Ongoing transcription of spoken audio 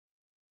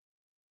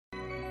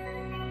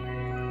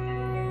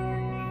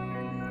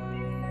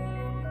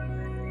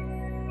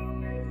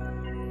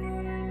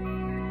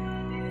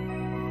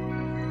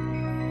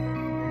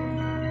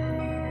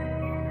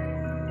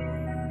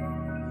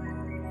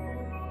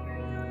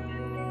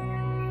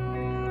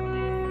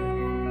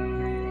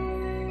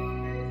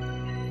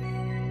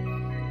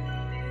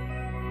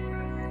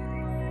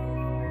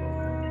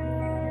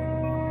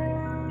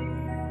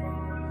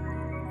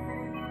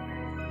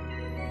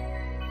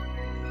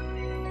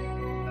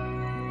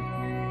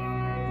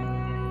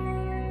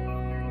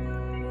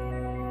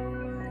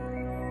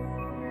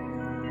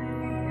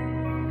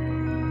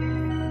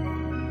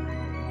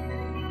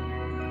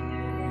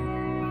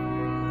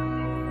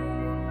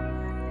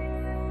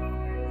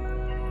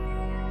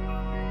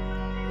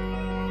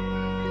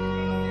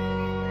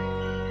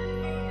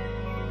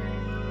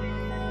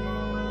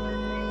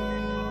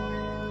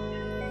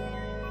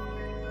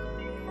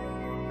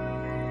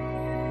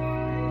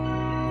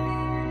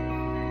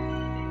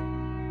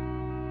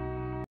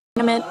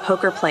tournament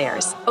poker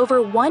players.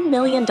 Over $1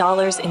 million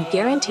in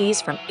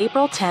guarantees from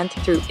April 10th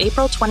through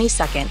April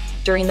 22nd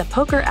during the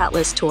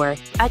PokerAtlas Tour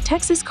at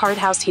Texas Card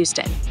House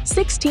Houston.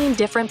 16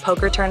 different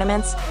poker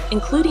tournaments,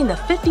 including the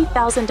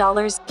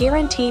 $50,000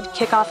 guaranteed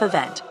kickoff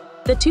event,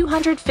 the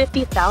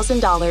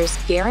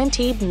 $250,000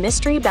 guaranteed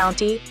mystery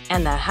bounty,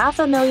 and the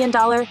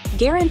 $500,000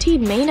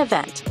 guaranteed main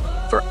event.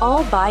 For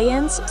all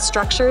buy-ins,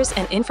 structures,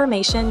 and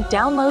information,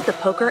 download the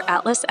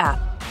PokerAtlas app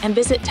and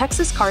visit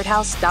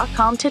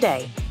texascardhouse.com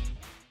today.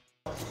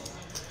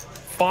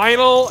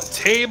 Final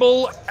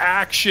table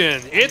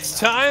action. It's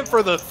time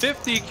for the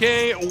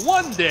 50K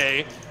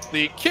one-day,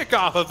 the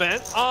kickoff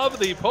event of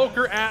the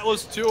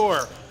PokerAtlas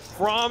Tour.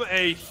 From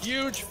a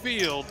huge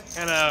field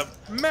and a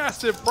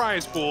massive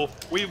prize pool,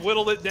 we've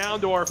whittled it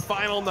down to our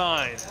final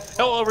 9.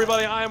 Hello,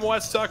 everybody. I am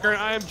Wes Tucker,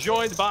 and I am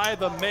joined by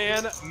the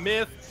man,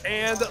 myth,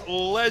 and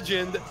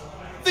legend,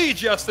 the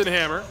Justin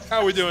Hammer. How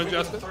are we doing,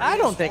 Justin? I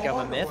don't think I'm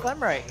a myth.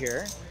 I'm right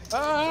here.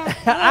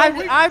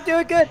 I'm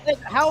doing good.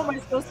 How am I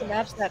supposed to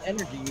match that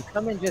energy? You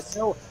come in just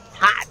so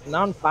hot and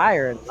on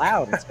fire and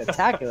loud and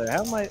spectacular.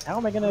 How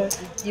am I gonna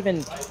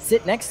even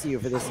sit next to you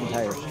for this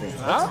entire stream?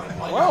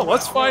 Well,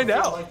 let's find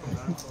out.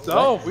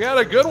 So we had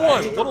a good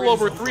one. A little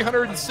over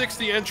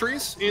 360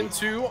 entries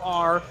into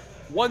our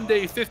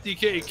one-day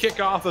 50K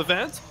kickoff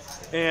event,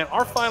 and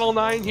our final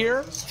 9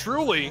 here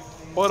truly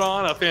put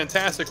on a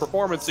fantastic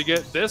performance to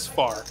get this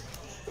far.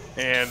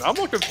 And I'm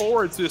looking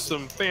forward to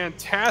some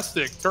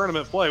fantastic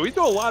tournament play. We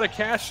do a lot of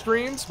cash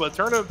streams, but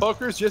tournament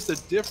poker is just a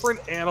different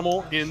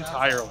animal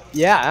entirely.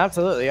 Yeah,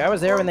 absolutely. I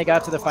was there when they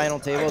got to the final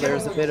table. There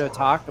was a bit of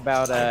talk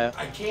about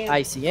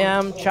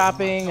ICM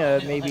chopping,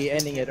 maybe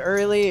ending it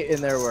early, and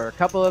there were a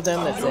couple of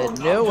them that said,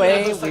 no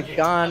way, we've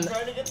gone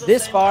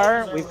this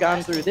far, we've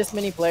gone through this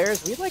many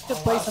players, we'd like to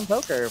play some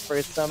poker for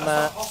some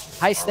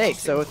high stakes.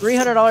 So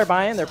 $300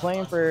 buy-in, they're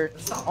playing for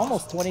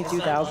almost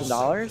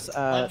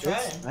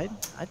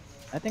 $22,000.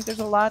 I think there's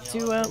a lot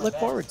to look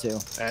forward to.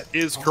 That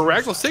is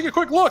correct. Let's take a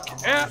quick look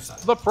at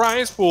the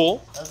prize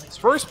pool.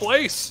 First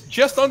place,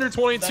 just under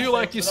 22,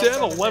 like you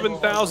said,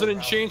 11,000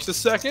 and change to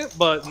second,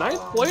 but ninth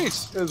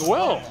place as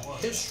well.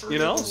 You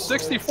know,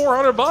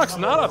 6,400 bucks,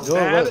 not a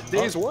bad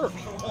day's work.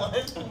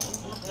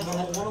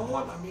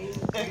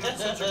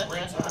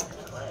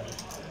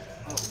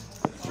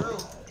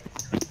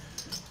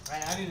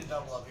 I need to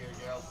double up here,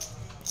 Gerald.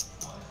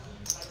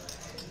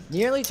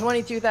 Nearly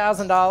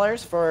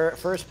 $22,000 for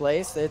first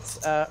place. It's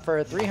for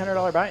a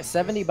 $300 buy-in,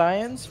 70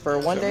 buy-ins for a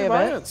one-day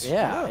event.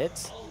 Yeah,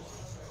 it's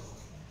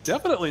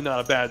definitely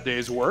not a bad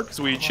day's work. As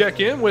we check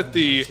in with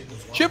the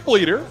chip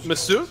leader,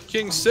 Masood,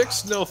 King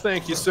 6, no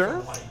thank you,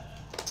 sir.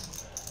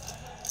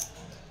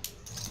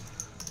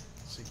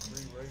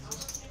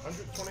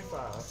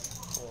 125.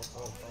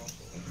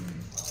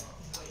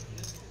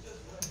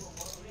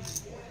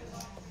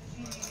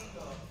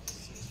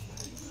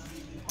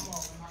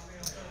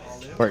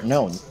 or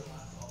no.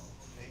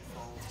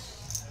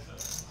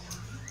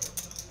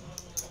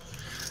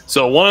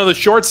 So one of the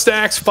short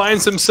stacks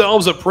finds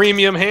themselves a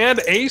premium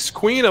hand. Ace,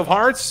 Queen of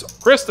Hearts,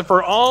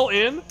 Christopher all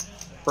in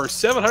for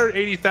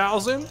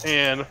 $780,000.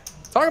 And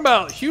talking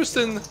about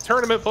Houston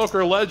tournament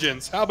poker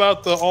legends, how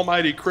about the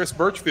almighty Chris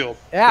Birchfield?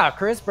 Yeah,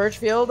 Chris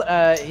Birchfield.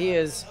 He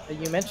is.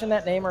 You mentioned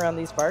that name around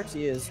these parts.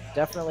 He is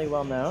definitely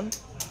well known.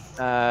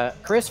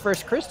 Chris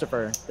versus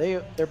Christopher.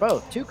 They're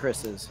both 2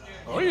 Chris's.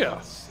 Oh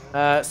yeah.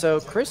 So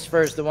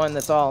Christopher's the one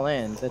that's all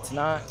in. That's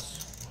not.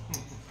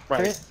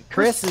 Right.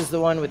 Chris is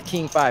the one with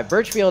King 5.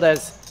 Birchfield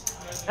has.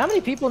 How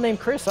many people named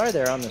Chris are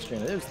there on the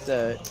stream? There's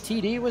the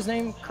TD was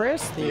named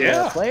Chris.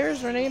 The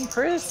players are named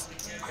Chris.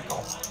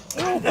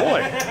 Oh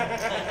boy,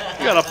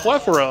 you got a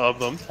plethora of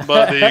them.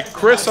 But the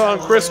Chris on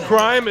Chris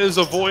crime is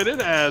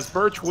avoided as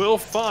Birch will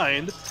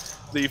find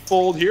the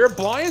fold here.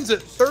 Blinds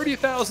at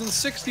 30,000,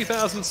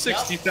 60,000,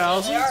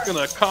 60,000. It's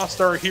going to cost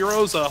our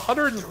heroes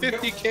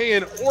 150K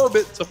in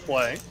orbit to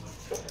play.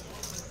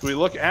 We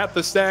look at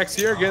the stacks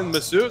here. Again,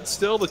 Masood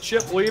still the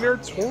chip leader,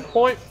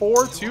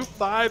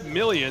 2.425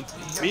 million.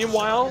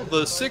 Meanwhile,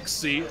 the 6th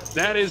seat,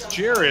 that is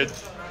Jared,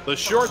 the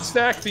short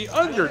stack, the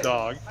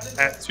underdog,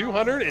 at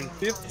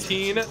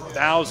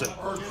 215,000.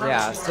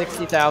 Yeah,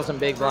 60,000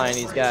 big blind.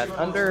 He's got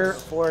under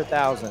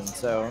 4,000,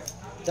 so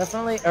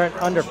definitely, or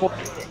under 4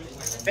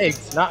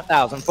 bigs, not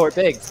 1,000, 4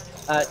 bigs.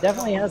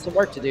 Definitely has some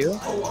work to do.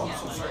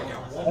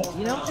 But,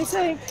 you know what they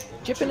say?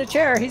 Chip in a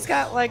chair. He's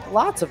got like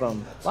lots of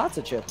them, lots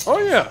of chips. Oh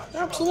yeah,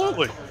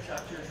 absolutely.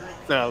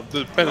 Now,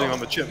 depending on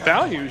the chip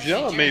values, you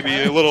know,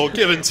 maybe a little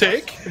give and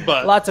take,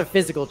 but lots of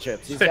physical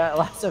chips. He's got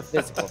lots of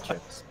physical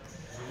chips.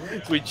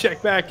 We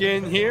check back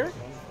in here.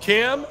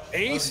 Cam,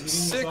 Ace,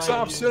 6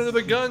 opposite of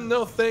the gun.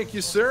 No, thank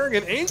you, sir.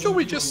 And Angel,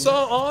 we just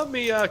saw on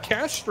the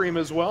cash stream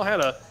as well, had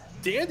a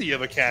dandy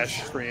of a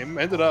cash stream.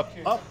 Ended up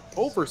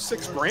over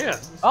 $6 grand.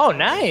 Oh,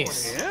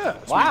 nice. Yeah.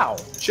 Wow.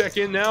 Check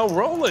in now.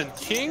 Roland,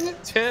 King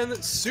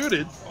 10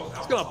 suited.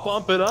 He's going to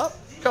bump it up.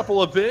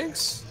 Couple of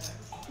bigs.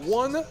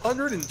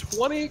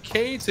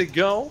 120K to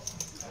go.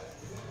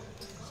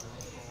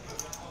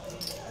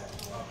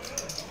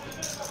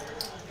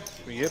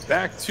 We get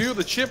back to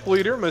the chip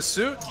leader,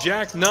 Masood,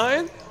 Jack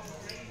 9.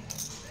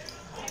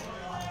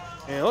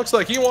 And it looks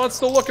like he wants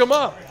to look him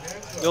up.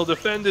 He'll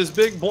defend his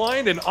big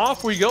blind, and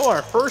off we go.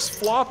 Our first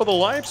flop of the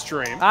live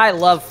stream. I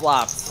love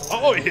flops.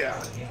 Oh,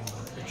 yeah.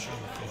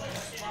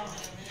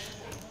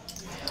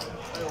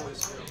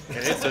 And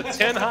it's a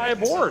 10-high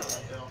board.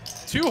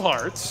 2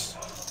 hearts.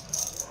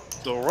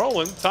 So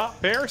Roland, top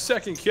pair,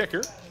 second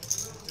kicker.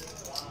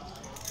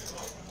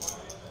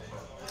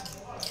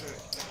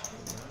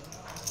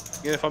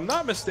 And if I'm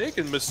not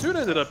mistaken, Masood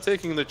ended up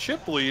taking the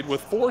chip lead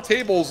with 4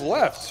 tables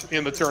left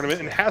in the tournament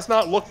and has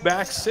not looked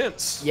back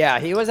since. Yeah,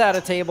 he was at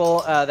a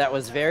table that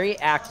was very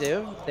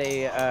active.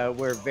 They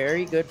were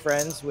very good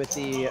friends with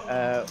the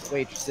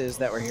waitresses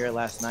that were here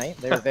last night.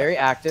 They were very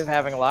active,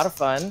 having a lot of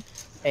fun.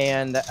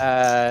 And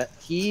I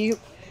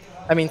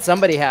mean,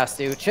 somebody has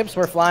to. Chips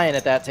were flying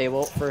at that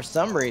table for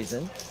some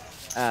reason.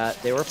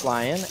 They were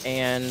flying,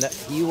 and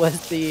he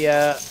was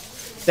the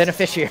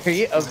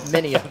beneficiary of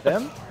many of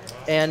them.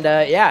 And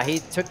yeah, he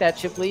took that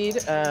chip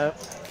lead. I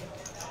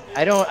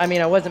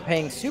mean, I wasn't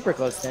paying super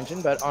close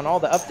attention, but on all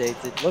the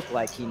updates, it looked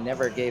like he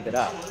never gave it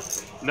up.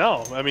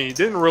 No, I mean, he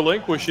didn't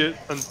relinquish it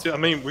until, I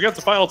mean, we got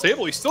the final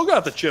table. He still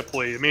got the chip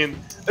lead. I mean,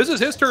 this is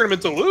his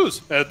tournament to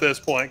lose at this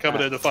point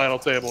coming into final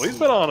table. He's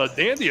been on a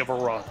dandy of a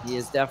run. He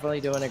is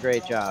definitely doing a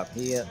great job.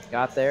 He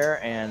got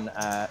there and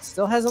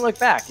still hasn't looked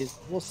back.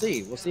 We'll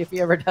see. We'll see if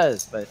he ever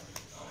does, but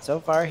so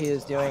far he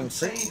is doing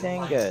pretty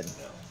dang good.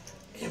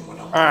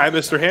 All right,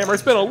 Mr. Hammer,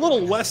 it's been a little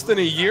less than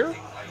a year.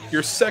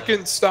 Your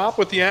second stop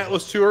with the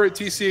Atlas Tour at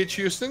TCH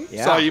Houston.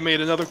 Yeah. Saw you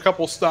made another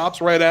couple stops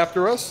right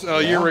after us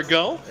a year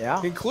ago,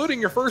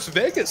 including your first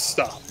Vegas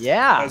stop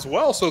as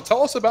well. So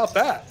tell us about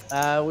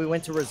that. We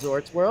went to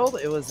Resorts World.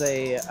 It was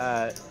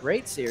a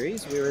great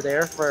series. We were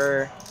there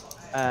for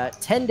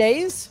 10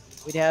 days.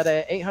 We had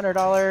a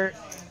 $800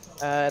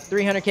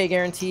 300K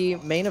guarantee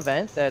main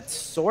event that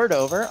soared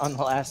over on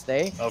the last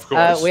day. Of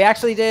course. We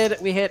actually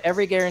we hit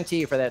every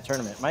guarantee for that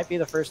tournament. Might be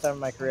the first time in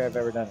my career I've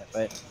ever done it,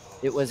 but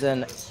it was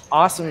an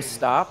awesome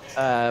stop.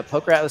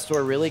 PokerAtlas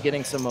Tour really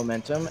getting some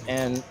momentum,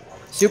 and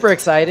super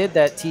excited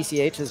that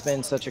TCH has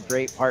been such a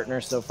great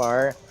partner so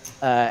far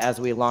as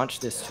we launch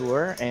this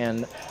tour,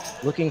 and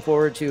looking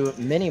forward to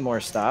many more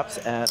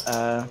stops at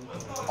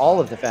all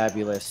of the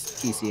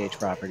fabulous TCH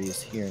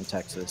properties here in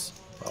Texas.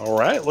 All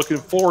right, looking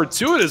forward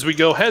to it as we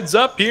go heads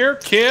up here.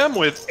 Kim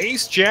with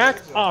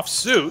ace-jack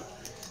offsuit.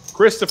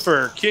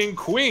 Christopher,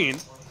 king-queen.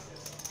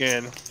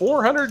 And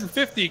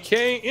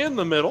 450K in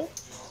the middle.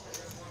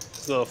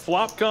 The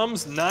flop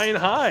comes 9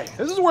 high.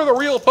 This is where the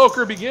real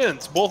poker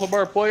begins. Both of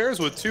our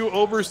players with 2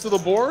 overs to the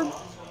board.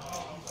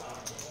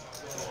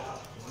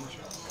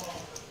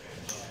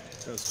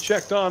 Just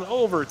checked on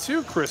over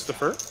to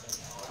Christopher.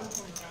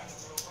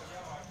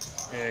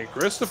 And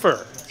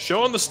Christopher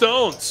showing the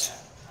stones.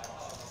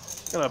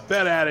 Gonna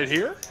bet at it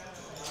here.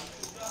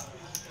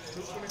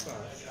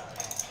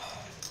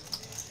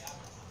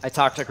 I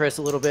talked to Chris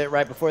a little bit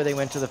right before they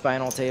went to the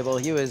final table.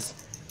 He was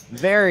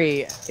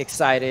very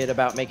excited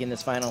about making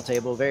this final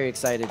table, very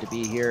excited to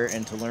be here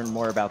and to learn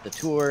more about the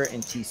tour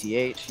and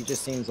TCH. He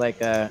just seems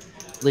like a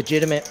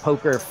legitimate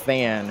poker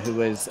fan who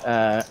was,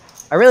 I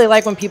really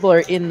like when people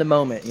are in the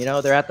moment, you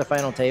know, they're at the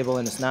final table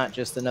and it's not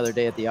just another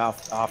day at the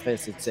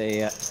office. It's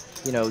a,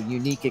 you know,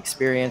 unique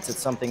experience.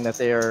 It's something that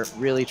they are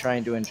really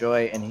trying to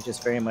enjoy, and he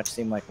just very much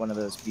seemed like one of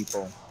those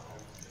people.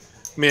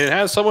 I mean, it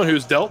has someone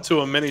who's dealt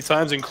to him many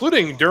times,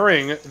 including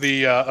during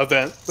the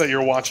event that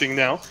you're watching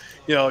now.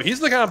 You know, he's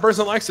the kind of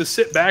person that likes to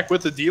sit back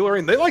with the dealer,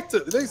 and they like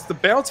to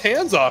bounce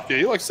hands off you.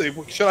 You like to say,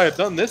 well, should I have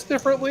done this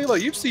differently?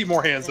 Like, you see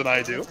more hands than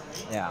I do.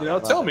 Yeah. You know,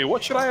 tell me,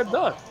 what should I have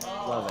done?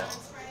 Love it.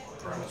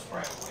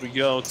 We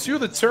go to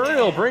the turn.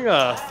 He'll bring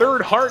a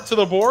third heart to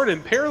the board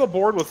and pair the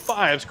board with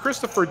 5s.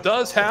 Christopher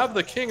does have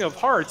the king of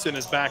hearts in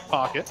his back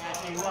pocket.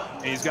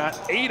 And he's got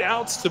 8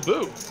 outs to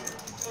boot.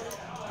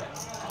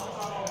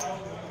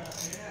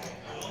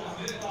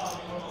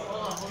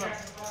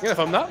 Yeah, if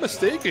I'm not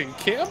mistaken,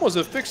 Cam was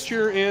a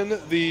fixture in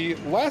the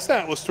last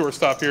Atlas Tour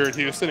stop here at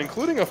Houston,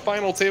 including a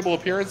final table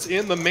appearance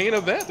in the main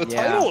event, the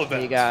title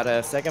event. He got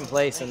a second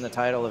place in the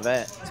title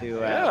event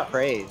to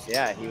praise.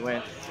 Yeah, he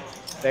went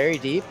very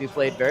deep. He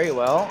played very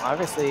well.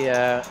 Obviously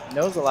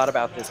knows a lot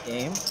about this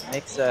game.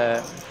 Makes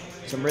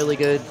some really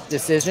good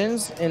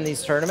decisions in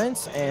these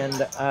tournaments. And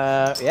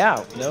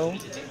yeah, no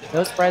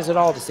surprise at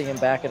all to see him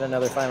back at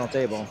another final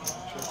table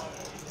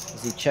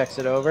as he checks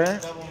it over.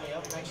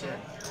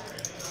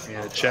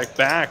 And check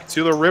back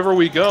to the river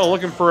we go,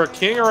 looking for a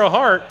king or a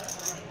heart.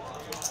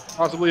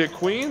 Possibly a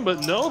queen,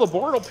 but no, the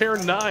board will pair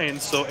 9,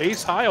 so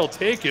ace high will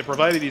take it,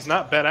 provided he's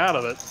not bet out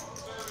of it.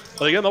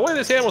 But again, the way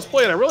this hand was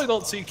played, I really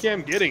don't see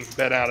Cam getting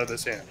bet out of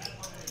this hand.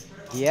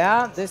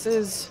 Yeah, this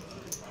is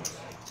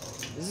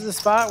a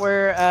spot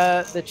where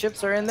the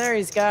chips are in there.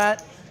 He's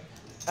got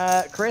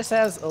Chris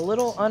has a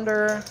little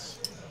under.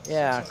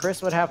 Yeah,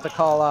 Chris would have to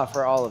call off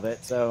for all of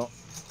it. So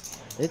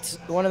it's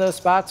one of those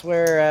spots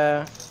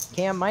where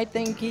Cam might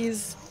think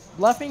he's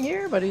bluffing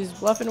here, but he's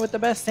bluffing with the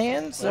best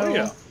hand. So. Oh,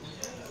 yeah.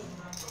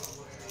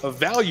 A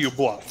value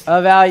bluff.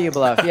 A value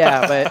bluff,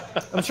 yeah.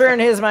 But I'm sure in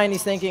his mind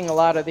he's thinking a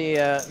lot of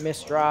the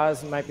missed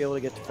draws. He might be able to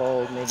get to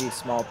fold, maybe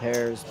small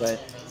pairs. But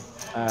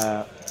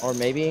Or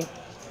maybe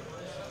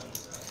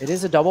it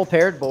is a double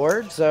paired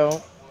board,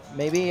 so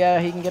maybe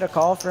he can get a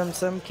call from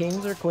some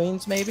kings or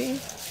queens, maybe.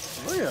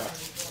 Oh, yeah.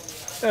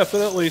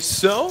 Definitely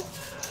so.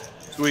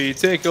 So we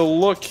take a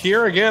look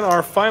here. Again,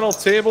 our final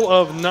table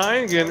of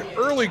 9. Again,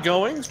 early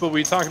goings, but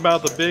we talk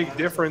about the big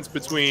difference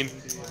between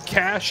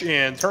cash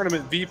and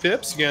tournament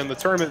VPIPs. Again, the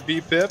tournament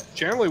VPIP,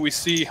 generally we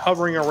see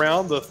hovering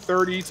around the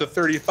 30 to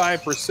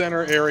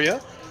 35%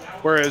 area,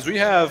 whereas we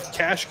have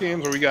cash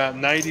games where we got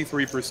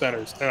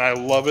 93%ers, and I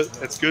love it.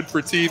 It's good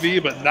for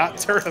TV, but not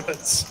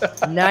tournaments.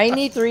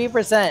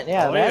 93%.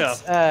 Yeah, Oh,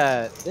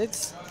 that's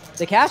it's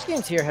the cash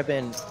games here have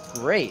been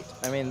great.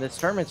 I mean, this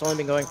tournament's only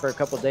been going for a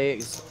couple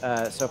days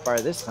so far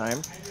this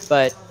time,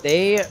 but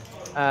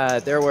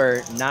there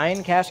were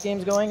 9 cash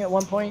games going at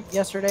one point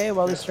yesterday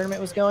while this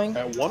tournament was going.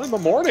 At 1 in the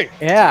morning.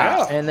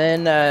 Yeah. And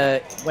then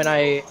when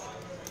I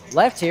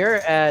left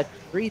here at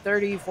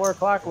 3:30, 4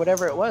 o'clock,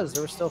 whatever it was,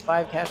 there were still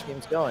 5 cash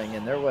games going,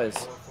 and there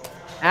was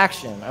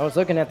action. I was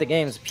looking at the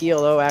games.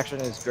 PLO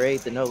action is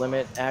great. The no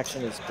limit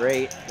action is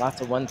great.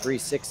 Lots of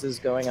 1-3-6s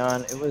going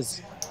on.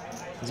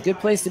 It's a good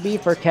place to be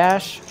for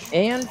cash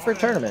and for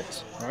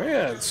tournaments. Oh,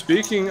 yeah.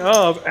 Speaking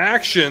of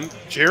action,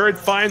 Jared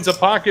finds a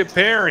pocket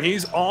pair, and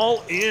he's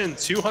all in,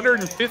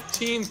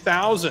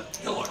 215,000.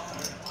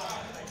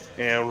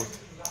 And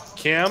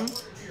Cam,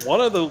 one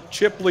of the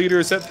chip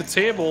leaders at the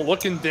table,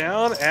 looking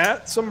down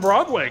at some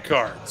Broadway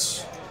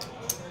cards.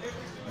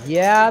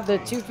 Yeah, the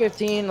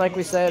 215, like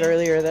we said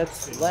earlier,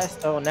 that's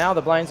less. Oh, now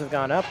the blinds have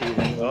gone up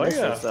even. Oh,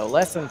 yeah. So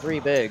less than 3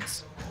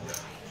 bigs.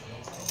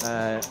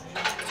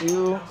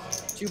 Two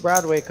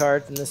Broadway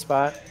cards in this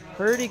spot.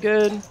 Pretty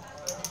good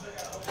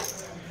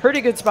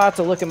spot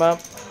to look him up.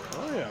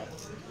 Oh, yeah.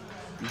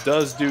 He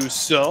does do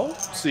so.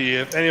 See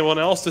if anyone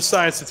else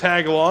decides to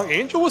tag along.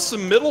 Angel with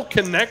some middle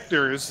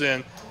connectors,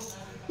 and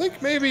I think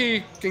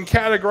maybe can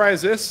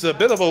categorize this as a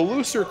bit of a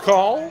looser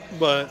call,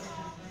 but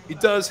he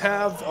does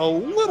have a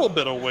little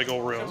bit of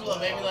wiggle room.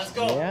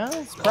 Yeah,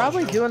 it's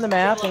probably doing the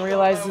math and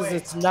realizes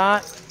it's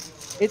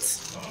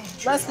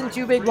less than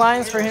 2 big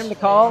blinds for him to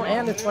call,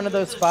 and it's one of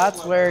those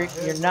spots where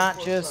you're not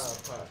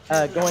just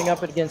going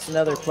up against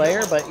another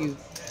player, but you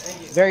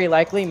very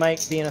likely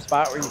might be in a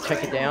spot where you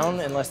check it down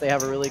unless they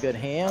have a really good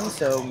hand.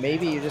 So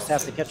maybe you just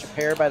have to catch a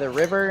pair by the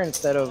river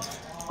instead of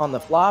on the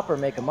flop or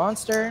make a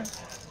monster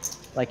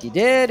like he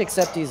did,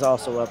 except he's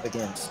also up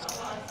against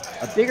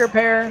a bigger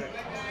pair.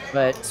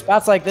 But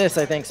spots like this,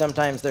 I think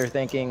sometimes they're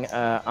thinking,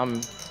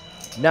 I'm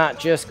not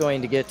just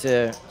going to get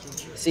to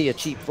see a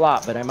cheap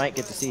flop, but I might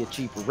get to see a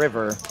cheap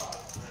river,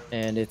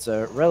 and it's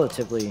a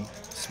relatively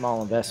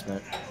small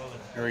investment.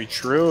 Very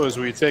true. As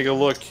we take a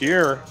look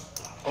here,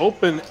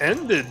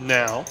 open-ended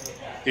now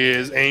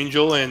is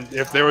Angel, and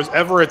if there was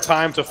ever a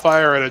time to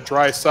fire at a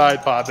dry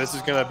side pot, this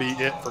is going to be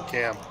it for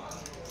Cam.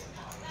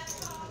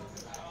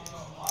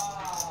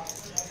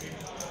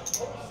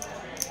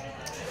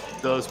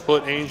 Does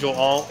put Angel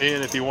all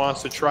in if he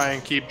wants to try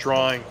and keep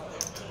drawing.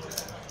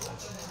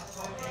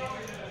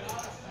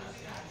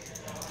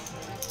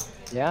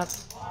 Yeah,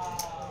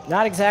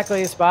 not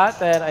exactly a spot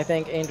that I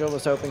think Angel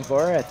was hoping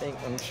for.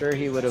 I'm sure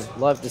he would have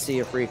loved to see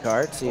a free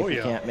card, see if he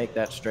can't make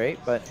that straight.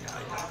 But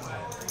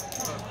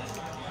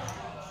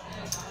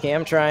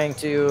Cam trying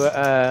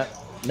to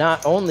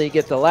not only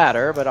get the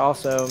ladder, but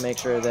also make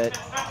sure that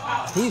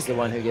he's the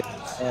one who gets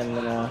it, and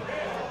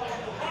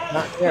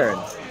not Jared.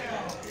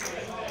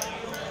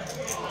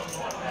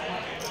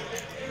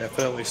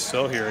 Definitely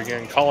so here.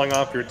 Again, calling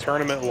off your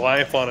tournament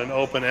life on an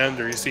open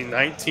ender. You see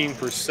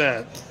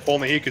 19%. If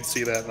only he could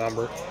see that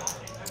number.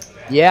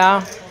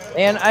 Yeah,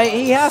 and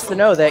he has to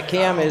know that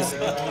Cam is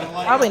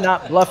probably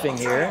not bluffing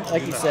here.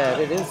 Like you said,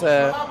 it is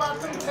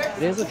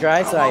a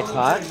dry side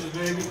pot,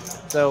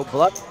 so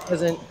bluff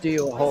doesn't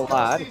do a whole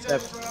lot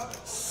except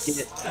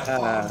get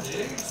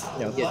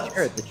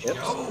Jared the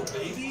chips.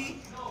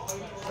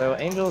 So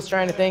Angel's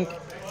trying to think,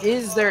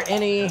 is there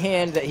any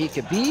hand that he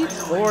could beat,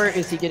 or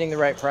is he getting the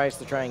right price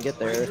to try and get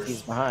there if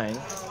he's behind?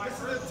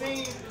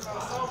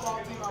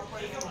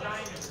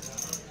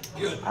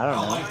 I don't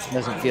know. It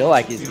doesn't feel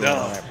like he's doing the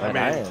right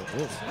price.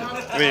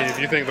 I mean, if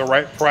you think the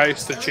right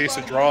price to chase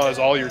a draw is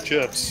all your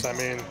chips, I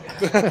mean.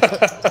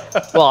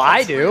 Well,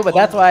 I do, but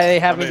that's why they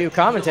have me do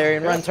commentary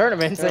and run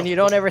tournaments, and you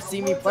don't ever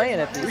see me playing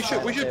at these.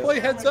 We should play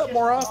heads up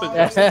more often.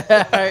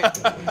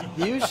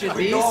 You should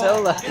be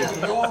so lucky.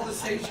 Go on the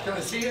stage. Can I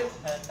see it?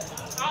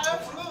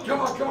 Come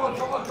on. I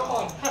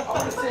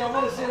want to see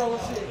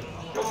it.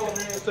 Come on,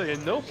 man. I tell you,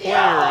 no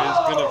player is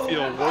going to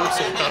feel worse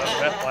about a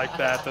bet like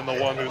that than the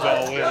one who's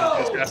all in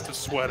and just has to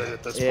sweat it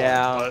at this point.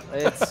 Yeah,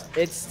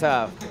 it's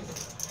tough.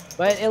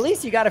 But at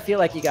least you got to feel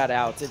like you got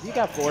outs. If you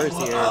got 4s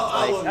here,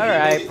 like, all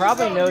right,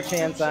 probably no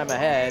chance I'm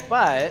ahead.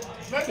 But,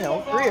 3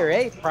 or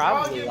 8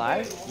 probably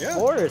live. Yeah.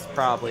 4 is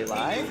probably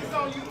live.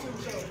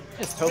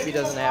 Just hope he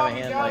doesn't have a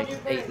hand like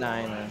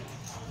 8-9.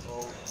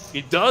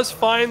 He does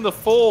find the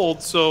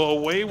fold, so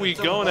away we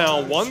go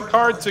now. 1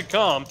 card to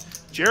come.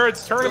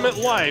 Jared's tournament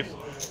life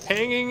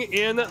hanging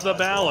in the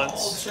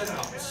balance.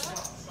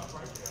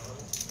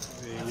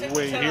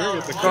 Wait here,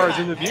 get the cards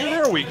into view.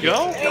 There we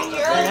go.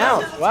 And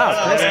out.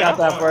 Wow, Chris got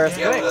that for us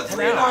quick. The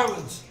 3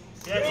 diamonds.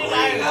 3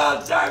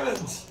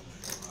 diamonds.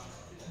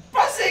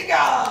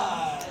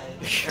 Bazinga!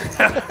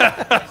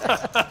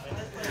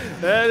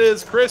 That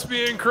is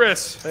Crispy and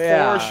Chris,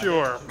 Yeah. for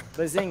sure.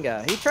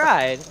 Bazinga. He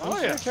tried. He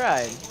sure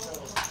tried.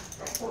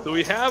 So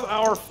we have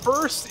our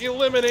first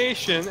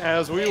elimination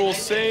as we will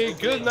say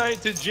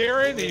goodnight to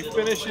Jared. He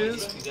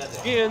finishes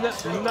in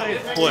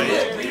 9th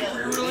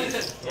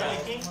place.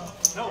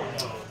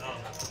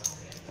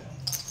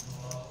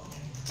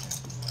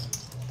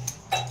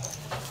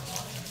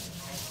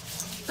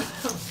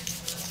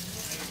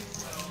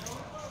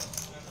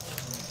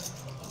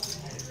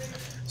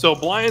 So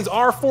blinds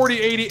are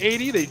 40, 80,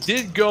 80. They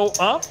did go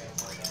up.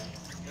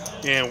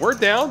 And we're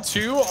down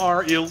to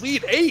our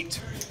Elite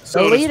 8.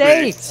 So Elite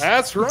 8.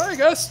 That's right.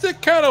 Got to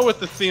stick kind of with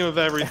the theme of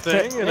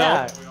everything, you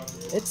know.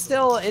 It's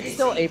still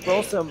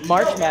April, so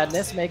March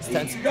Madness makes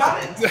sense.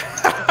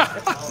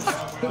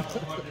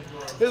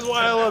 This is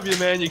why I love you,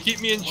 man. You keep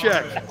me in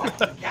check.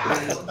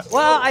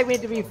 Well, I mean,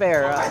 to be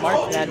fair,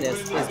 March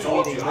Madness is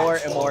bleeding more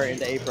and more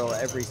into April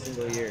every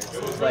single year. So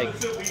it's like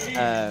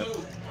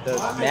the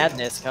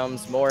madness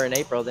comes more in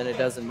April than it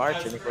does in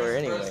March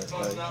anyway.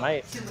 So it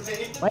might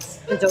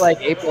into like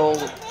April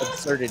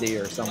absurdity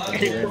or something.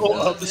 April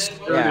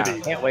absurdity. Yeah,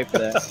 can't wait for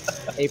that.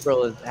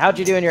 April. How'd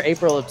you do in your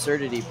April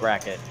absurdity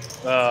bracket?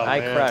 Oh, I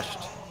man.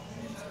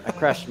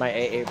 crushed my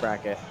AA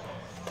bracket.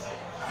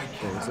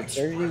 Is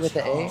absurdity with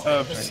the A?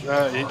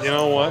 You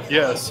know what?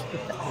 Yes.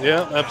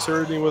 Yeah,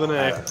 absurdity with an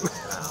A.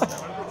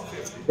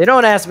 They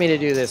don't ask me to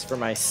do this for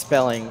my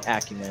spelling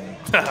acumen.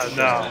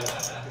 No.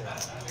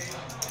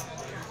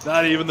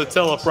 Not even the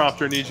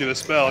teleprompter needs you to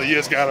spell. You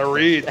just got to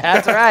read.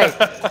 That's right.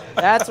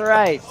 That's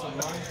right.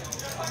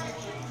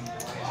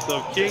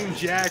 So King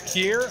Jack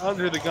here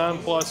under the gun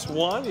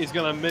 +1. He's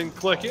going to min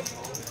click it.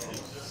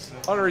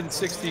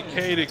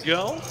 160K to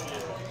go.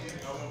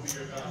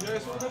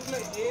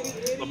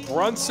 The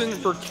Brunson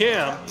for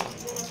Cam.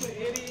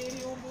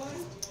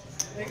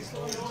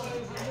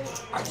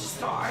 I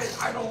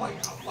don't like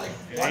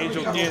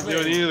Angel can't do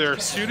it either.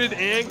 Suited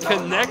and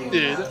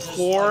connected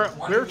for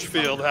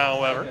Birchfield,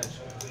 however.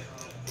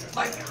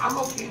 Like, I'm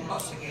okay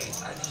busting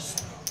 8. I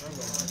just,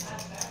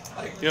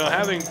 like, You know,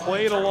 having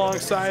played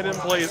alongside him,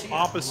 played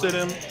opposite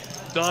him,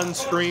 done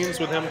streams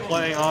with him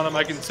playing on him,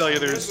 I can tell you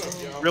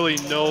there's really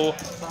no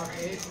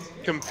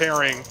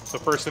comparing the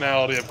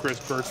personality of Chris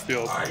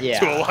Birchfield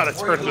to a lot of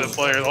tournament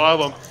players. A lot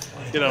of them,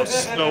 you know,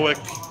 stoic,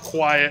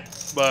 quiet,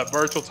 but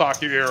Birch will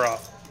talk your ear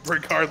off,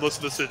 regardless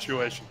of the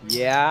situation.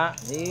 Yeah,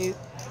 he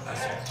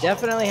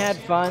definitely had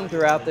fun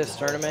throughout this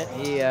tournament.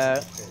 He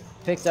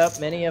picked up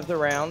many of the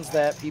rounds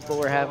that people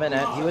were having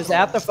at. He was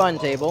at the fun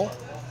table.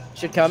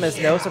 Should come as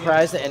no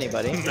surprise to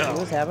anybody. No. He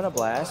was having a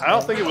blast. I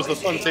don't think it was the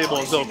fun table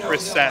until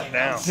Chris sat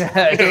down.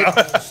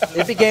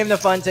 it became the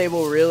fun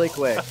table really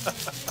quick.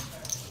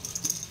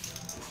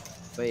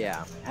 But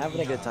yeah,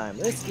 having a good time.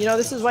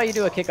 This is why you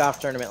do a kickoff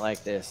tournament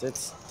like this.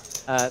 It's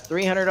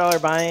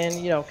 $300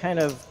 buy-in, kind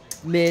of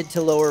mid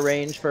to lower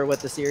range for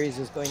what the series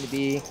is going to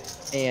be,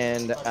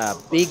 and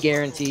big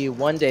guarantee,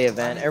 one-day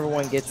event.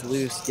 Everyone gets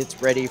loose, gets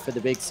ready for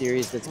the big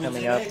series that's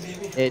coming up.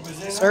 It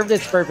served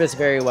its purpose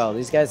very well.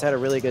 These guys had a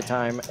really good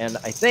time, and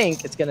I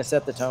think it's going to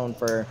set the tone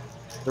for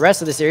the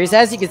rest of the series.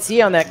 As you can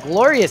see on that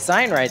glorious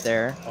sign right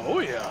there, Oh,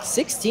 yeah.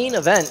 16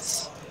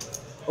 events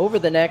over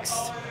the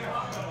next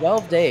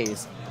 12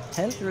 days.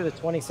 10th through the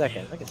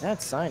 22nd. Look at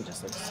that sign,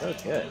 just looks so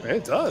good.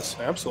 It does,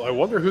 absolutely. I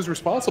wonder who's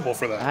responsible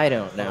for that. I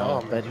don't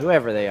know, but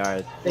whoever they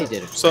are, they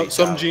did it.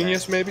 Some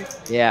genius, maybe?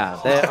 Yeah,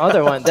 the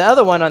other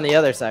one on the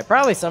other side,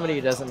 probably somebody who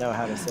doesn't know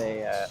how to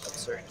say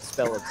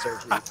spell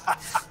absurdity.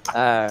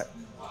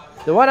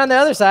 The one on the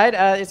other side,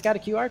 it's got a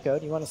QR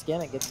code. You want to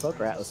scan it, get the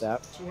PokerAtlas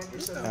out.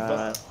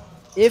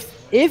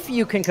 If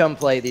you can come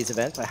play these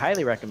events, I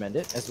highly recommend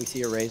it, as we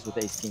see a raise with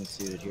ace-king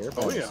suited here.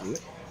 Oh, yeah.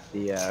 Suit.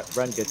 The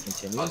run good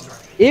continues.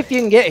 If you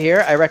can get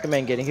here, I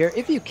recommend getting here.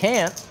 If you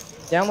can't,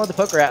 download the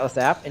PokerAtlas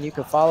app, and you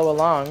can follow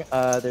along.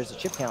 There's a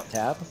chip count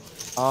tab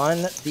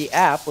on the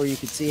app where you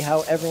can see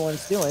how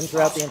everyone's doing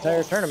throughout the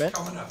entire tournament.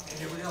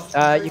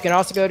 You can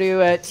also go to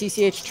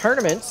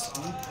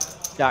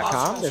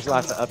tchtournaments.com. There's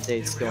lots of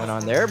updates going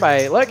on there.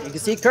 Look, you can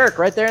see Kirk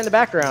right there in the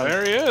background.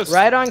 There he is.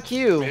 Right on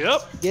cue.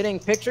 Yep. Getting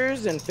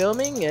pictures and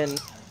filming and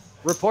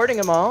reporting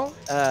them all.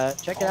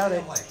 Check it out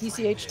at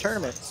TCH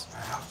Tournaments.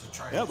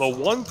 Yeah, the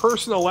one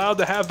person allowed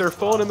to have their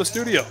phone in the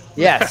studio.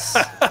 Yes,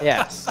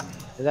 yes.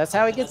 That's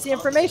how he gets the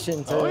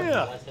information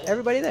to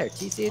everybody there.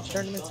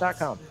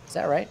 tchtournaments.com. Is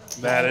that right?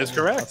 That is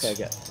correct. Okay,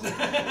 good.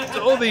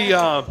 So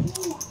the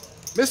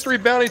Mystery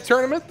Bounty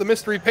Tournament, the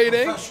Mystery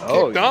Payday,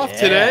 kicked off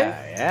today.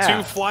 Yeah.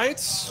 2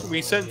 flights.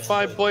 We sent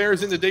 5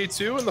 players into day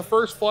 2 in the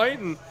first flight,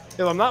 and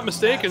if I'm not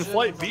mistaken,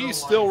 Flight B is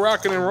still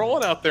rocking and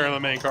rolling out there in the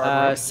main card.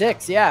 Right?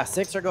 6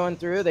 are going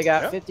through. They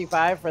got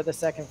 55 for the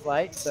second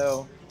flight,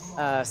 so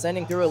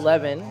sending through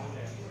 11.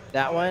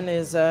 That one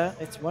is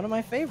it's one of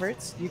my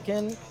favorites. You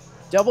can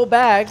double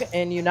bag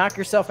and you knock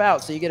yourself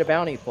out, so you get a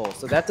bounty pull.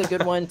 So that's a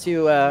good one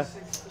to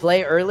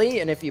play early,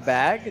 and if you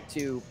bag,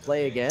 to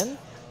play again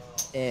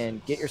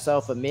and get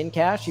yourself a min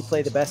cash. You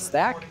play the best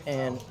stack,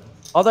 and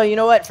although, you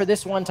know what, for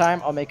this one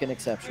time, I'll make an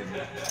exception.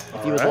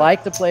 If you would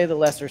like to play the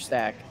lesser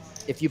stack,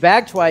 if you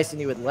bag twice and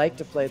you would like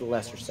to play the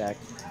lesser stack,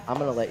 I'm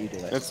going to let you do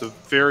it. That's a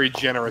very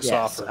generous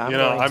offer. You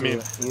know, I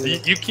mean,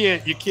 you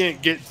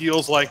can't get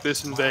deals like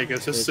this in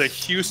Vegas. This is a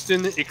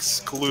Houston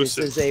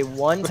exclusive. This is a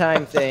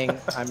one-time thing.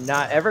 I'm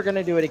not ever going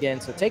to do it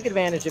again, so take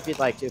advantage if you'd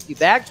like to. If you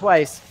bag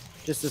twice,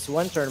 just this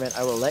one tournament,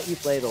 I will let you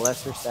play the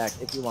lesser stack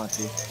if you want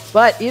to.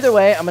 But either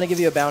way, I'm going to give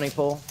you a bounty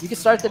pull. You can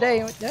start the day.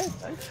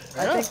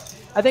 Yeah,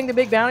 I think the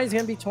big bounty is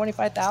going to be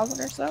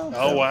 25,000 or so.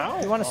 Oh, wow.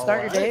 You want to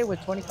start your day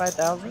with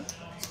 25,000?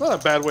 It's not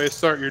a bad way to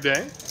start your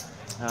day.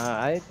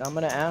 I'm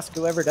going to ask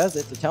whoever does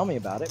it to tell me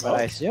about it, but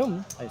I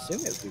assume it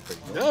would be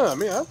pretty good. Yeah, I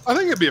mean, I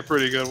think it'd be a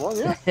pretty good one.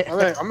 Yeah,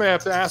 I'm gonna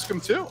have to ask him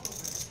too.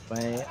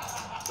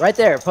 Right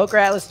there,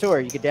 PokerAtlas Tour.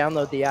 You can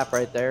download the app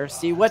right there.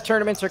 See what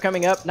tournaments are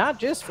coming up, not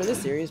just for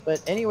this series,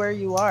 but anywhere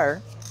you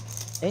are,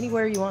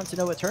 anywhere you want to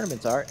know what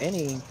tournaments are,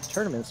 any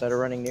tournaments that are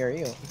running near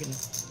you, you can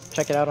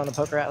check it out on the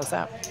PokerAtlas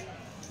app.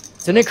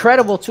 It's an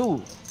incredible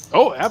tool.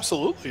 Oh,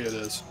 absolutely, it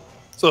is.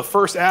 It's the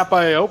first app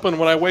I open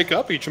when I wake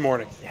up each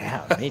morning.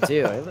 Yeah, me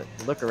too. I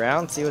look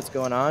around, see what's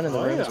going on in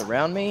the rooms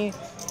around me,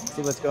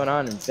 see what's going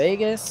on in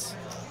Vegas,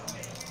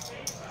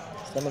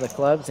 some of the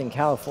clubs in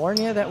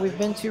California that we've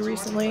been to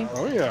recently.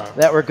 Oh, yeah.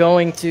 That we're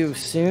going to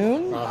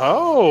soon.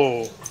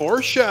 Oh,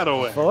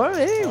 foreshadowing.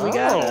 Hey,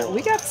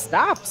 we got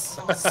stops.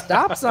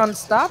 Stops on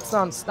stops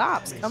on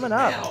stops coming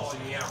up.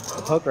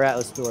 The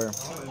PokerAtlas Tour.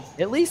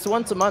 At least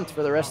once a month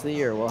for the rest of the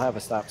year, we'll have a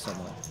stop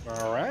somewhere.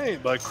 All right,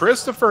 but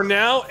Christopher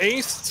now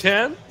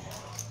ace-10.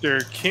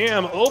 Their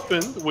Cam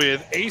opened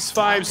with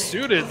ace-5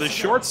 suited. The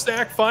short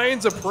stack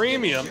finds a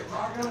premium.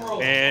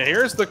 And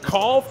here's the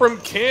call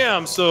from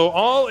Cam. So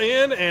all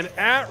in and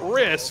at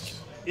risk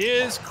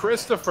is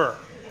Christopher.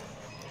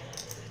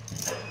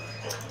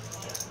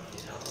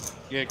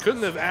 Yeah,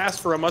 couldn't have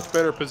asked for a much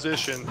better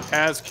position.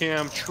 Has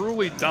Cam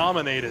truly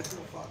dominated.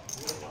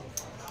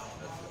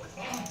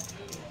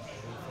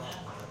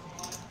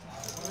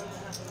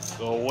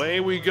 So away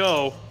we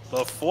go.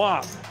 The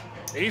flop.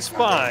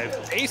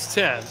 Ace-5,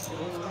 ace-10.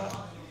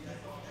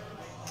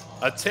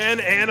 A 10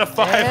 and a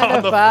 5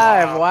 on the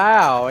flop.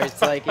 Wow.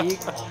 It's like you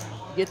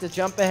get to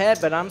jump ahead,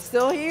 but I'm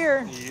still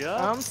here. Yep.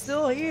 I'm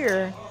still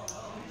here.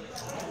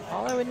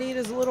 All I would need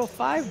is a little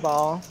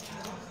 5-ball.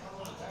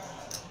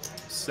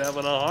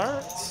 7 of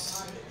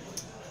hearts.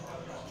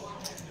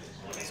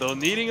 So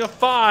needing a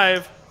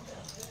 5.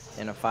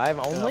 And a 5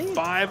 only? And a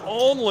 5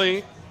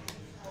 only.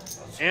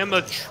 And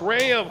the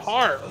tray of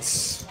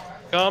hearts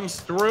comes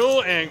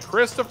through, and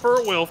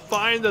Christopher will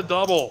find a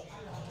double.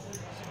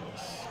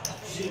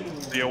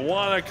 Do you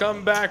want to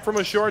come back from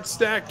a short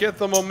stack, get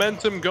the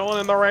momentum going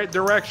in the right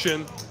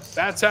direction?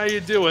 That's how you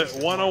do it,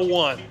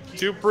 101.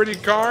 2 pretty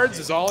cards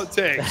is all it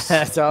takes.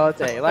 That's all it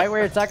takes. Like we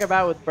were talking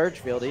about with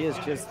Birchfield, he is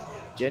just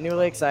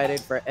genuinely excited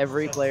for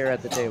every player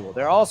at the table.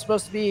 They're all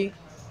supposed to be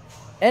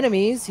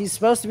enemies. He's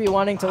supposed to be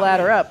wanting to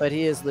ladder up, but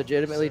he is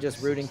legitimately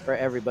just rooting for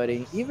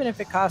everybody. Even if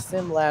it costs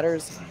him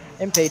ladders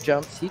and pay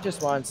jumps, he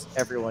just wants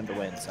everyone to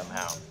win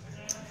somehow.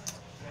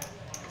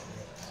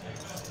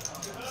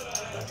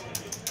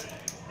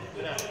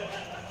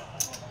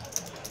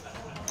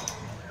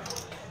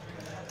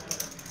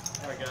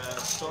 Alright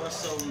guys, so I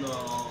sold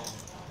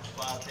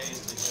 5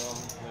 days ago.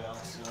 We're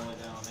slowing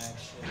down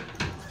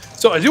action.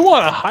 So I do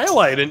want to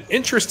highlight an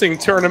interesting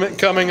tournament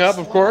coming up,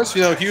 of course.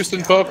 You know,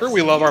 Houston Poker,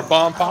 we love our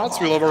bomb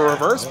pots, we love our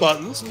reverse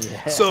buttons.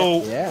 So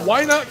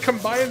why not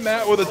combine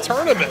that with a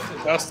tournament,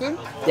 Dustin?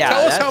 Yeah,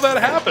 Tell us how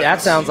that happens.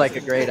 That sounds like a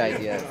great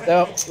idea.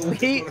 So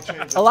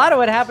a lot of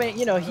what happened,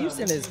 you know,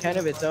 Houston is kind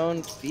of its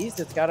own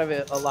beast. It's got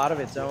a lot of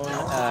its own,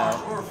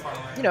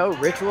 you know,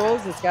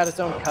 rituals. It's got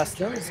its own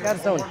customs. It's got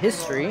its own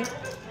history.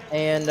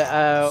 And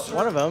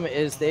one of them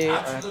is they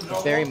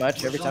very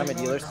much, every time a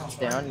dealer sits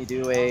down, you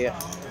do a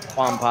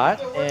bomb pot.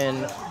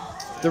 And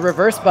the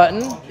reverse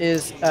button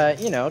is,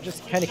 you know,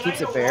 just kind of keeps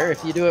it fair.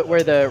 If you do it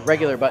where the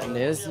regular button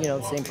is, you know,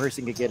 the same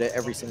person could get it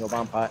every single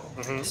bomb pot.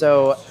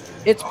 So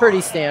it's pretty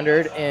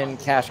standard in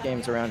cash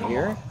games around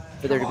here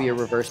for there to be a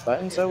reverse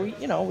button. So,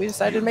 we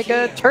decided to make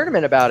a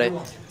tournament about it.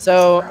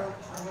 So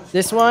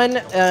this one,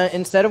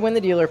 instead of when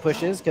the dealer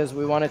pushes, because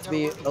we want it to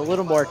be a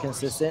little more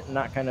consistent and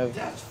not kind of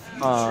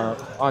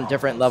on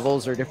different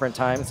levels or different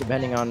times,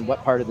 depending on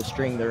what part of the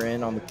string they're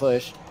in on the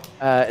push.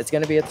 It's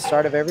going to be at the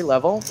start of every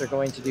level. They're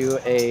going to do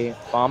a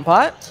bomb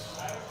pot.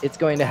 It's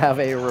going to have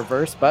a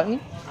reverse button.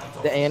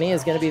 The ante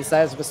is going to be the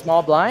size of a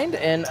small blind,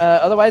 and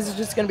otherwise it's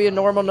just going to be a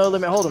normal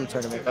no-limit hold'em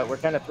tournament. But we're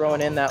kind of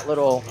throwing in that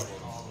little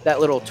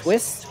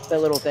twist,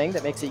 that little thing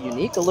that makes it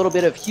unique, a little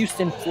bit of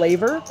Houston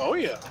flavor,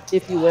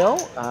 if you will.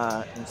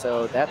 And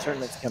so that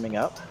tournament's coming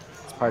up.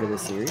 It's part of the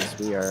series.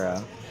 We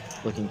are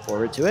looking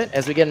forward to it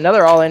as we get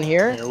another all-in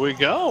here. Here we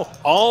go.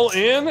 All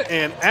in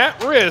and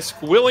at risk.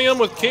 William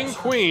with King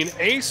Queen,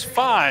 Ace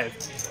 5.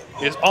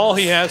 is all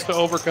he has to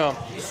overcome.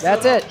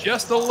 That's it.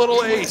 Just a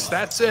little ace.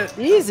 That's it.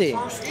 Easy.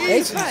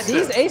 Ace 5.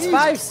 He's ace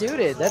 5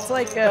 suited. That's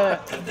like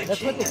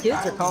that's what the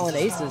kids are calling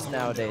aces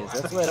nowadays.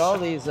 That's what all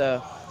these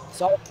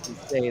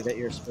solvers say that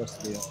you're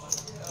supposed to do.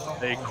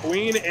 A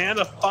queen and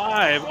a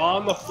 5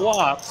 on the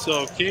flop.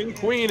 So king,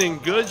 queen in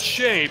good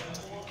shape.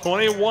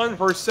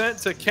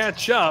 21% to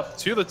catch up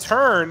to the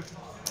turn.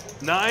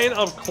 9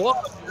 of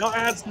clubs now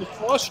adds the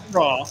flush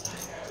draw.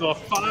 So a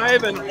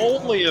 5 and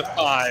only a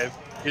 5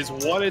 is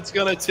what it's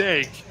going to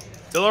take.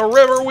 To the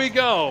river we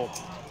go.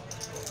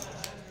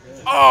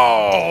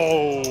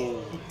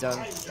 Oh!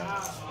 Done.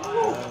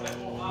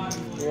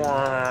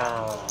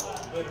 Wow.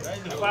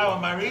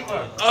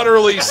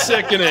 Utterly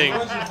sickening.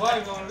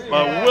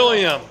 But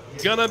William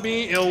gonna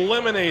be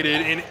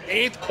eliminated in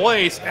 8th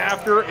place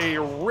after a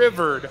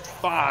rivered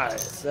 5.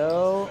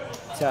 So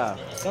tough.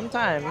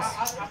 Sometimes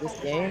this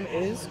game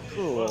is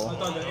cruel.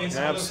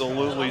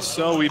 Absolutely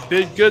so. We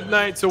bid good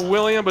night to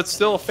William, but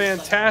still a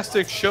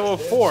fantastic show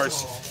of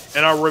force.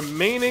 And our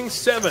remaining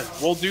 7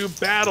 will do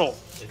battle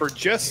for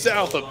just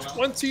south of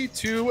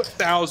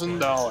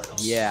 $22,000.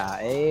 Yeah,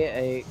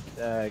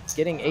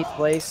 getting 8th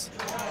place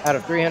out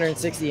of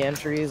 360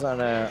 entries on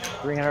a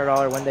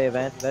 $300 one-day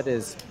event, that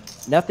is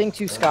nothing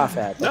to scoff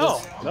at. That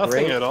No,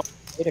 nothing at all.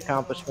 Great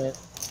accomplishment.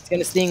 It's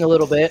going to sting a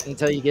little bit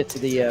until you get to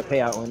the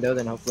payout window,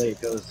 then hopefully it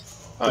goes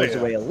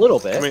away a little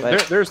bit. I mean,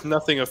 there's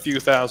nothing a few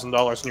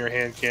 $1,000s in your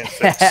hand can't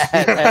fix.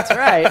 That's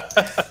right.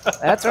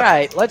 That's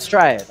right. Let's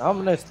try it.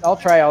 I'll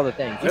try all the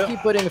things. You keep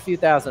putting a few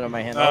thousand on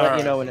my hand. I'll let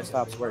you know when it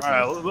stops working.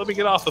 All right, let me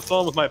get off the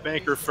phone with my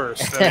banker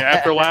first. I mean,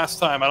 after last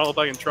time, I don't know if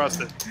I can trust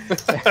it.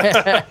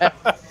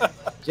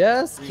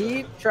 Just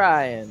keep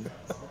trying.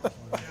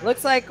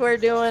 Looks like we're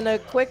doing a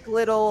quick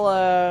little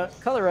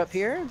color up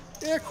here.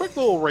 Yeah, quick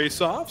little race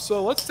off.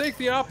 So let's take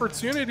the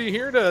opportunity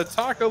here to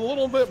talk a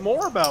little bit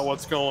more about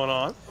what's going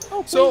on.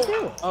 Oh, so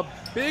do. a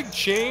big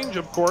change,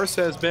 of course,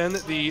 has been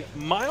the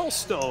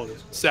milestone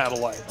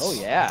satellites. Oh,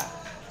 yeah.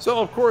 So,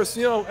 of course,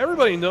 you know,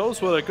 everybody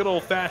knows what a good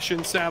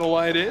old-fashioned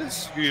satellite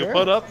is. You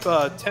put up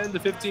 10 to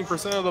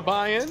 15% of the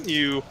buy-in.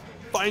 You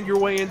find your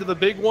way into the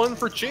big one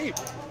for cheap.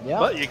 Yeah.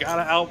 But you got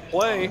to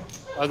outplay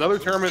another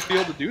tournament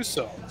field to do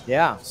so.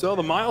 Yeah. So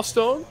the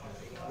milestone,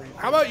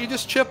 how about you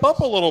just chip up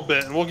a little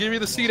bit and we'll give you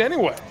the seat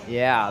anyway.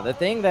 Yeah, the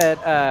thing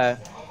that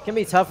can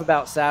be tough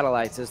about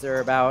satellites is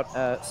they're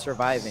about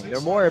surviving.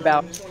 They're more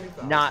about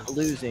not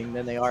losing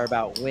than they are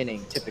about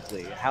winning,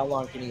 typically. How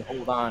long can you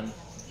hold on?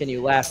 Can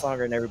you last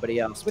longer than everybody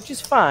else? Which is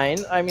fine.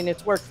 I mean,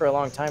 it's worked for a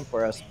long time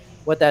for us.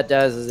 What that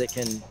does is it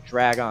can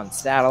drag on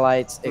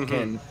satellites. It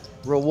can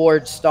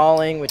reward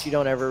stalling, which you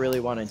don't ever really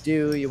want to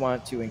do. You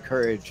want to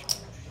encourage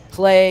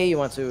play. You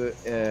want to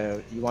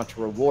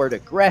reward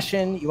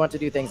aggression. You want to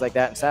do things like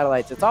that in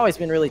satellites. It's always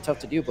been really tough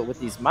to do, but with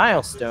these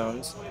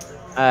milestones,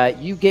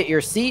 you get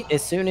your seat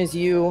as soon as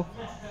you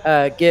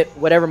get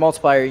whatever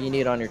multiplier you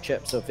need on your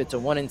chip. So if it's a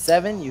 1 in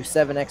 7, you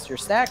 7x your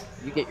stack,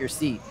 you get your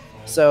seat.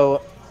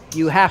 So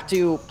you have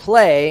to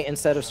play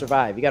instead of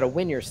survive. You got to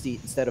win your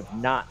seat instead of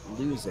not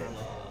losing.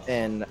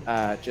 And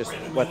just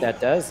what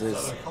that does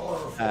is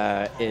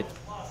it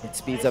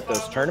speeds up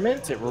those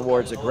tournaments. It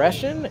rewards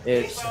aggression.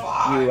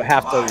 You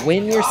have to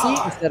win your seat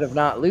instead of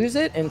not lose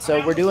it. And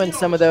so we're doing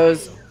some of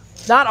those.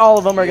 Not all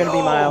of them are going to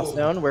be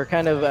milestone. We're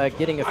kind of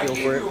getting a feel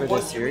for it for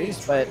this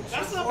series, but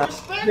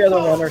the other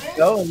runners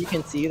go, and you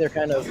can see they're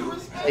kind of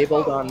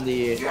labeled on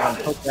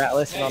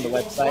PokerAtlas and on the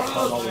website,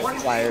 on all the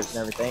flyers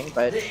and everything.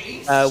 But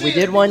we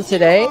did one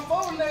today,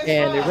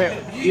 and it went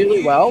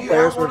really well.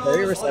 Players were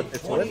very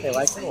receptive to it. They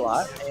liked it a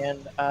lot,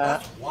 and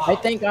I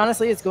think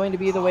honestly, it's going to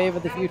be the wave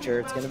of the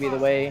future. It's going to be the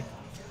way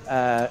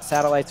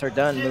satellites are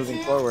done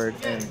moving forward,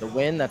 and the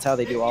win, that's how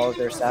they do all of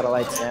their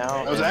satellites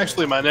now. That was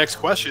actually my next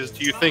question, is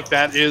do you think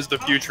that is the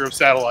future of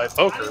satellite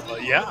poker?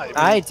 But yeah,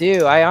 I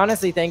do. I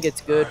honestly think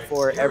it's good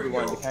for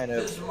everyone to kind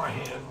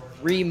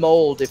of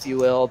remold, if you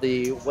will,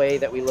 the way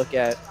that we look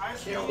at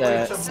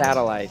the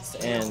satellites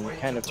and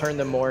kind of turn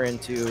them more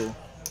into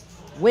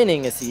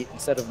winning a seat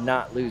instead of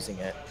not losing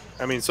it.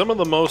 I mean, some of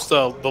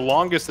the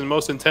longest and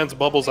most intense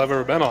bubbles I've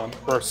ever been on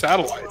were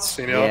satellites,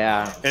 you know?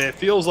 Yeah. And it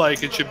feels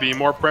like it should be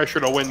more pressure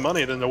to win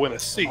money than to win a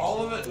seat.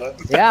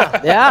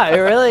 Yeah, it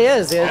really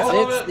is.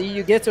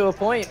 You get to a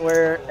point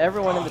where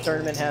everyone in the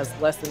tournament has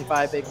less than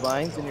 5 big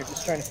blinds, and you're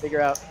just trying to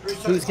figure out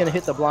who's going to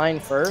hit the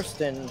blind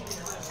first and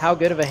how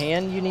good of a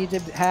hand you need to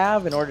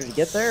have in order to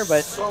get there.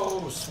 But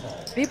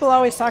people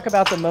always talk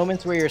about the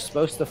moments where you're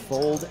supposed to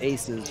fold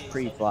aces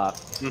pre-flop.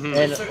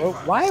 And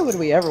why would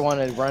we ever want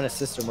to run a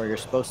system where you're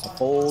supposed to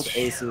fold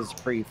aces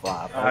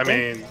pre-flop? I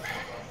mean,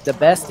 the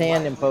best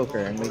hand in poker,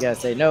 and we got to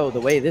say, no,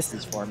 the way this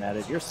is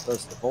formatted, you're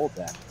supposed to fold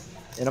that.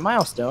 In a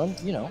milestone,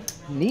 you know,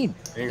 need.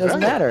 It doesn't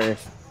matter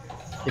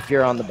if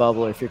you're on the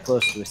bubble or if you're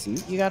close to a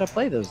seat. You got to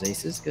play those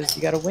aces because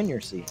you got to win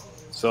your seat.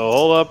 So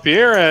hold up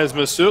here as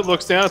Masood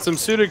looks down at some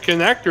suited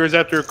connectors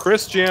after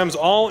Chris jams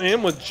all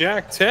in with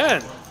Jack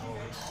 10.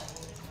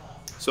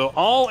 So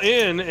all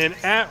in and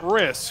at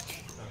risk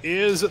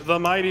is the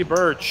mighty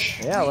Birch.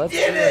 Yeah, let's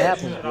see what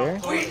happens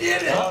here. We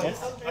did it.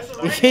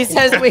 He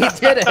says we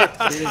did it.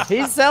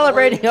 He's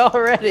celebrating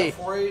already.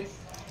 4-8,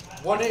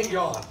 1-8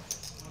 gone.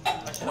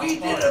 We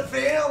did it,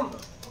 fam.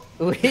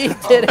 We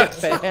did it,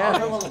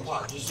 fam.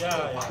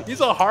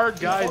 He's a hard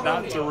guy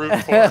not to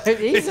root for.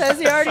 He says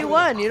he already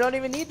won. You don't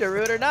even need to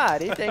root or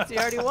not. He thinks he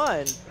already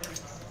won.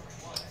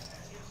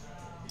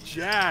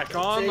 Jack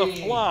on the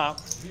flop.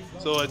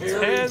 So a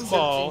 10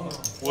 ball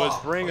would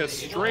bring us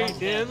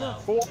straight in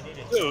for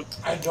suit.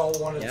 I don't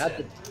want to Yeah,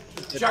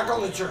 Jack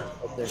on the turn.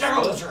 Jack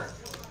on the turn.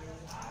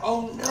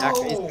 Oh no.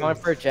 Actually, he's going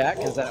for a jack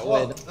because That's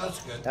good.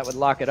 that would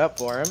lock it up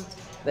for him.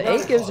 The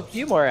 8 gives a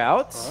few more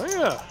outs. Oh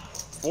yeah.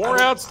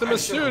 4 outs to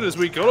Masood as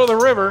we go to the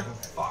river.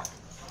 Fuck.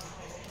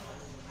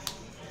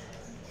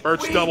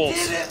 Birch doubles.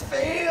 We did it,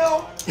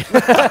 fam.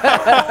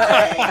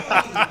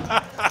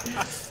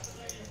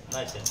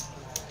 Nice hit.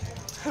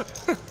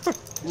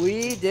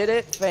 We did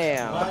it,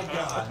 fam. My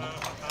God.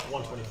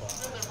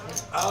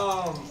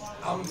 125.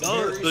 I'm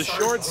very The sorry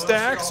short for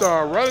stacks those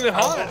are running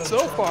hot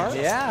so far.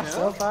 Yeah,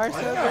 so far so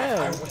I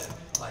good. went,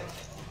 like,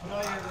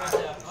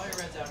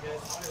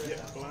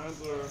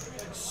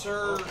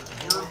 sir,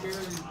 you're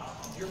very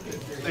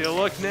Take a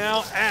look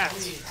now at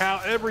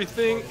how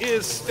everything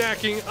is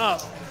stacking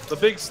up. The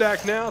big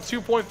stack now,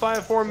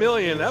 2.54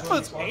 million. That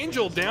puts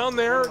Angel down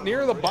there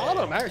near the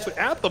bottom, actually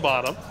at the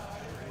bottom,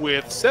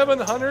 with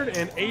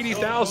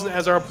 780,000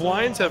 as our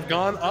blinds have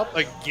gone up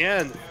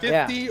again.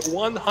 50,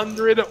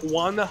 100,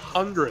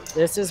 100.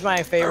 This is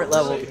my favorite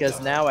level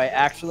because now I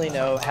actually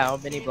know how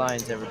many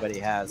blinds everybody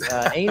has.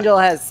 Angel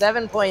has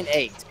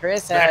 7.8.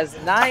 Chris has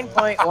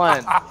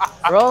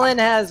 9.1. Roland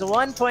has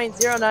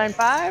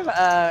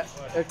 1.095.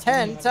 Or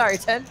 10. Sorry,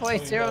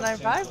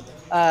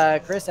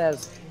 10.095. Chris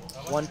has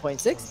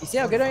 1.6. You see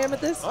how good I am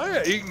at this? Oh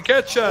yeah, you can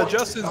catch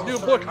Justin's new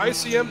book,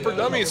 ICM for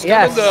Dummies,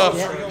 Yes. coming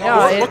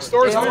to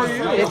bookstores near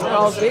you. It's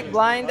called Big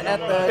Blind at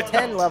the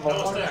 10 level.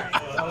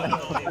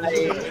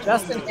 By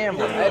Justin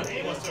Hammer. That's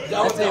it.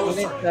 When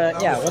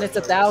it's, when it's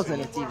 1,000,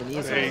 it's even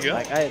easier. There you go.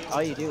 Like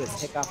all you do is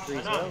tick off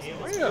 3 zeros. Oh,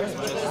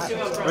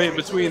 yeah. I mean,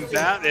 between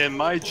that and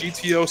my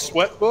GTO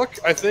sweat book,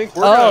 I think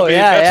we're going to be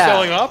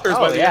best-selling authors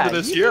by the end of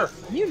this year.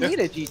 You need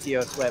a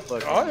GTO sweat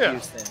book Oh, in yeah.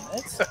 Houston.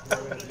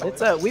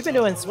 We've been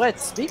doing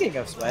sweats. Speaking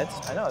of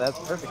sweats, I know that's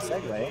a perfect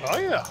segue. Oh,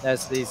 yeah.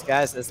 There's these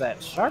guys. There's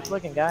that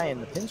sharp-looking guy in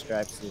the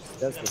pinstripes who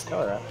does this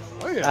color up.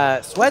 Oh,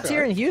 yeah. Sweats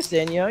here in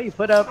Houston, you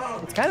put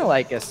up. It's kind of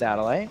like a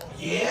satellite.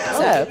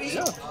 Yeah.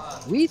 Except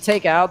we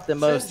take out the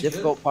most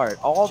difficult part,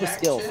 all the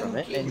skill from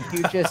it, and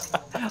you just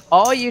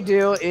all you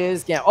do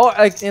is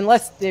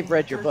unless they've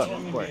read your book,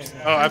 of course.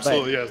 Oh,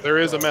 absolutely, yes. There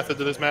is a method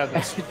to this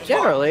madness.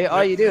 Generally,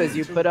 all you do is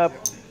you put up,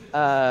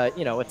 a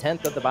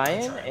 1/10 of the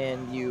buy-in,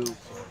 and you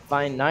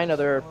find 9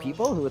 other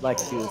people who would like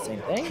to do the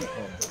same thing.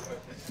 And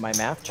my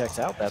math checks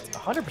out. That's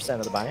 100%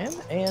 of the buy-in,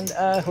 and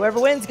whoever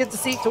wins gets a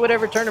seat to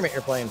whatever tournament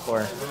you're playing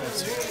for.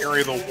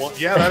 Carry the one.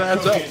 Yeah, that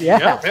adds up.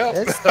 Yeah,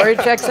 this story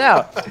checks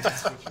out.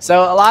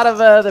 So a lot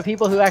of the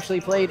people who actually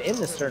played in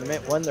this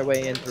tournament won their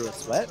way in through a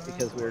sweat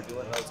because we were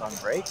doing those on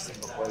breaks and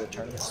before the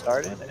tournament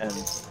started and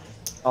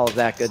all of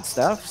that good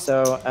stuff.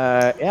 So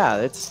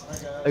it's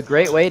a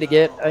great way to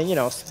get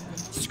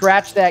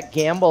scratch that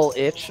gamble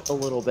itch a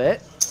little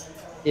bit,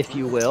 if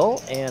you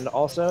will, and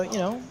also,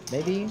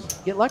 maybe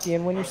get lucky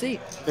and win your seat.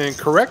 And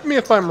correct me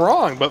if I'm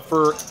wrong, but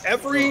for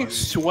every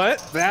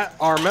sweat that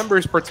our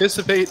members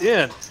participate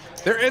in,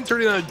 they're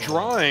entered in a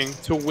drawing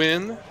to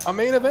win a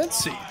main event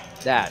seat.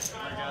 That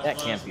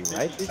can't be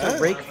right. These are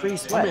break-free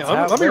sweats.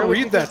 Let me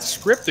read that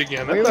script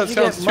again. Where That would you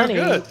sounds get too money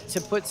good.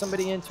 to put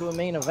somebody into a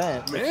main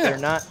event if Man. they're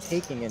not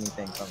taking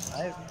anything from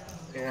them?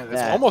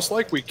 It's almost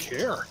like we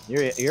care.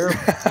 You're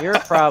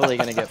probably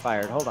gonna get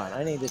fired. Hold on,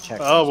 I need to check.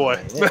 Oh boy.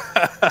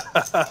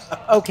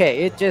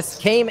 Okay, it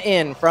just came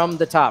in from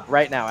the top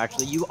right now.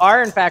 Actually, you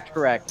are in fact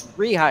correct.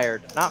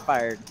 Rehired, not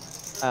fired.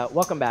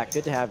 Welcome back.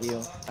 Good to have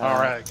you. All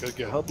right, good.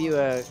 Hope you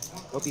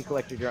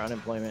collected your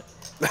unemployment.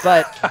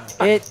 But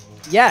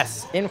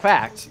yes, in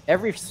fact,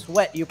 every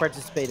sweat you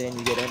participate in,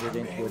 you get entered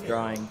into a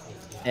drawing.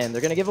 And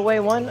they're going to give away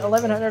one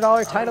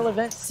 $1,100 title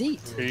event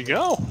seat. There you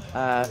go.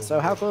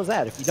 So how cool is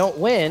that? If you don't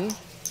win,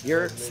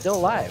 you're still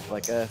alive,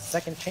 like a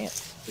second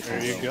chance.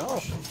 There you go.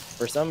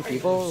 For some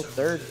people,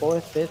 3rd,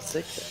 4th,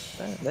 5th,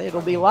 6th,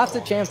 it'll be lots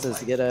of chances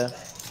to get a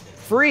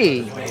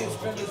free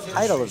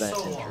title event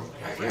entry.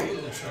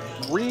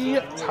 Free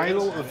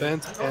title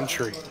event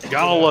entry.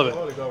 Gotta love it.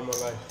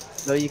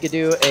 So you could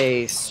do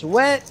a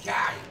sweat.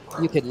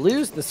 You could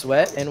lose the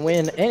sweat and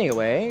win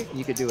anyway.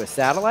 You could do a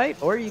satellite,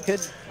 or you could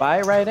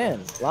buy right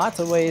in. Lots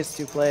of ways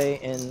to play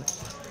in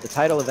the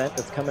title event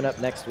that's coming up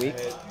next week.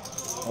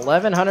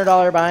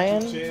 $1,100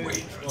 buy-in,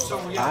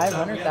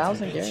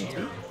 500,000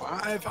 guaranteed.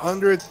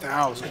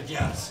 500,000.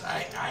 Yes,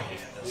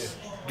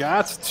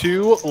 Got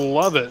to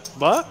love it.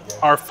 But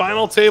our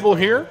final table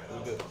here,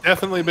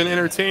 definitely been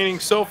entertaining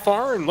so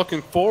far, and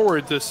looking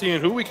forward to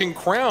seeing who we can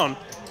crown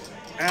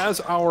as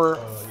our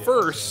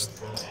first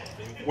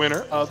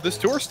winner of this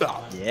tour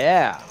stop.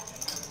 Yeah.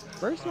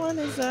 First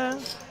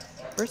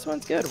first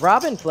one's good.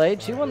 Robin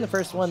played. She won the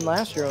first one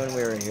last year when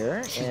we were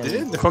here. She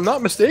did. If I'm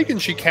not mistaken,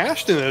 she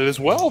cashed in it as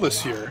well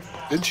this year.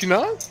 Did she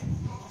not?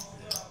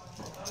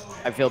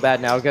 I feel bad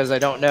now because I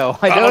don't know.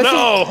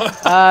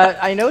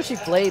 I know she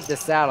played the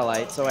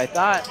satellite, so I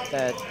thought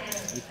that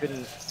you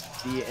couldn't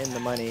be in the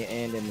money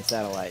and in the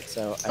satellite.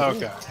 So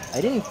I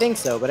didn't think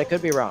so, but I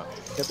could be wrong.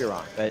 Could be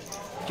wrong. But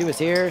she was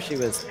here. She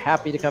was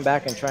happy to come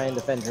back and try and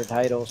defend her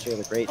title. She had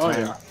a great time.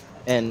 Yeah.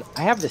 And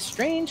I have this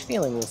strange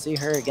feeling we'll see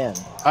her again.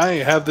 I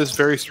have this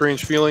very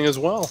strange feeling as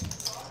well.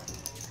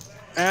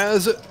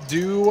 As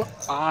do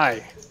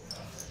I.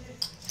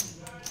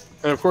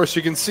 And of course,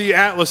 you can see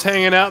Atlas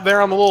hanging out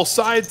there on the little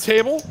side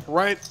table,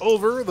 right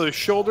over the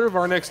shoulder of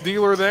our next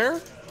dealer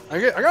there. I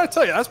got to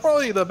tell you, that's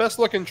probably the best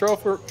looking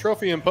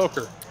trophy in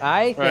poker.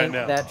 I think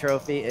that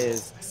trophy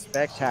is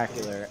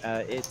spectacular.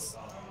 It's,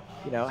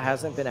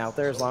 hasn't been out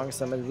there as long as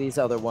some of these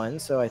other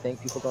ones, so I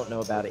think people don't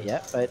know about it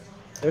yet. But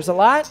there's a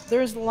lot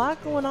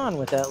going on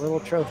with that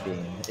little trophy.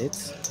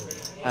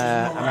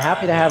 I'm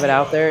happy to have it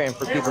out there and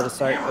for people to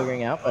start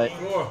figuring out. But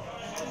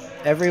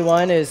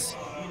everyone is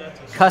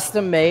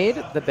custom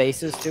made, the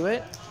bases to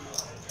it.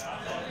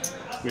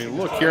 I mean,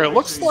 look here. It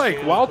looks like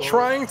while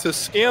trying to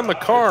scan the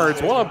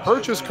cards, one of the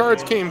purchase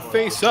cards came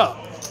face up.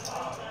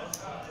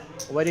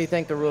 What do you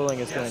think the ruling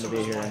is going to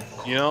be here?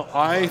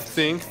 I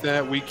think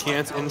that we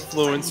can't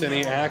influence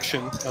any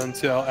action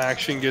until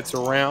action gets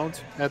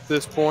around at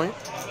this point.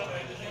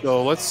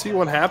 So let's see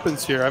what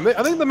happens here. I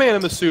think the man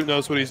in the suit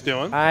knows what he's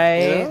doing.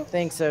 I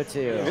think so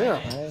too.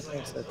 Yeah. I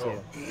think so too.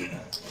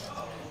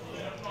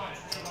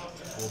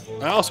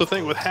 I also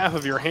think with half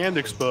of your hand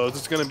exposed,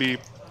 it's going to be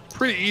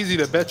pretty easy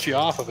to bet you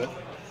off of it.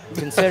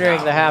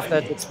 Considering the half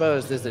that's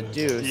exposed is a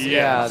deuce.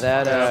 Yeah,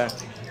 that.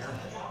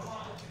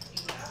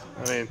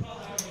 I mean.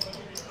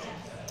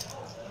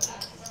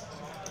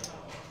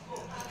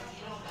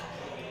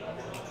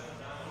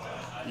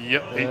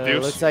 Yep, 8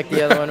 deuce. Looks like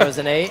the other one was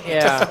an 8.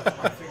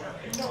 Yeah.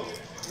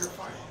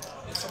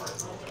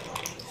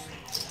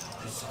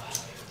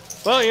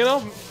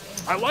 Well,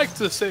 I like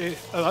to say,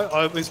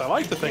 at least I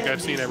like to think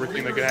I've seen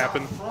everything that could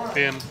happen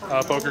in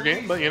a poker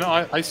game, but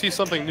I see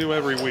something new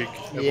every week.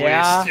 At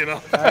least,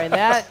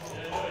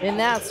 in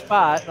that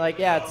spot,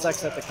 it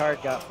sucks that the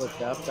card got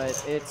flipped up, but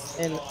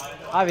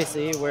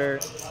obviously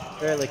we're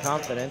fairly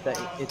confident that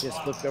it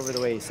just flipped over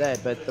the way he said.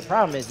 But the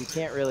problem is you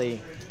can't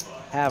really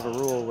have a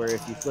rule where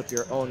if you flip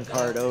your own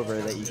card over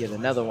that you get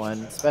another one,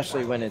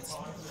 especially when it's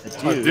a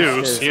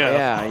deuce. You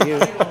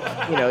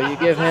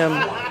give him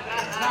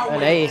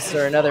an ace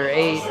or another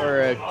 8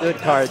 or a good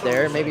card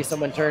there. Maybe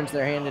someone turns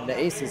their hand into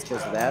aces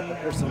because of that. The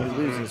person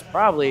who loses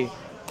probably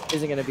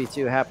isn't going to be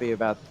too happy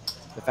about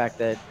the fact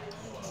that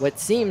what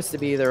seems to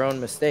be their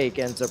own mistake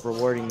ends up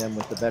rewarding them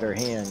with the better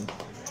hand.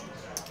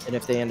 And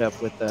if they end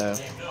up with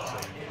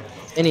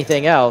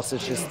anything else,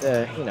 it's just,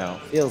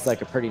 feels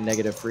like a pretty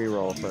negative free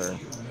roll for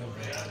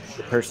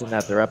the person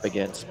that they're up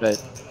against.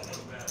 But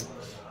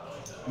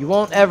you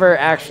won't ever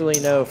actually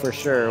know for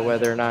sure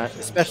whether or not,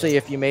 especially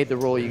if you made the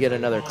rule you get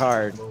another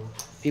card,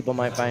 people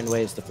might find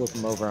ways to flip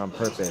them over on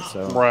purpose.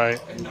 So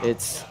right.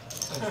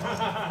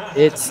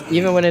 It's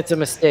even when it's a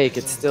mistake,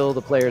 it's still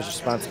the player's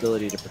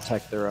responsibility to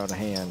protect their own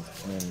hand.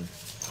 And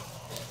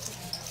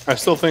I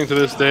still think to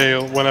this day,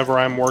 whenever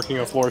I'm working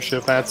a floor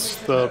shift, that's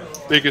the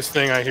biggest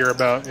thing I hear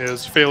about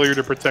is failure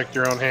to protect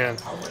your own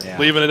hand. Yeah.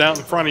 Leaving it out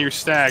in front of your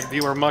stack,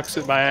 dealer mucks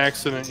it by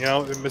accident.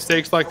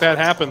 Mistakes like that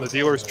happen. The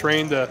dealer's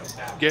trained to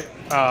get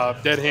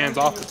dead hands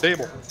off the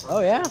table. Oh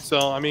yeah.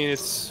 So I mean,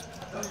 it's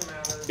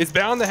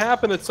bound to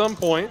happen at some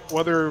point,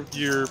 whether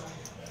you're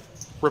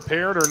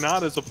prepared or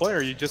not as a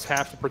player. You just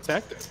have to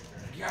protect it.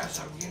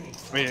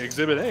 I mean,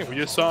 Exhibit A, we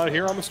just saw it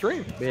here on the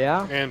stream.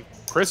 Yeah. And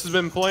Chris has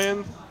been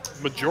playing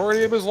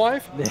majority of his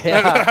life.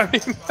 Yeah.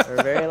 For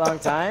a very long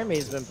time.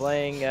 He's been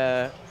playing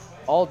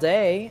all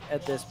day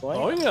at this point.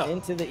 Oh, yeah.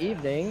 Into the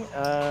evening.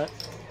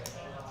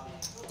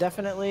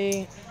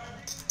 Definitely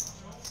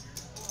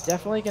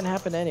can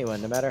happen to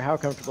anyone. No matter how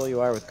comfortable you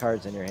are with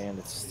cards in your hand,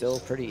 it's still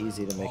pretty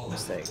easy to make a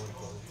mistake.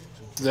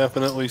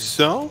 Definitely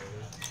so.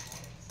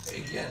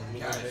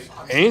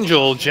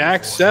 Angel,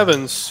 Jack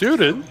 7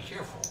 suited.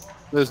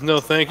 There's no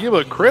thank you,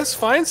 but Chris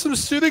finds some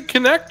suited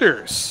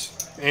connectors.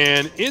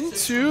 And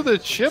into the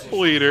chip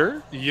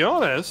leader,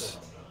 Jonas.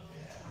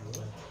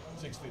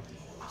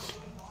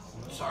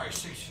 650. Sorry,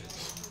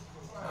 650.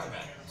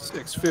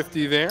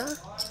 650 there.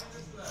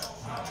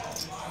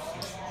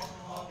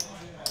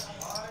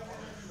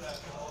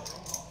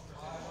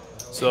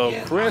 So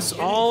Chris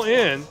all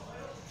in.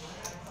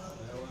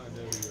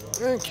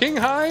 And King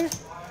High,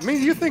 I mean,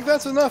 do you think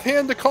that's enough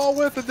hand to call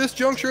with at this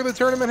juncture of the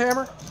tournament,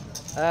 Hammer?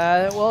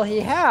 Well, he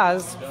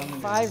has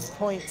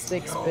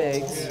 5.6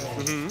 bigs.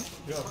 Mm-hmm.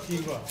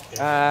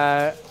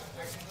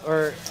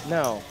 Or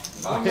no,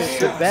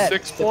 the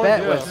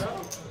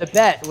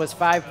bet was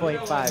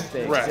 5.5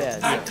 bigs. Right.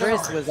 Yes,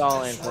 Chris was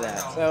all in for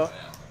that. So,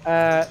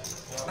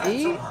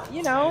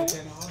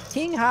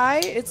 King High,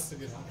 it's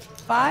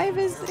 5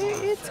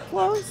 it's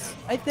close.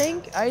 I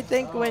think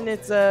when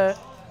it's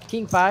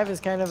King 5 is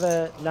kind of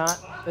a not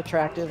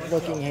attractive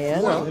looking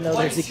hand, even though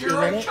there's a king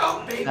in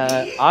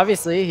it.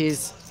 Obviously,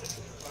 he's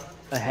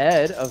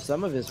ahead of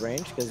some of his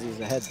range because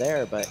he's ahead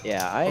there. But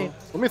yeah,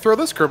 let me throw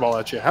this curveball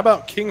at you. How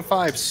about King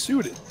 5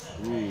 suited?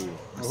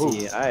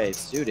 See, I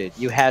suited.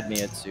 You had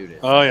me at suited.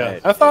 Oh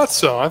yeah, I thought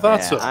so. I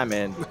thought so. I'm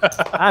in.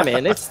 I'm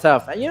in. It's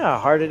tough. You know how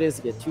hard it is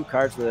to get 2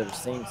 cards that are the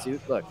same suit.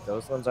 Look,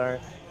 those ones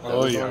aren't.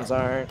 Those ones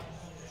aren't.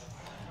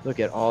 Look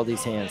at all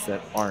these hands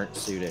that aren't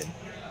suited.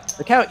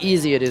 Look how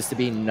easy it is to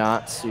be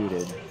not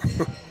suited.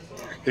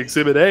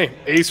 Exhibit A,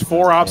 Ace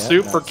 4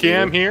 offsuit for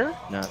Cam suited. here.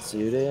 Not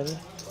suited.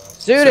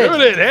 Suited.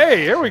 Suited.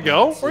 Hey, here we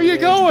go. Where are you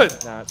going?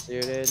 Not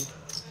suited.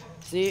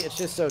 See, it's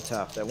just so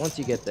tough that once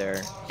you get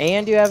there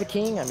and you have a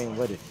king, I mean,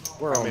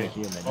 we're only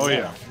human.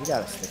 You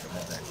gotta stick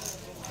with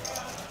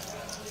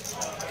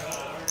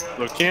it.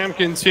 So Cam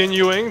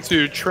continuing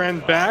to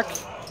trend back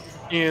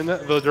in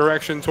the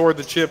direction toward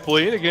the chip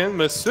lead. Again,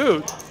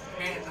 Masood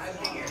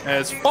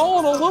has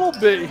fallen a little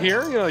bit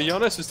here. You know,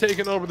 Jonas has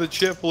taken over the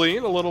chip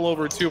lead, a little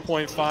over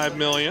 2.5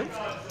 million.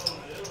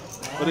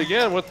 But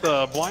again, with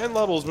the blind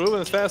levels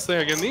moving as fast as they are,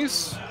 again,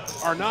 these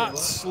are not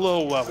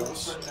slow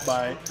levels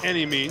by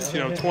any means, you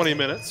know, 20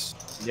 minutes.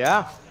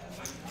 Yeah.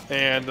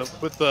 And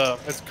with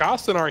it's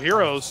costing our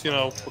heroes, you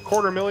know,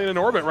 $250,000 in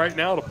orbit right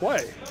now to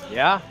play.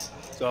 Yeah.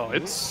 So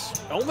it's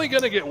only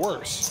going to get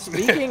worse.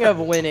 Speaking of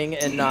winning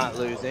and not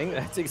losing,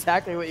 that's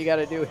exactly what you got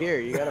to do here.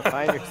 You got to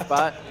find your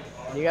spot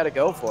and you got to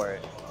go for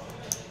it.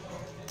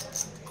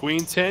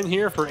 Queen 10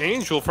 here for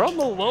Angel from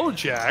the low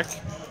jack.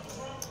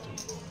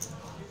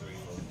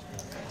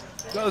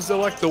 Does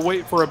elect to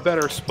wait for a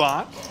better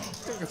spot. I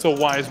think it's a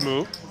wise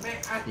move.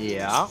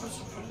 Yeah.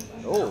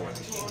 Oh.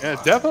 Yeah,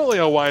 definitely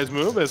a wise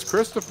move as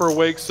Christopher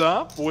wakes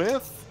up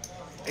with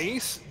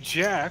Ace,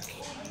 Jack,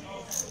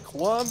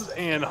 clubs,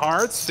 and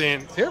hearts.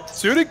 And here,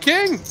 suited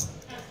king.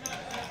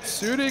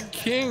 Suited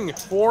king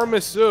for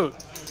Masood.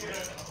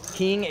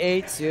 King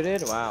 8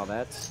 suited. Wow,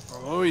 that's.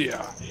 Oh, yeah.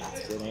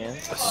 That's a good hand.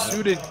 A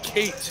suited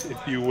Kate, if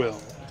you will.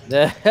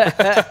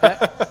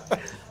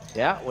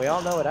 Yeah, we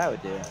all know what I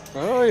would do.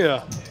 Oh,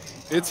 yeah.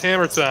 It's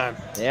hammer time.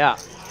 Yeah.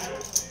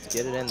 Let's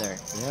get it in there.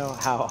 You know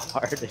how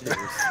hard it is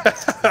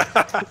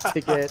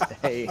to get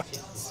a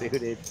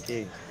suited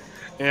king.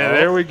 And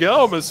there we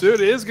go. Masood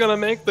is going to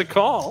make the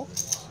call.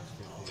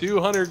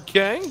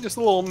 200K, just a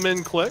little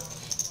min click.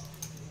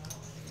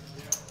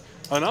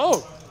 Oh,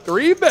 no.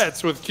 3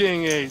 bets with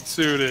King 8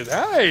 suited.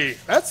 Hey,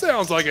 that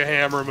sounds like a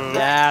hammer move.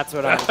 That's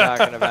what I'm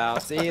talking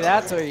about. See,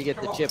 that's where you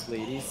get the chip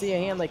lead. You see a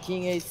hand like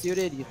King 8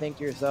 suited, you think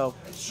to yourself,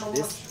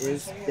 this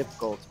is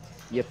difficult.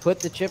 You put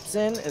the chips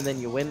in, and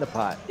then you win the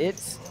pot.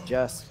 It's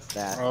just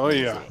that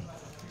easy. Yeah.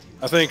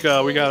 I think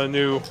we got a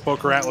new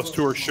PokerAtlas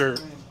Tour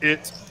shirt.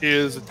 It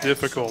is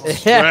difficult.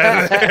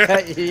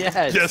 Right?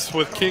 Yes. Just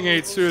with King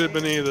 8 suited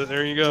beneath it.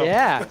 There you go.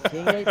 Yeah,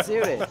 King 8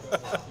 suited.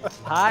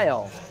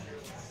 Pile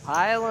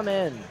them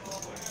in.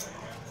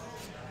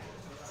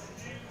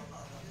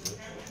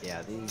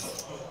 Yeah,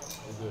 these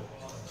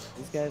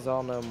guys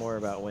all know more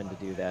about when to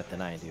do that than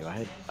I do.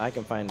 I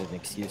can find an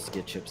excuse to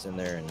get chips in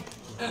there and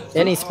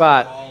any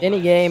spot,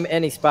 any game,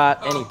 any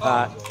spot, any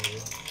pot.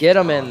 Get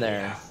them in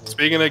there.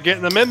 Speaking of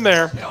getting them in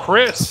there,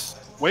 Chris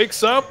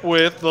wakes up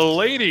with the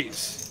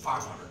ladies.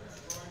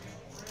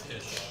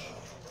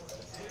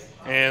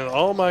 And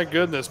oh my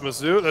goodness,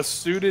 Masood, a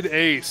suited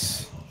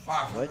ace.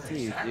 What do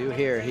you do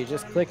here? He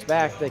just clicked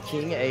back the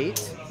King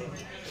 8.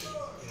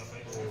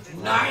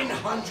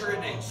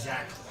 900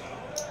 exactly.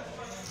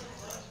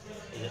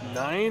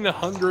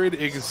 900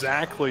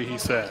 exactly, he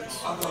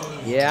says.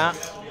 Yeah.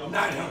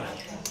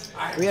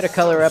 900. We had a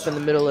color up in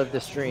the middle of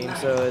the stream,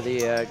 so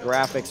the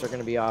graphics are going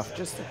to be off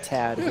just a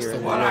tad here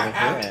and there.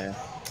 Yeah.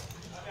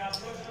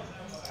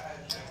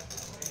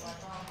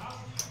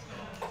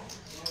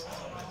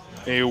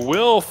 He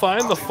will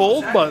find the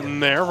fold button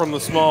there from the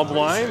small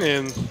blind,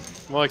 and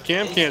well,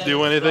 Cam can't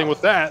do anything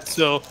with that.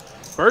 So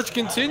Birch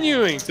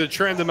continuing to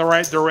trend in the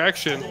right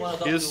direction.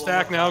 His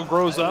stack now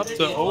grows up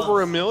to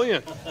over $1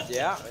 million.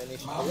 Yeah, and he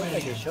looked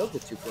like he showed the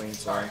 2 queens.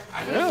 So.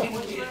 Yeah.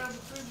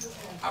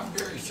 I'm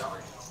very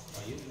sorry.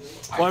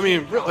 Well, I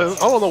mean, really, I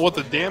don't know what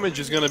the damage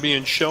is going to be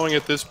in showing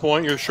at this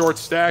point. You're short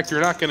stacked.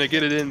 You're not going to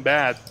get it in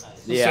bad.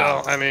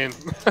 Yeah. So, I mean.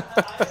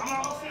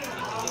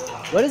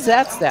 What is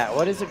that stat?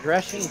 What is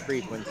aggression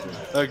frequency?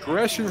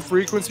 Aggression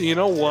frequency, you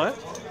know what?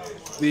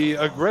 The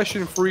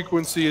aggression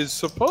frequency is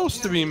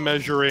supposed to be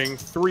measuring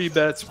 3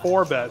 bets,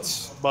 4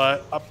 bets,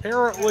 but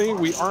apparently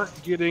we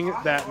aren't getting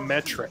that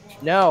metric.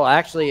 No,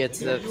 actually, it's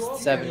the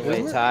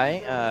 7-way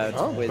tie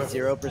with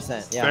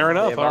 0%. Yeah, fair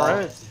enough. All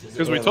right.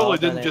 Because we totally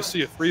didn't just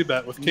see a 3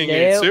 bet with King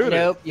 8 suited.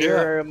 Nope,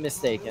 you're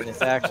mistaken.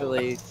 It's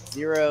actually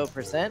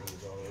 0%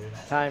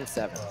 times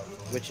 7,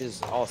 which is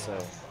also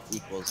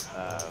equals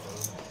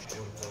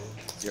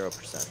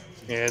 0%.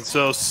 And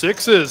so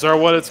 6s are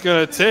what it's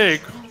going to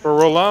take for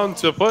Roland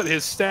to put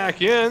his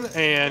stack in,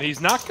 and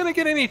he's not going to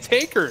get any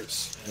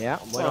takers. Yeah,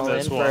 went all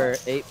in for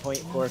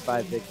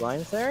 8.45 big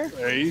blinds there.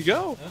 There you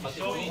go.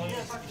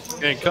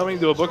 And coming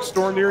to a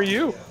bookstore near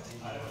you.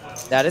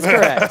 That is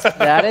correct.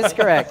 That is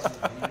correct.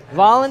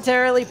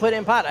 Voluntarily put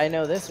in pot. I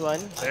know this one.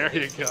 There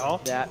you go.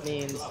 That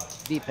means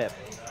VPIP.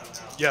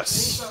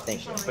 Yes.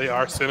 Thank you. They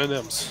are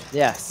synonyms.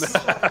 Yes.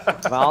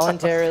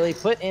 Voluntarily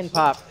put in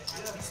pop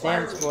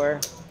stands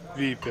for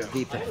VPIP.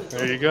 VPIP.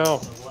 There you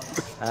go.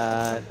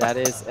 That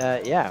is,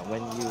 yeah,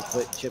 when you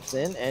put chips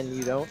in and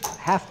you don't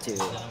have to.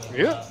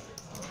 Yeah.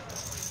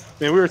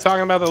 I mean, we were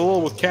talking about that a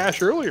little with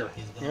cash earlier.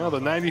 You know, the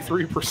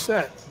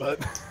 93%. But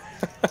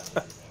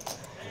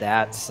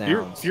that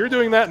sounds. if you're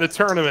doing that in a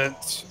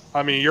tournament,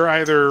 I mean, you're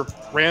either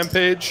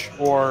rampage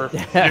or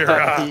you're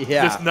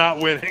just not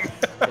winning.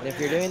 And if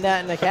you're doing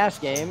that in a cash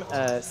game,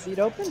 seat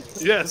open?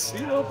 Yes,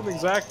 seat open,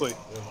 exactly.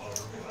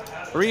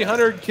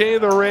 300K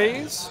the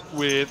raise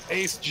with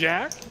Ace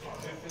Jack.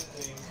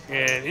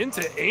 And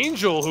into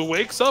Angel, who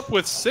wakes up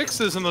with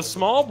 6s in the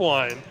small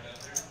blind.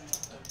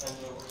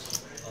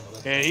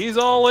 And he's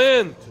all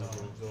in.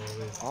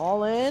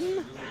 All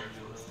in.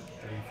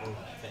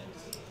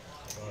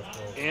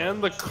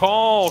 And the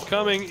call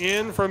coming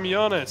in from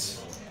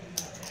Jonas.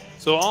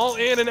 So all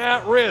in and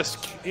at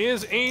risk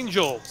is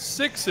Angel.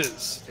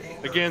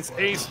 6s against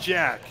Ace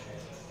Jack.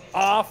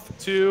 Off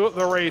to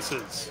the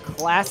races.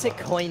 Classic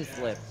coin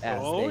flip,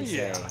 as they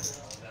say.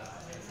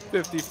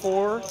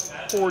 54,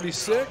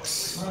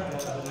 46.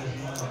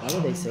 Why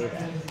would they say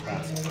that?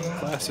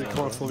 Classic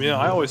coin flip. Yeah,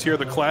 I always hear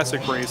the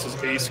classic race is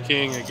Ace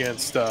King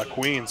against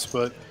Queens,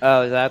 but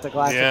oh, is that the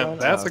classic one? Yeah,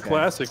 that's a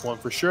classic one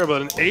for sure.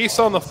 But an ace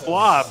on the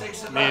flop,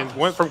 I mean,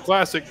 went from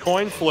classic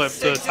coin flip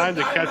to time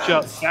to catch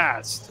up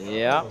fast.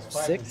 Yeah,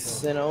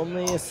 6 and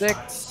only a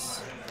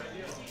 6.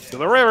 To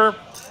the river.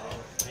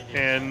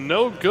 And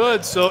no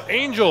good. So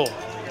Angel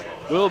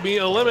will be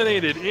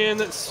eliminated in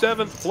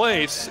 7th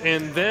place.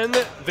 And then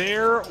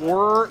there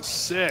were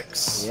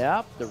 6.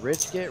 Yep, the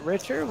rich get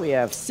richer. We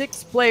have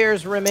 6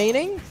 players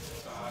remaining.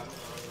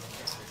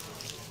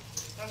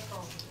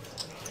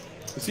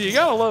 See, you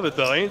gotta love it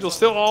though. Angel's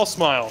still all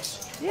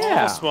smiles.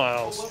 Yeah. All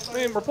smiles. I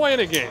mean, we're playing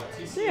a game.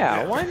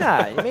 Yeah, why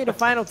not? You made a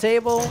final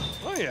table.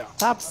 Oh yeah.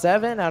 Top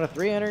 7 out of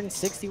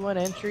 361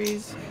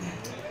 entries.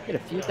 Get a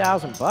few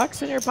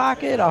 $1,000 in your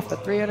pocket off a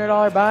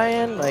 $300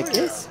 buy-in. Like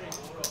this.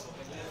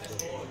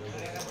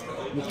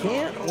 You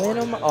can't win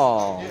them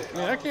all.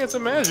 Yeah, I can't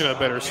imagine a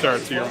better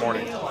start to your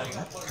morning.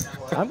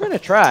 I'm going to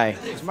try.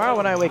 Tomorrow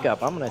when I wake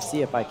up, I'm going to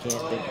see if I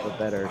can't think of a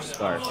better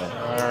start. But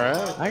all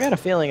right. I got a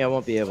feeling I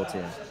won't be able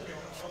to.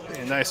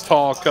 A nice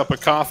tall cup of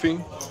coffee.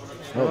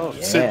 Oh,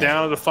 yeah. Sit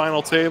down at the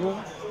final table.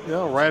 You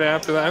know, right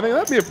after that. I think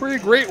that'd be a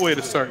pretty great way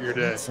to start your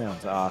day. That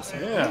sounds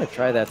awesome. Yeah. I'm going to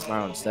try that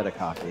tomorrow instead of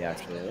coffee,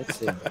 actually. Let's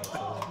see.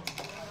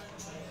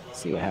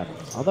 See what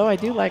happens. Although I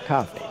do like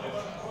coffee.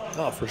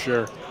 Oh, for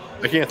sure.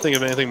 I can't think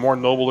of anything more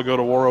noble to go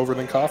to war over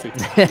than coffee.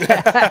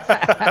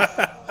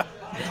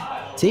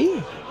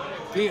 Tea?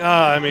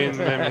 I mean,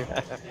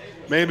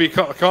 maybe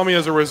call me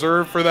as a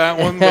reserve for that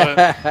one.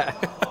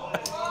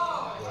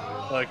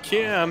 But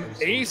Kim,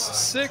 ace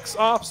 6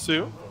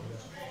 offsuit,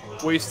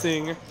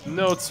 wasting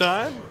no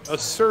time,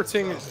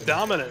 asserting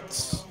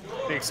dominance.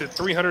 Makes it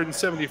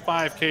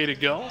 375K to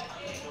go.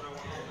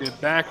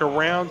 Get back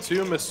around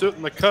to Masut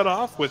in the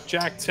cutoff with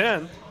Jack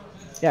 10.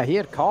 Yeah, he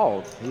had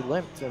called. He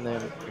limped and then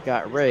it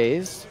got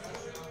raised.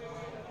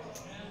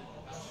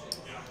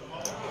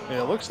 And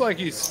it looks like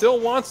he still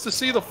wants to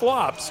see the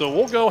flop, so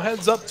we'll go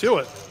heads up to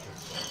it.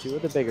 2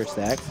 of the bigger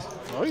stacks.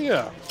 Oh,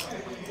 yeah.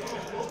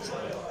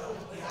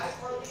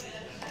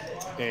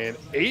 And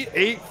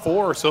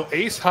 8-8-4, so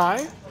ace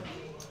high.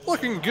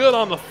 Looking good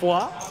on the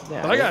flop.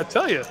 Yeah, but I got to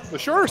tell you, the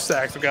shorter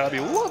stacks have got to be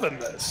loving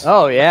this.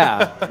 Oh,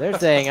 yeah. They're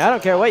saying, I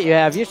don't care what you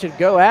have, you should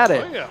go at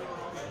it. Oh, yeah.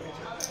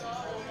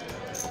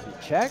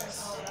 He checks.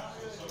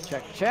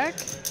 Check, check.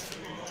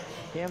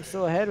 Cam's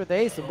still ahead with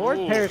ace. The board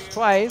pairs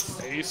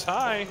twice. Ace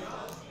high,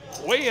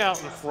 way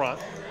out in front.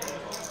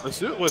 The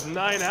suit with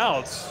 9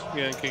 outs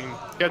can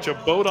catch a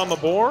boat on the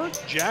board,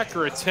 jack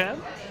or a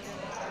 10.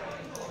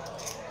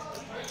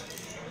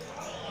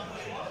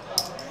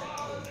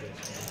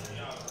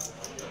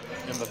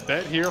 And the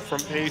bet here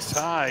from ace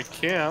high,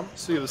 Cam,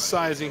 see the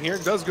sizing here,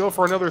 does go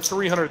for another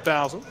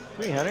 300,000.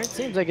 300,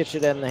 seems like it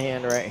should end the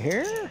hand right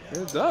here.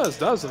 It does,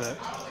 doesn't it?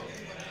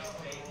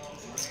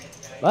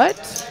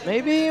 But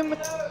maybe I'm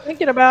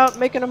thinking about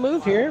making a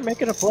move here,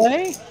 making a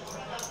play.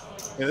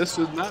 Yeah, this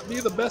would not be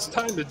the best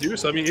time to do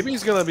so. I mean, if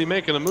he's going to be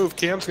making a move,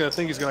 Cam's going to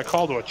think he's going to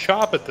call to a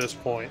chop at this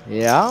point.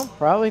 Yeah,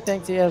 probably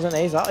thinks he has an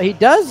ace. He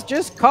does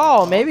just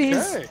call. Maybe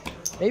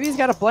he's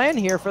got a plan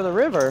here for the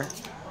river.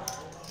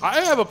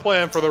 I have a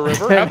plan for the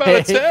river. How about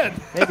a 10?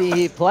 Maybe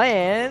he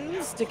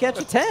plans to catch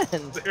a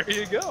 10. There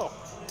you go.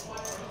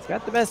 He's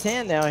got the best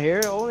hand now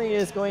here. Only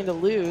is going to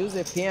lose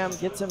if Cam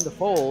gets him to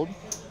fold.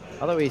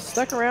 Although he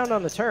stuck around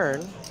on the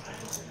turn.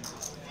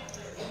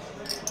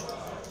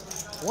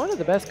 One of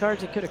the best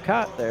cards he could have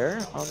caught there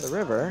on the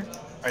river.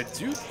 I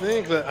do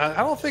think that,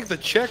 I don't think the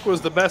check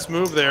was the best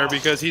move there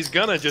because he's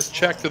going to just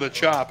check to the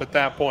chop at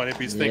that point if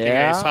he's thinking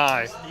ace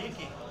high.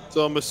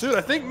 So Masud,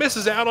 I think,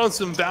 misses out on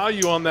some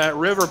value on that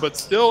river, but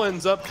still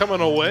ends up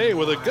coming away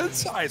with a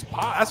good-sized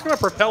pot. That's going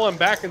to propel him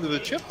back into the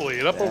chip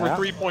lead, up over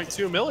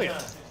 3.2 million.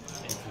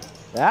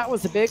 That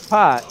was a big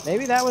pot.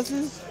 Maybe that was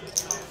his.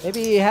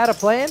 Maybe he had a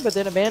plan, but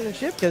then abandoned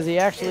ship because he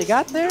actually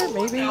got there.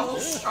 Maybe he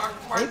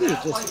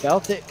just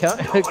felt it come.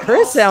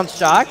 Chris sounds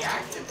shocked.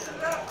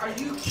 Are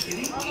you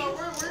kidding me?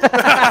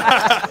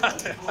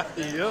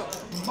 Yep.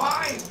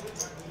 My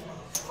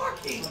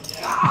fucking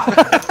God.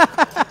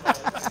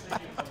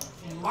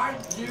 My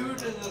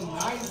dude in the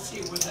 9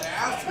 seat with the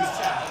Astros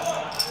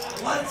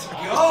hat. Let's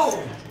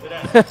go.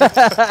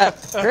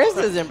 Chris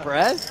is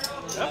impressed.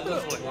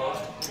 Definitely.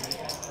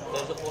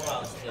 There's a full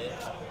house there.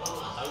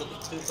 I look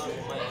at 2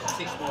 something like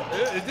 6 more.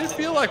 It did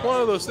feel like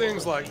one of those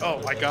things like, oh,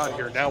 I got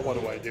here. Now what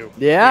do I do?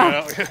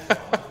 Yeah. You know?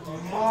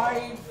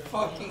 My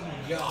fucking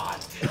God.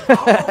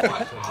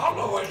 I don't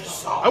know what you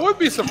saw. I wouldn't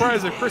be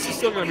surprised if Chris is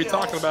still going to be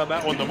talking about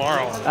that one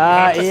tomorrow.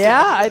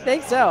 Yeah, I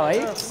think so.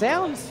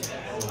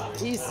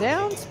 He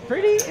sounds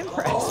pretty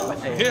impressed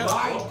with it. Yeah.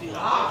 My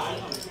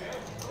God.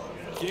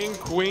 King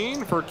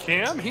Queen for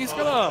Cam. He's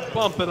going to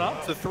bump it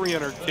up to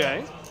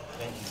 300K.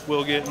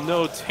 We'll get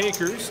no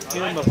takers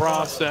in the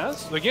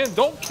process. Again,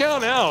 don't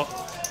count out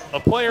a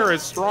player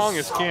as strong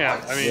as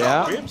Cam. I mean,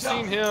 we've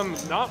seen him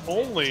not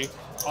only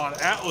on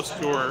Atlas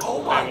Tour and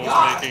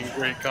was making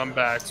great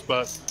comebacks,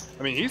 but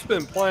I mean, he's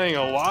been playing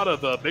a lot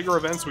of the bigger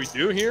events we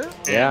do here,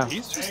 and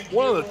he's just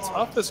one of the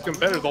toughest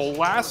competitors. The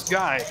last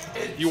guy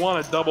you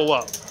want to double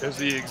up is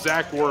the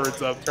exact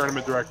words of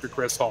tournament director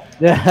Chris Hall.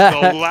 The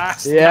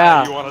last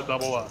guy you want to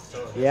double up.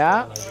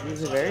 Yeah,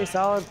 he's a very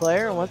solid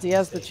player, and once he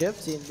has the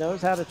chips, he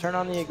knows how to turn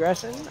on the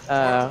aggression.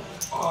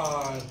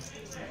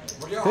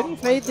 Couldn't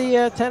fade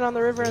the 10 on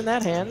the river in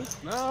that hand.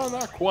 No,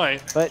 not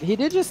quite. But he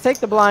did just take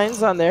the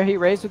blinds on there. He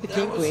raised with the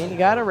king-queen. He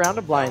got a round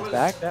of blinds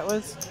back.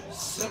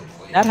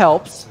 That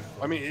helps.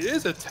 I mean, it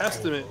is a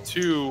testament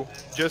to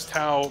just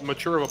how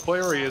mature of a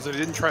player he is that he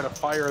didn't try to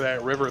fire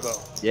that river,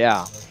 though.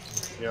 Yeah.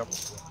 Yep.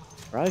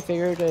 Probably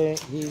figured a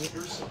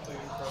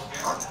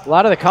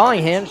lot of the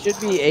calling hands should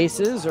be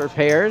aces or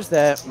pairs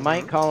that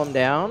might call him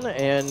down.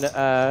 And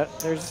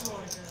there's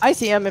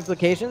ICM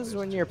implications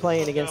when you're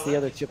playing against the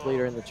other chip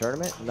leader in the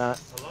tournament,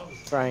 not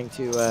trying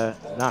to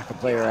knock a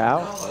player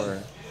out. Or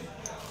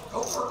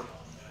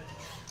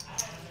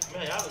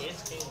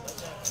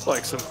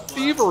like some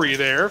thievery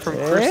there from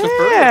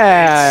Christopher.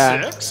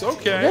 Yeah. 6.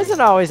 Okay. He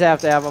doesn't always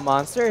have to have a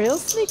monster. He'll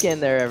sneak in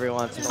there every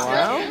once in a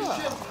while.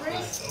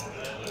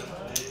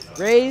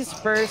 Raise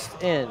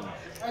first in.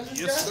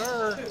 Yes,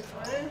 sir.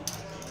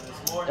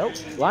 Nope,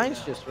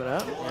 blinds just went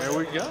up. There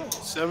we go.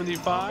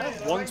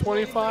 75,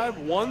 125,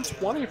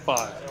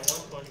 125.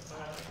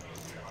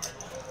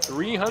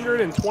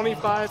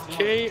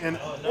 325K in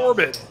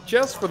orbit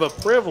just for the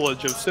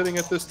privilege of sitting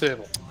at this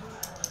table.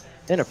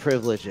 And a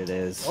privilege it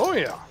is. Oh,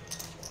 yeah.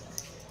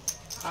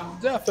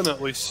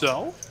 Definitely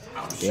so.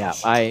 Yeah,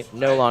 I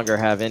no longer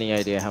have any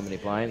idea how many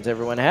blinds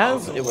everyone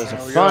has. It was a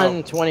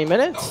fun 20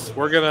 minutes.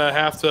 We're going to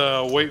have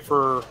to wait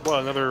for, what,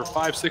 another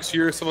 5-6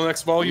 years till the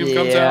next volume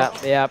comes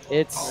out? Yeah,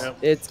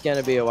 it's going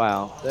to be a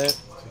while.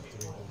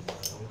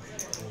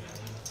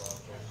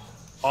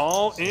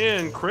 All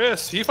in,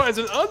 Chris. He finds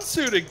an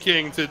unsuited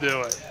king to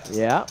do it.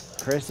 Yeah,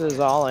 Chris is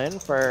all in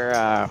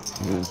for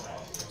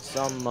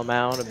some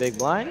amount of big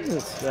blinds.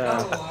 It's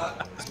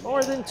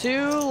more than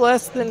 2,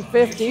 less than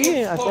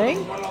 50, I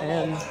think.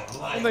 And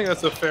I think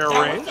that's a fair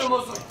range.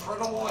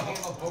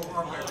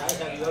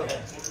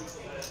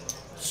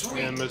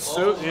 And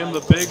Masood in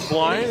the big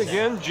blind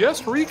again,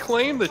 just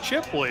reclaimed the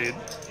chip lead.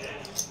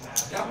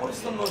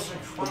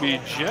 Would be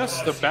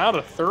just about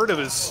a third of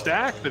his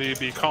stack that he'd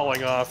be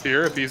calling off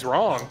here if he's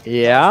wrong.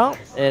 Yeah,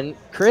 and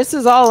Chris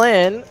is all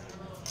in,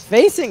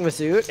 facing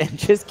Masood, and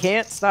just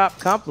can't stop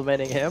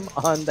complimenting him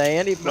on the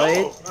hand he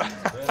played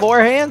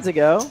 4 hands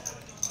ago.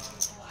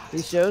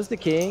 He shows the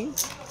king.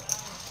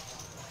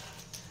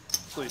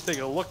 So you take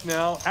a look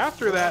now.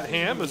 After that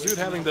hand, Masood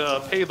having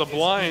to pay the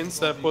blinds,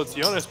 that puts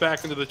Jonas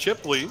back into the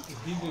chip lead.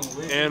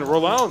 And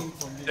Roland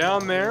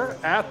down there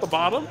at the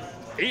bottom,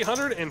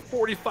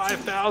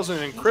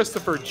 845,000, and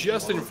Christopher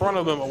just in front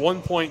of him at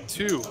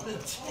 1.2.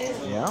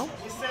 Yeah.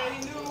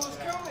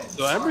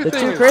 So everything. The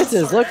two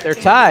Chris's, look, they're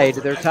tied.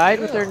 They're tied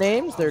with their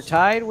names. They're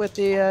tied with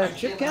the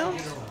chip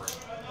count.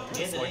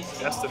 It's like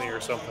Destiny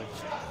or something.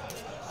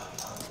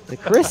 The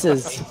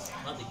Chris's.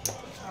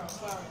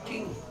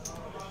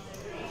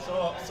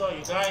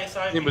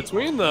 In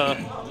between the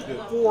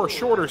 4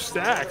 shorter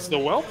stacks, the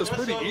wealth is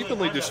pretty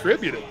evenly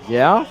distributed.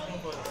 Yeah.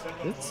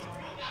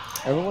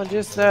 Everyone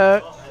just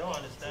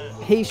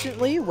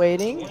patiently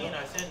waiting.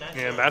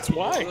 And that's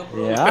why.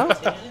 Yeah.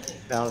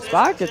 Found a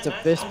spot. Gets a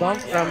fist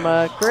bump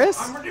from Chris.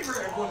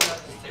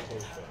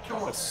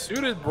 A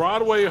suited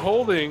Broadway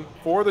holding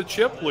for the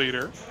chip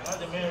leader.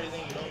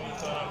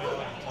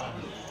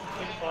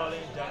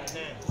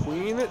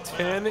 Queen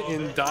 10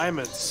 in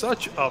diamonds.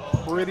 Such a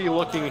pretty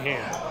looking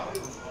hand.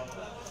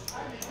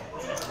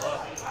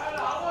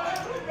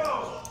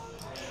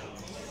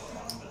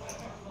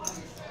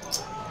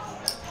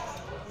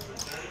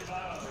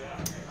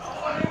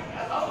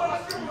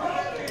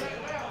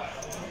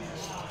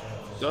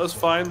 Does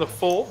find the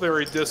full,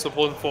 very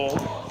disciplined full.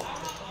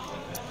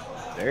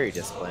 very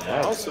disciplined.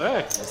 I'll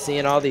say.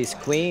 Seeing all these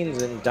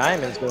queens and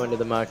diamonds go into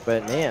the muck,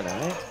 but man,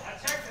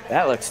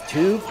 that looks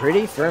too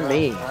pretty for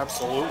me.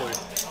 Absolutely.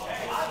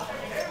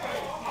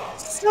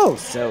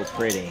 So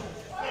pretty.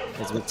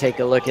 As we take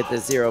a look at the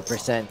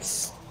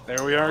 0%.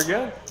 There we are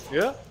again.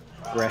 Yeah.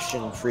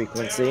 Aggression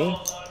frequency.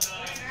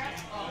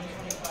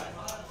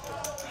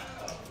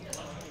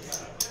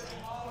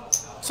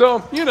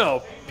 So, you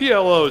know,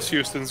 PLO is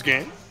Houston's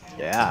game.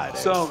 Yeah, it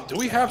is. So, do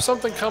we have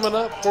something coming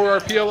up for our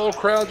PLO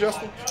crowd,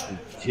 Justin? We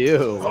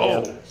do.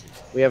 Oh.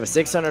 We have a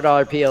 $600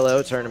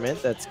 PLO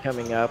tournament that's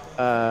coming up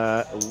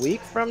a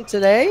week from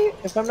today,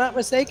 if I'm not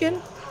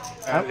mistaken.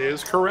 That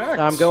is correct.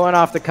 I'm going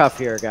off the cuff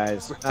here,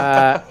 guys.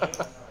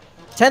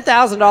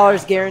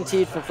 $10,000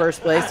 guaranteed for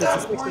first place.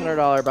 It's a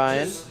 $600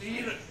 buy-in.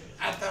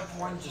 At that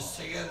point, just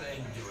say it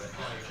and do it.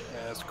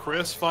 As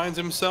Chris finds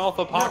himself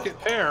a pocket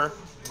pair,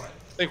 I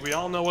think we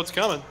all know what's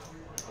coming.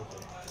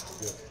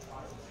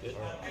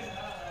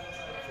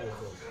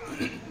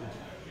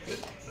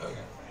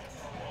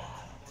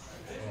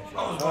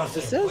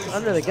 This is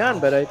under the gun,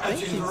 but I think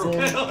he's in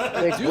big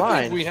I do think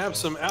blind. we have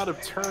some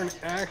out-of-turn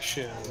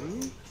action.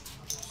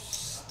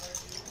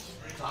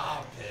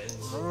 Stop it.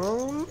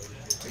 Are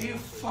you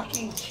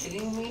fucking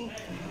kidding me?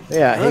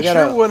 Yeah, I'm not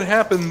sure what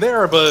happened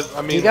there, but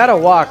I mean, he got to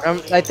walk.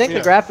 I think Yeah.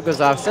 the graphic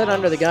was off. Said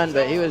under the gun,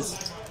 but he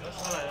was.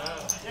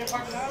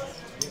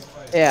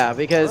 Yeah,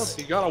 because.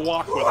 you got to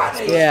walk with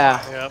us.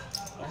 Yeah. Yep.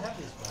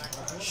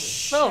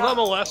 No,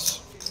 nonetheless,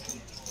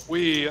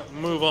 we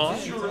move on.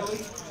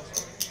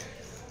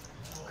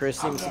 Chris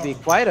seems to be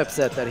quite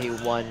upset that he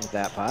won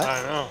that pot.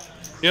 I know.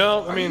 You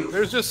know, I mean,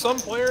 there's just some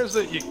players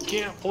that you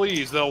can't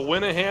please. They'll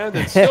win a hand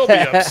and still be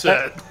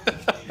upset.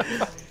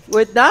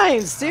 With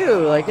nines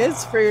too, like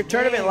it's for your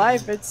tournament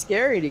life. It's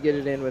scary to get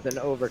it in with an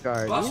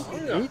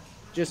overcard. He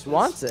just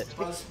wants it.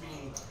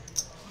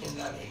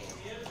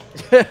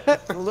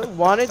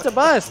 Wanted to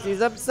bust.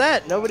 He's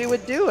upset. Nobody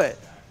would do it.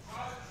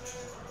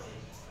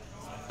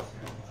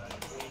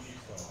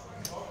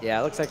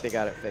 Yeah, it looks like they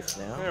got it fixed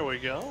now. There we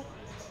go.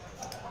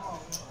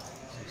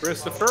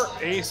 Christopher,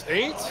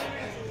 ace-8.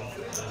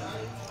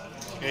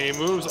 And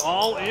he moves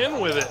all in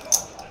with it.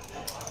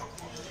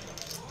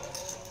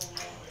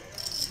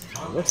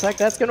 Looks like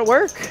that's gonna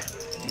work.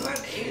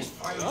 It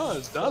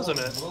does, doesn't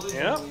it?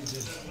 Yeah.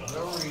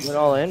 Went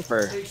all in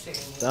for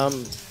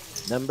some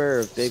number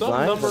of big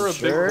blinds. I'm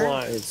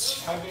sure.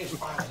 It's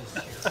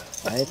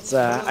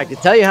I can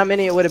tell you how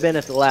many it would have been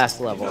at the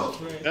last level.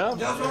 Yeah,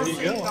 there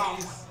you go.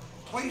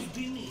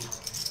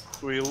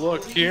 We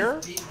look here.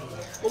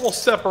 A little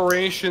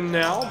separation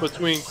now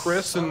between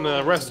Chris and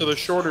the rest of the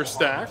shorter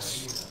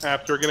stacks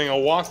after getting a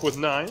walk with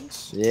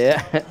nines.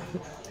 Yeah.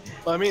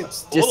 I mean,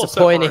 it's a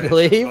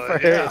disappointingly little for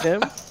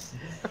separation, him.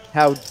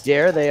 How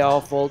dare they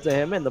all fold to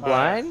him in the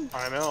blind?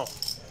 I know.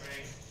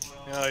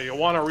 Yeah, you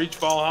want to reach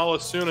Valhalla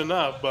soon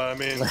enough, but I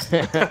mean,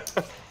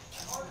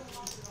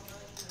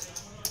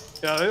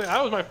 yeah,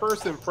 that was my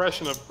first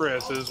impression of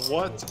Chris. Is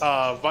what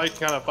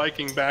kind of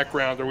Viking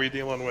background are we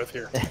dealing with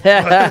here?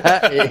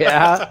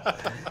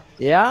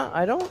 Yeah.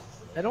 I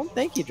don't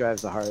think he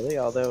drives a Harley,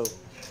 although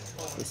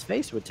his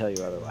face would tell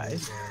you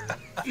otherwise.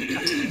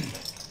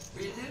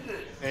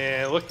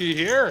 And looky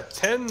here,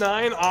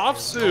 10-9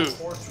 offsuit.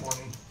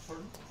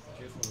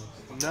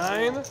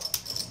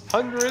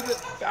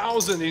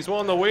 900,000. He's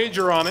won the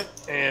wager on it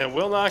and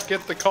will not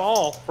get the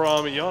call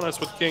from Jonas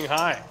with King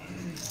High.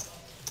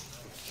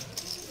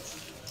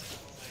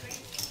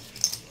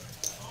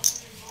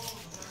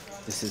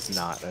 This is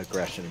not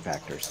aggression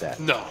factor stat.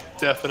 No,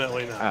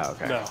 definitely not. Oh,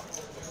 okay. No.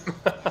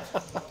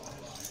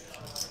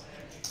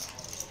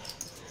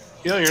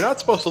 You know, you're not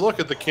supposed to look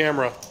at the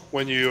camera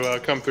when you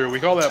come through. We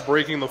call that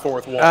breaking the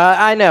fourth wall.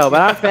 I know, but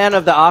I'm a fan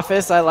of The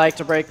Office. I like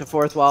to break the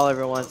fourth wall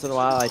every once in a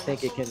while. I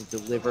think it can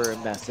deliver a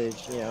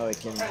message. You know, it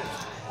can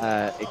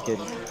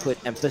put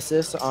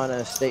emphasis on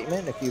a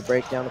statement if you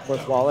break down the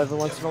fourth wall every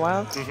once in a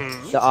while.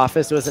 Mm-hmm. The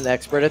Office was an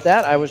expert at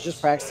that. I was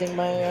just practicing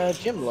my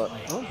gym look.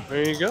 Oh,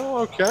 there you go.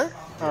 Okay.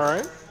 All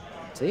right.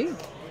 See?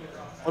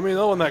 Let me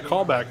know when that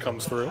callback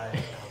comes through.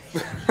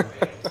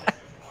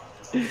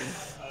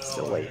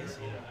 Still waiting.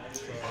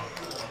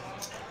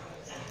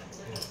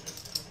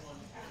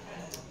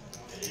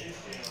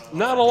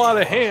 Not a lot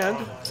of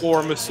hand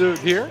for Masood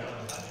here.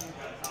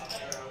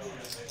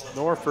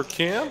 Nor for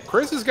Cam.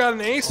 Chris has got an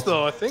ace,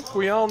 though. I think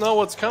we all know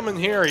what's coming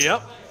here.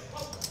 Yep.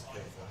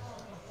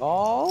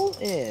 All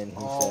in, he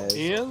All says.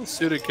 in.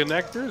 Suited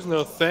connectors.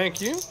 No thank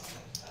you.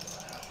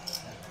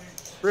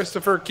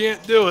 Christopher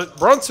can't do it.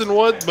 Brunson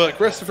would, but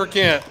Christopher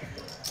can't.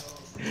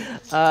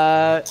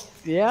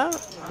 Yeah,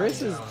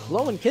 Chris is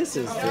blowing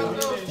kisses,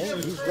 dude.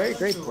 He's very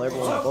grateful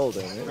everyone's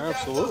folding.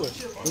 Absolutely.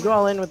 You go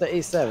all in with the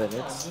ace-7.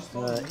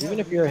 It's even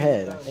if you're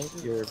ahead, I think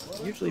you're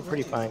usually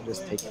pretty fine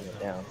just taking it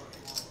down.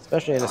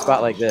 Especially in a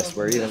spot like this,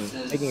 where even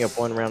picking up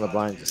one round of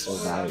blinds is so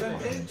valuable.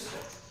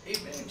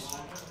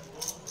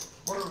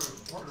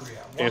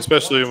 And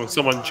especially when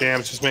someone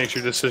jams, just makes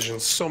your decision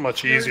so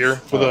much easier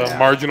with a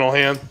marginal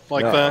hand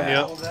like that.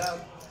 Yep.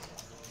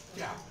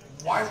 Yeah.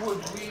 Why would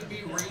we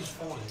be raised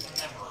folding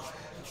ever?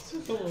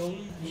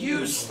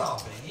 You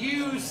stop it.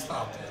 You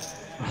stop it.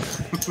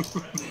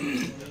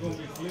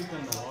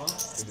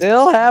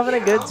 Still having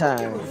a good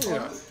time.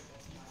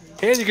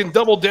 And you can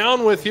double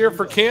down with here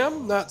for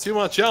Cam. Not too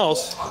much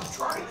else. I'm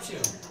trying to.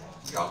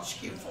 Y'all just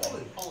keep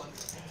folding.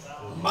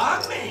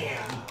 My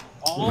man.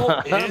 All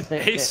in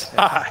ace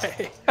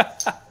high.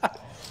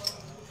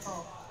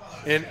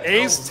 An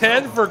ace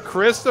 10 for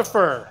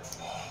Christopher.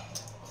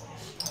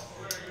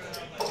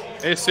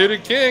 Ace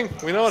suited king.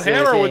 We know what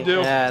hammer would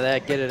do. Yeah,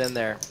 that get it in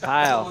there.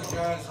 Pile.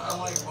 Guys, I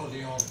like both of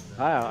y'all.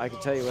 Pile. I can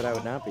tell you what I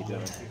would not be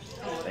doing.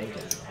 Thank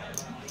you.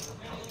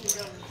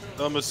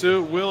 The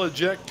Masood will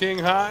eject king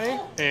high,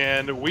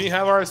 and we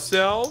have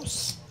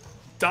ourselves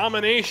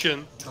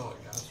domination.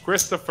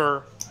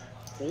 Christopher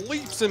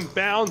leaps and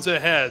bounds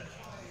ahead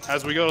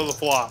as we go to the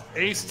flop.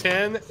 Ace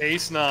 10,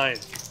 ace 9.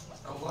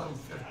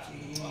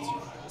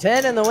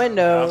 10 in the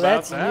window.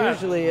 That's that?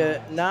 usually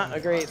not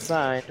a great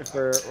sign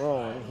for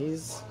Roland.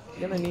 He's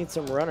going to need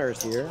some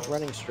runners here.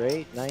 Running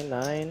straight,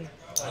 9-9.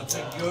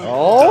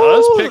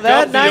 Oh, Does pick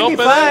up the open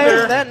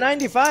ender. that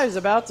 95 is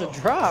about to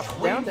drop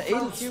down to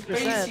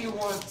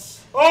 82%.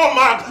 Oh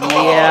my God!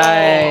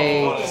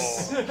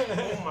 Yikes. Oh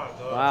my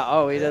God. Wow,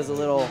 oh, he does a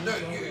little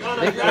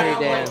victory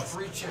dance.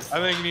 I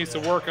think he needs to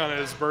work on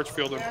his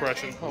Birchfield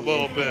impression a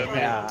little bit. Man.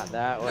 Yeah,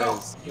 that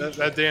was...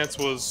 That dance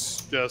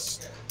was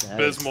just That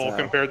abysmal is,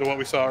 compared to what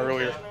we saw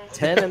earlier.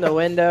 10 in the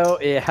window,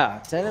 yeah,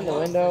 10 in the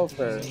window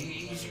for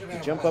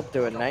jump up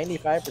to a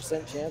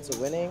 95% chance of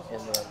winning,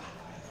 and then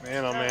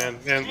Man, oh man.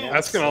 And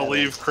that's going to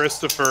leave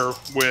Christopher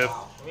with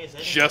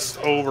just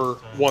over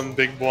one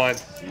big blind.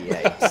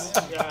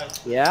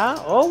 yikes.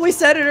 Yeah, oh, we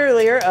said it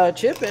earlier, a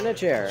chip and a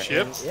chair.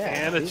 Chip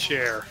And, and a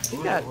chair. He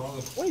got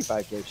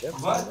 25K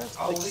chips, that's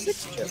like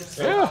 6 chips.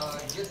 Yeah.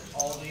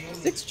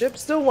 6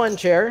 chips, still 1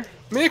 chair.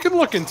 I mean, it can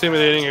look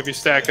intimidating if you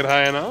stack it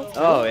high enough.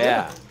 Oh,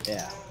 yeah,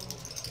 yeah.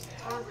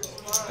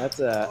 That's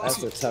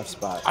a tough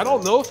spot. I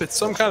don't know if it's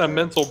some kind of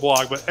mental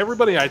block, but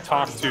everybody I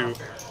talk to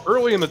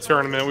early in the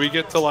tournament, we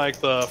get to like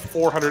the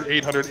 400,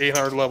 800,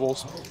 800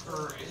 levels.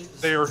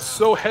 They are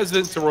so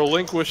hesitant to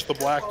relinquish the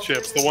black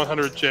chips, the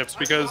 100 chips,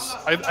 because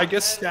I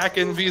guess stack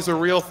envy is a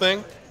real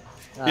thing.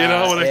 You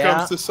know, when it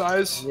comes to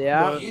size.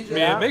 Yeah. But,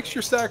 man, it makes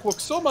your stack look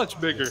so much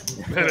bigger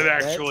than it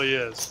actually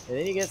is. And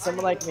then you get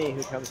someone like me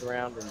who comes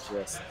around and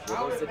just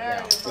whittles it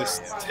down.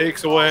 This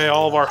takes away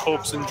all of our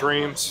hopes and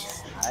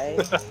dreams.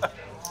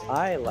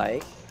 I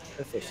like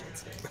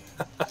efficiency.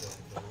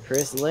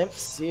 Chris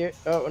limps here.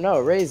 Oh, no,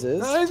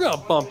 raises. He's going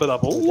to bump it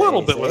up a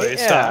little bit with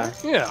ace high.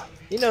 Yeah.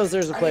 He knows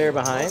there's a player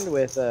behind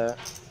with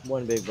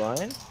 1 big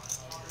blind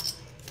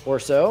or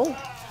so.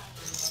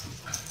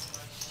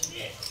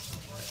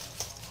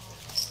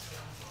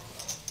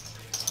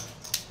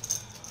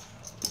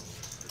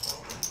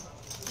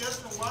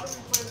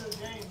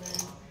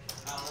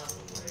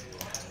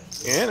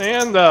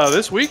 And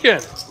this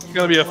weekend is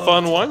going to be a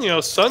fun one. You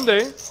know,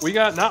 Sunday, we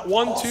got not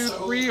 1, 2,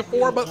 3,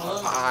 4, but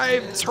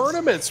 5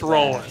 tournaments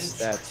rolling.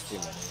 That's too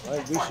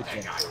much. We should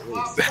cancel,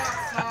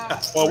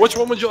 please. Well, which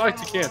one would you like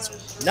to cancel?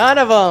 None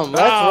of them.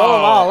 Let's roll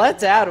them all.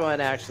 Let's add one,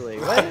 actually.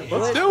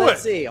 Let's do it.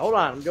 Let's see. Hold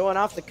on. I'm going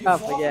off the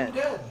cuff again.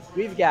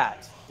 We've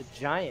got the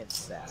Giant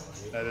stack.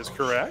 That is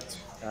correct.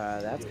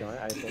 That's going.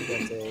 I think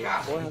that's a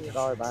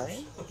 $400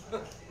 buy-in.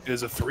 It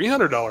is a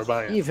 $300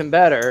 buy-in. Even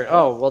better.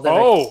 Oh, well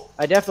then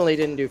I definitely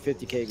didn't do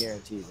 50K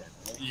guarantee then.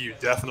 Right? You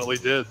definitely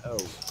did. Oh,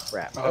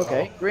 crap.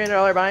 Okay,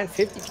 $300 buy-in,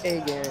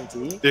 50K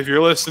guarantee. If you're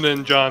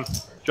listening, John,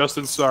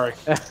 Justin's sorry.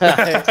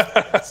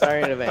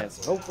 Sorry in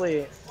advance.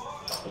 Hopefully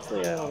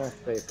I don't have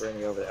to pay for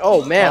any over there.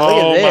 Oh, man, look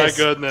at this. Oh, my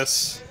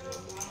goodness.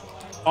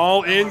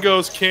 All in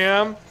goes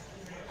Cam.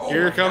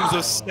 Here comes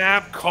a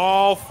snap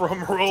call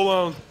from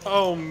Roland.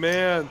 Oh,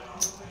 man.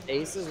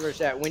 Aces versus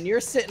Jack. When you're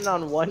sitting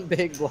on 1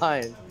 big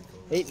blind,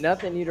 ain't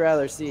nothing you'd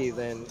rather see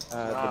than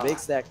the big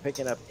stack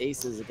picking up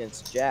aces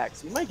against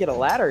jacks. You might get a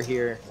ladder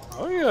here.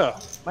 Oh, yeah.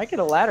 Might get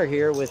a ladder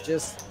here with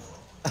just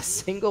a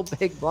single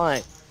big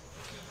blind.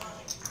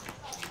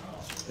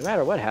 No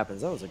matter what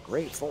happens, that was a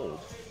great fold.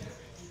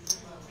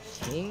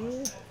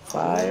 King,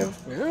 5,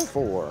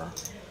 4.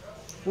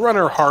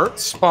 Runner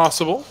hearts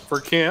possible for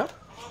Cam.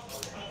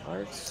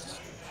 Hearts.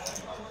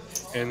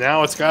 And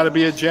now it's got to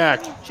be a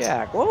jack.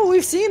 Jack. Well,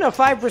 we've seen a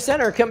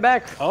 5%er come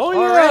back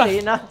already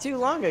not too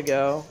long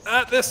ago.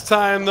 Not this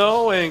time,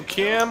 though, and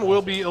Cam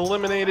will be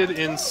eliminated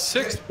in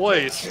 6th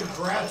place.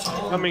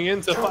 Coming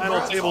into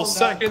final table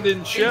 2nd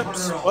in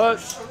chips, but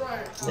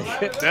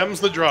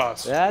them's the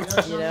draws.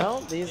 That's, you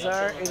know,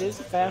 it is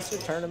a faster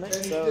tournament,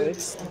 so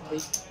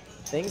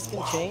things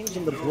can change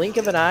in the blink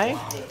of an eye.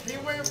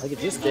 Like it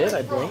just did.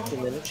 I blinked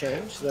and then it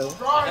changed. So,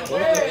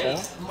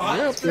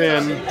 yep.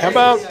 And how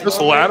about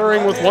just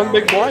laddering with 1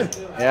 big blind?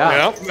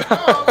 Yeah.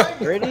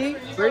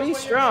 pretty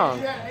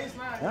strong.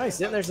 Now he's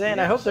sitting there saying,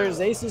 I hope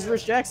there's aces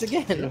versus jacks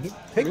again.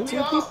 Pick 2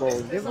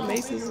 people. Give them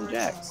aces and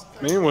jacks.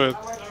 I mean, with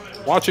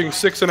watching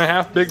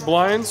 6.5 big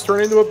blinds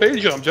turn into a pay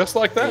jump just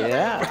like that.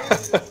 Yeah.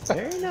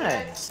 Very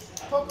nice.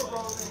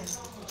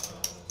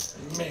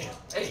 Man,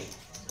 hey.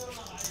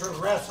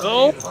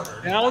 Oh,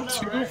 down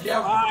to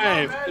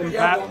 5. And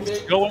that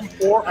is going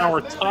for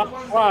our top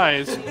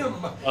prize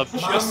of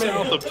just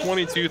south of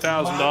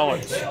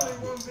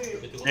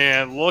 $22,000.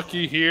 And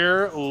looky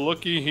here,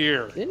 looky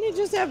here. Didn't he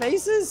just have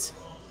aces?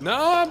 No,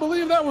 I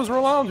believe that was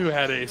Roland who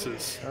had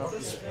aces.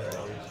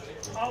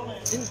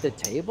 Didn't the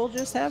table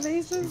just have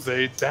aces?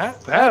 That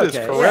is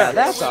Okay, correct. yeah,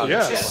 that's all.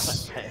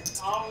 Yes.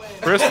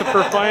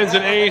 Christopher finds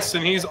an ace,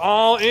 and he's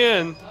all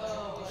in.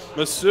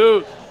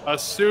 Masood, a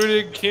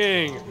suited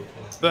king,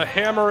 the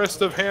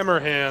hammerest of hammer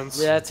hands.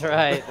 That's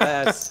right.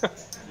 That's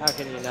how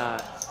can you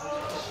not?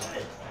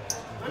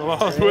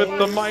 Along with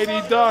the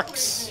Mighty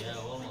Ducks.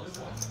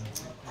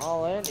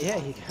 All in. Yeah,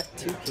 he got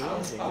 2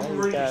 kings. And now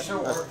he's got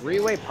a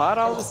 3-way pot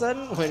all of a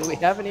sudden when we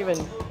haven't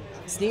even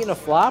seen a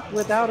flop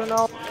without an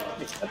all.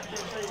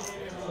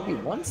 Maybe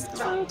once the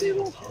final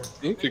table.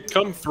 He could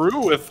come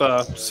through with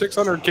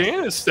 600K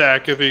in his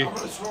stack if he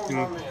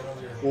can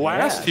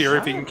last here,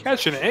 if he can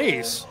catch an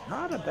ace.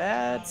 Not a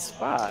bad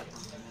spot.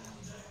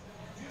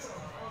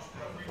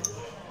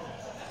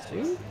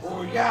 See?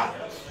 Oh, yeah.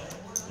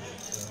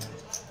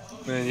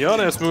 And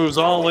Jonas moves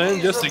all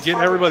in just to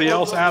get everybody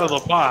else out of the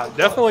pot.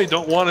 Definitely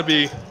don't want to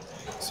be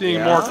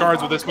seeing more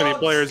cards with this many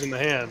players in the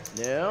hand.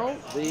 No,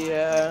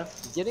 the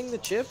getting the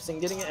chips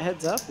and getting it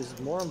heads up is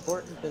more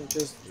important than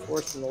just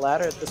forcing the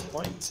ladder at this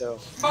point. So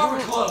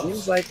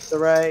seems like the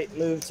right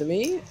move to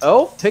me.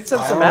 Oh, picks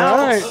up some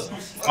outs.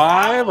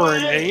 5 or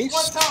an ace.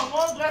 Let's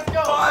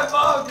go. 5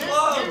 of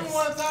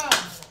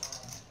clubs.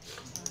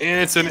 And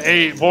it's an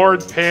 8.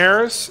 Board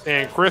pairs,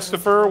 and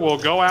Christopher will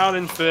go out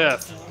in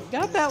 5th.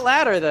 Got that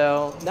ladder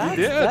though. He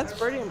did. That's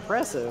pretty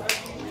impressive.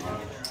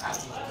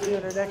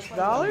 $200 extra.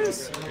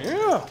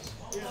 Yeah.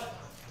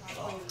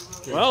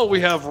 Well, we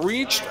have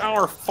reached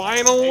our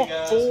final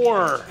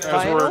 4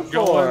 as we're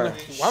going.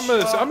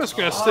 I'm just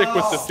gonna stick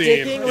with the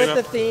theme. Sticking with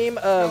the theme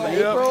of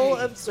April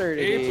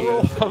absurdity. April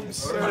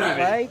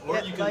absurdity.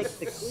 Like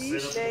the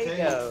cliche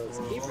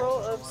goes.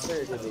 April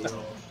absurdity.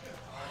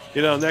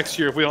 You know, next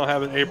year if we don't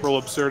have an April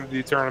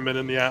absurdity tournament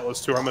in the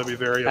Atlas Tour, I'm gonna be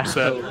very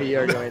upset. We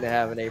are going to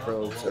have an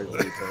April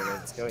absurdity tournament.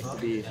 It's going to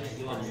be in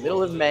the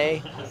middle of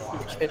May.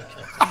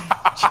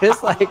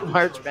 Just like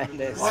March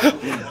Madness.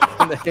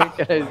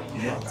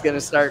 It's going to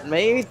start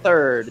May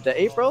 3rd,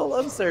 the April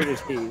absurdity.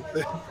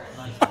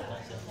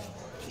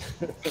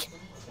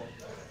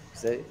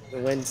 So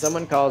when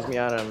someone calls me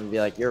on it, I'm going to be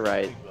like, you're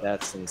right,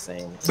 that's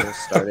insane. We'll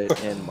start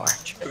it in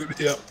March.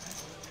 Yep.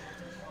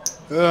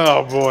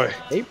 Oh, boy.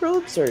 April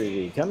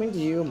absurdity coming to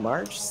you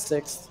March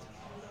 6th.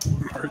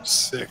 March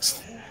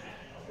 6th.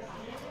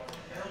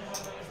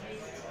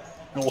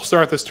 And we'll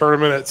start this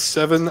tournament at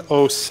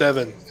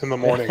 7:07 in the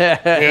morning.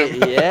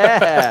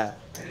 Yeah.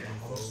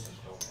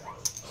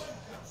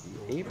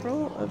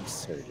 April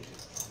absurdity.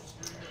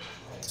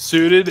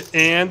 Suited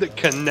and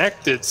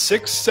connected.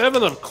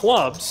 6-7 of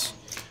clubs.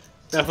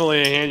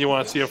 Definitely a hand you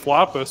want to see a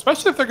flop,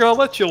 especially if they're going to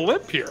let you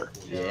limp here.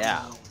 Yeah.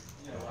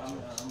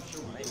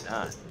 Why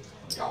not?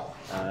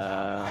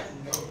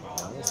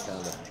 Almost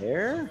found a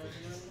pair.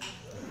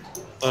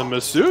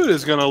 Masood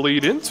is going to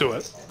lead into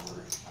it.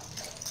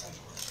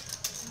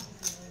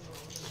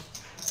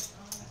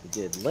 He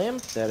did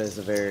limp. That is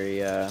a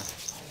very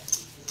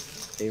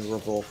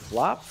favorable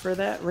flop for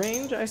that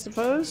range, I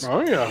suppose.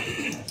 Oh, yeah.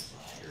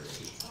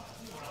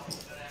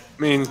 I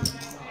mean,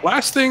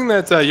 last thing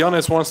that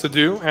Jonas wants to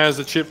do as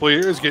a chip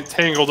leader is get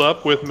tangled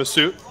up with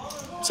Masood,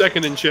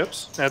 second in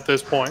chips at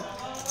this point.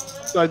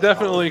 So I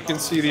definitely can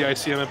see the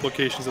ICM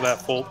implications of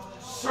that fold.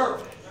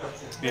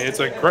 Yeah, it's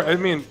like, I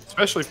mean,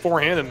 especially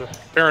forehand and the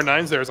pair of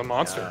 9s there is a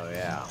monster. Oh,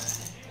 yeah.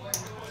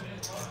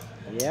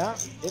 Yeah,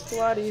 it's a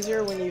lot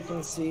easier when you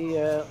can see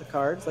the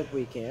cards like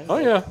we can. Oh,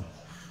 yeah.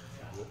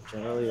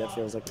 Generally, that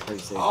feels like a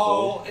pretty safe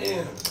All fold.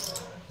 in.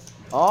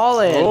 All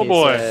in, Oh,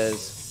 boy.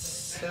 Says.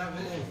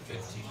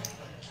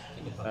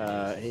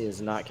 750. He is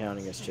not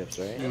counting his chips,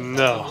 right?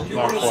 No, Do you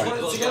not want to quite.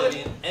 swing it together?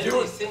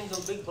 Every single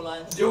big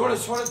blind. Do you want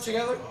to swing it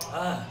together?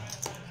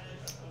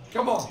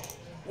 Come on.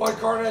 One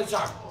card at a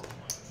time.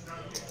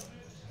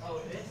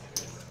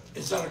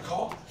 Is that a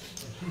call?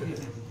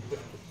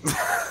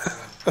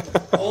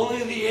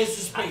 Only the ace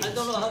of spades. I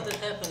don't know how that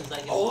happens.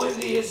 Like Only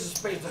the ace of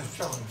spades I'm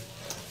showing.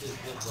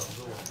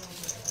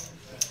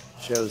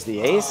 Shows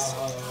the ace.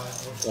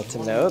 Let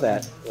him know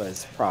that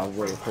was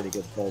probably a pretty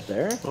good fold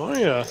there. Oh,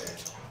 yeah.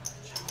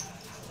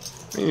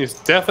 I mean, he's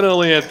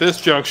definitely at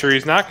this juncture.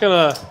 He's not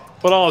going to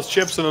put all his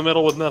chips in the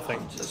middle with nothing.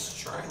 I'm just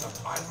trying to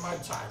bide my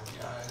time,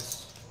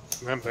 guys.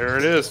 And there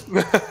it is.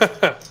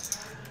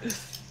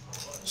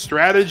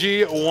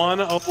 Strategy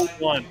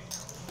 101.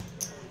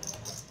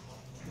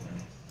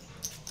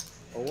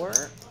 4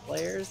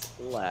 players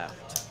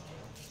left.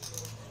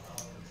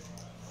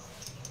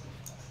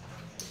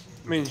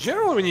 I mean,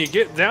 generally, when you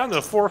get down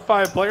to 4 or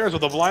 5 players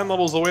with the blind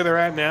levels the way they're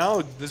at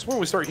now, this is when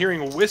we start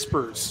hearing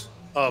whispers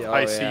of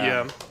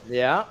ICM.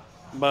 Yeah.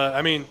 But,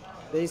 I mean,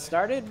 They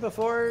started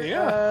before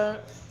Yeah.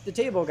 the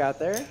table got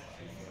there.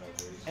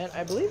 And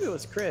I believe it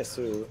was Chris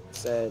who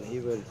said he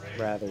would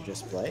rather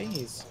just play.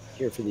 He's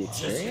here for the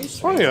experience.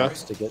 Oh, yeah. He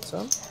wants to get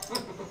some.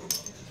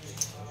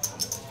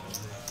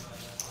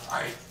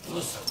 right,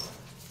 listen.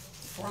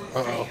 For the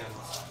fans,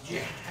 you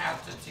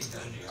have to take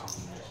that deal.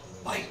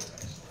 Like,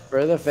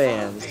 For the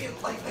fans.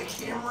 like the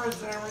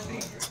cameras and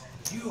everything,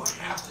 you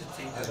have to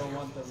take that deal. I don't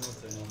want them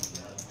listening.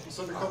 It's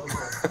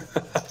undercover.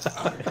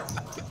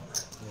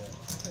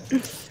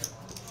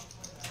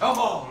 Come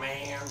on,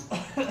 man.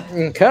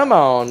 Come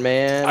on,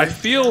 man. I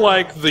feel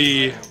like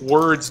the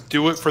words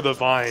 "do it for the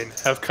vine"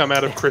 have come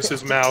out of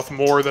Chris's mouth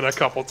more than a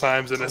couple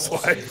times in his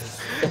life.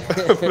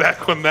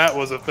 Back when that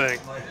was a thing.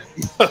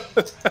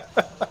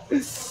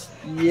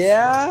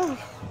 Yeah.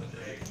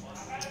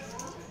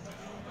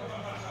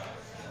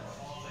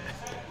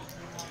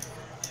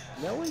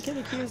 No one can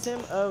accuse him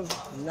of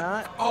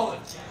not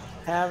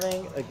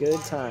having a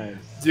good time.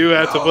 Do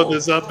have to put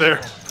this up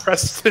there.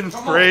 Preston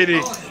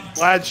Brady.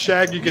 Glad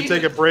Shaggy can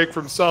take a break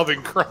from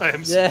solving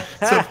crimes to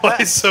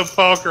play some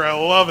poker. I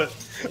love it.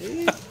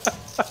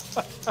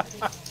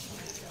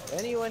 If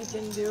anyone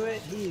can do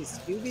it, he's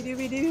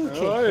Scooby-Dooby-Doo.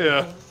 Oh,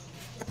 yeah.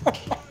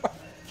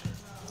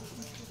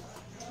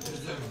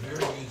 There's a very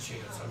good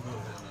chance I'm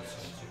moving this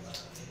one too.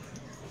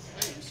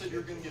 Hey, you said you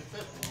were going to get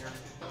fifth in here.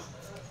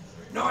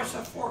 No, I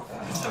said fourth.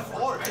 I said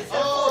fourth. I said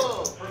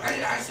fourth.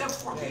 I said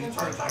fourth the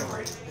entire time,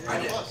 right?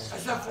 I did. I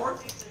said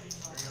fourth.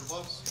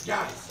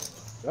 Guys.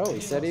 Oh,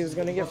 he said he was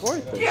going to get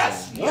fourth.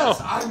 Yes,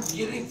 yes, I'm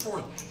getting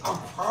fourth. I'm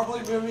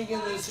probably moving in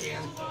this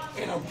hand,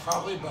 and I'm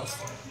probably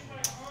busting.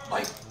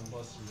 Like,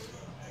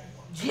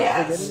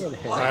 yes.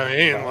 I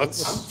mean,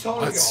 let's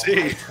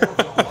see.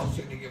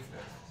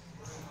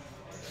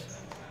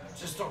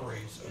 Just don't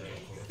raise.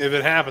 If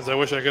it happens, I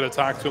wish I could have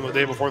talked to him the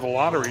day before the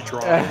lottery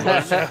draw.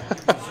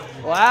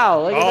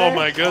 Wow, look at that. Oh,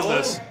 my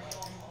goodness.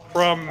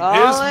 From his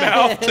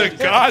mouth to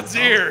God's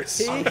ears.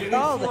 He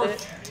called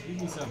it.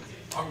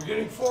 I'm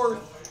getting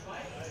fourth.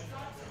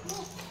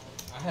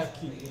 I have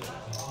king 8.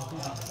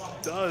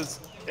 Does.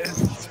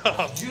 It's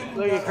tough.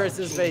 Look at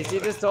Chris's face. He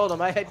just told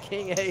him I had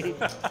king 8.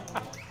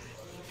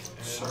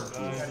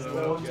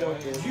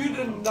 You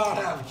did not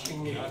have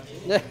king 8.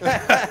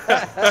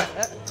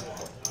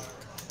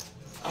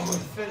 I'm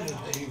offended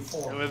that you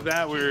four. And with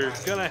that, we're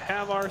gonna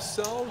have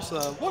ourselves.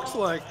 Looks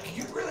like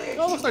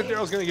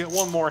Daryl's gonna get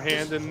one more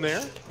hand in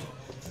there.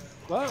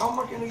 But How am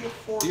I gonna get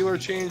four? dealer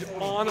change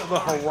on the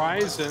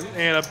horizon,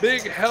 and a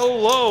big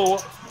hello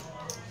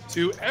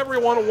to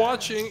everyone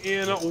watching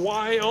in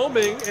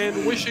Wyoming,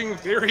 and wishing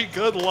very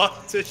good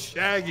luck to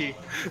Shaggy.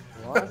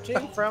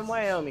 Watching from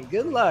Wyoming.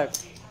 Good luck.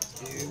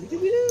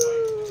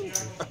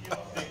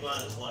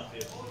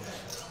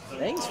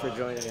 Thanks for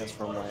joining us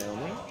from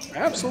Wyoming.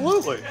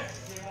 Absolutely.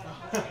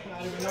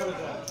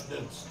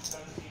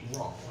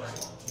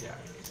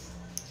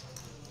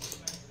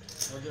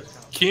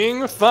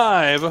 King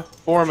 5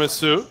 for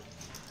Masood.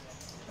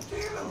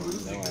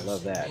 Oh, I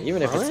love that.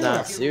 Even if it's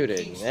not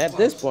suited. At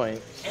this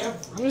point, I'm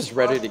just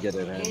ready to get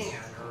it in.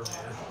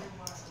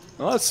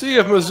 Well, let's see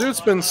if Mazoot's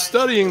been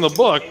studying the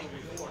book.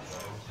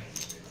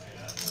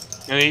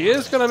 And he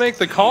is going to make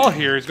the call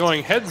here. He's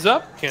going heads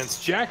up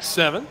against Jack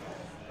 7.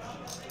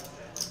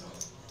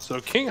 So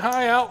King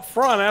High out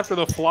front after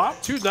the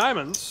flop. 2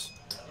 diamonds.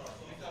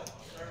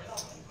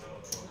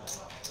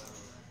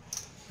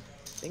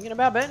 Thinking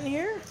about betting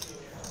here?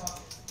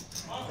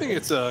 I think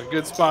it's a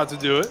good spot to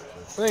do it.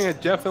 I think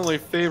it definitely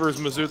favors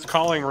Mazoot's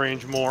calling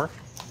range more.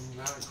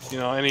 You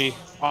know, any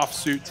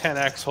offsuit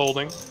 10x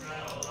holding.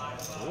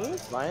 Ooh,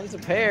 Lions a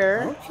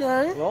pair.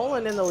 Okay.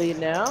 Rolling in the lead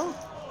now.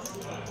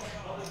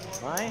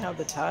 My, how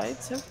the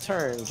tides have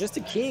turned. Just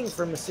a king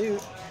for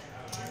Masood.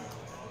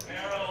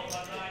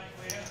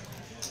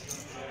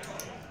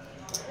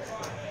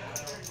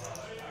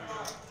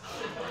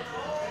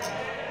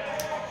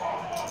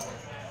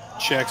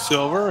 Check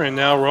silver, and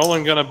now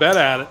Roland gonna bet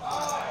at it.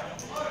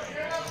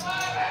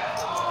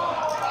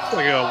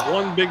 We got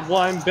one big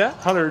blind bet,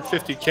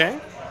 150K.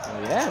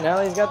 Oh, yeah, now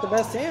he's got the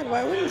best hand.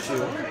 Why wouldn't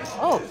you?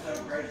 Oh,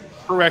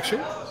 correction,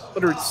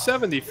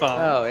 175.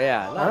 Oh,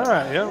 yeah. All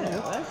right, yeah.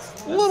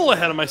 That's a little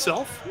ahead of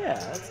myself. Yeah,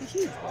 that's a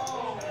huge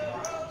one.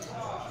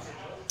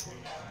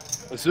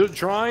 Masood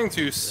drawing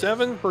to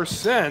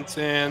 7%,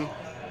 and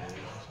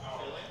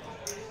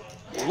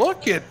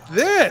look at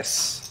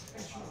this.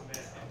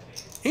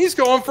 He's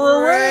going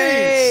for a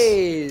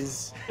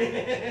raise. He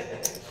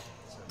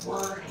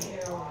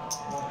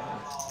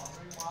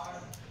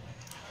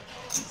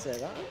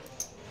said,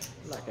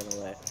 I'm not going to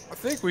let. I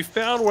think we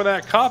found where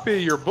that copy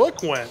of your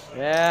book went.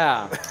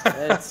 Yeah.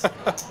 It's,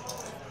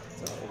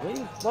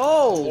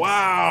 fold.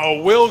 Wow,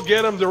 we'll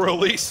get him to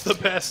release the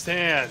best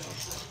hand.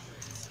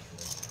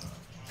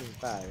 King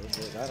 5. He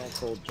says, I don't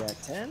fold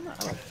Jack 10. I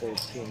don't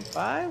fold King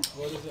 5.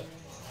 What is it?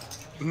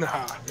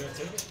 Nah.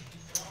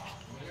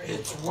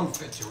 It's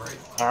 150, right?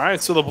 All right,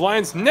 so the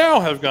blinds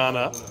now have gone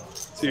up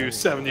to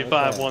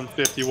 75,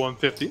 150,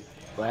 150.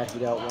 Glad he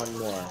got one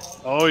more.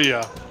 Oh,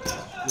 yeah.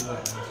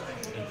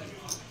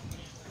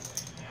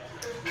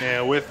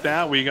 And with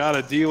that, we got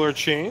a dealer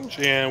change.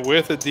 And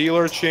with a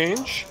dealer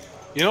change,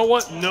 you know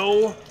what?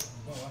 No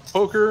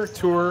poker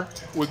tour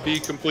would be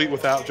complete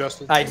without,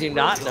 Justin. I do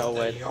not know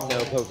what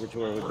no poker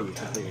tour would be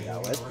complete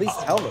without. Please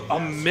tell me. A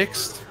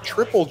mixed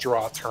triple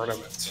draw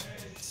tournament.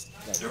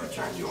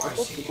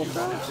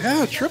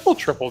 Yeah, triple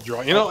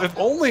draw. You know, if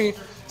only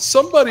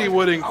somebody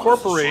would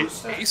incorporate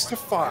ace to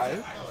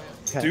 5,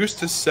 deuce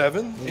to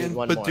 7, and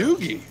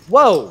Badoogie.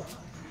 Whoa!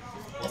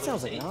 That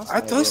sounds like an awesome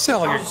That does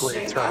sound like a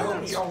great turn. I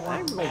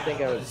really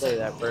think I would play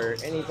that for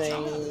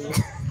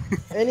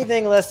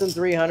anything less than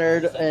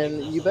 300,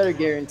 and you better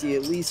guarantee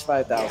at least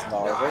 $5,000.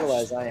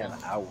 Otherwise, I am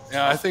out.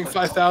 Yeah, I think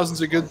 5,000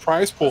 is a good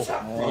prize pool.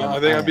 I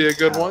think that'd be a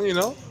good one. You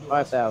know,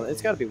 5,000.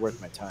 It's got to be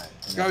worth my time.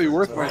 It's got to be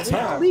worth my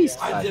time. At least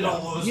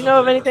 5,000. You know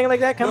of anything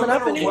like that coming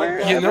up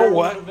anywhere? You know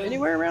what?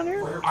 Anywhere around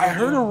here? I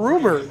heard a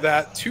rumor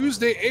that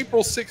Tuesday,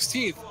 April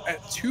 16th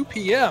at 2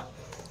 p.m.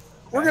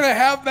 we're going to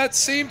have that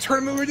same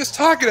tournament we were just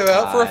talking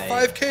about for a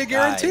 5K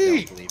guarantee.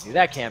 I don't believe you.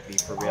 That can't be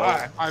for real.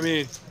 I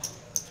mean,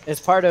 it's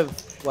part of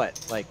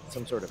what? Like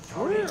some sort of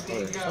tour?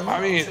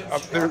 I mean,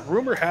 the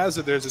rumor has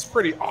it there's this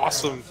pretty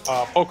awesome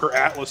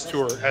PokerAtlas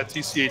tour at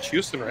TCH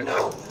Houston right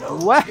now.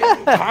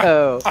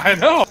 Wow. I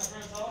know.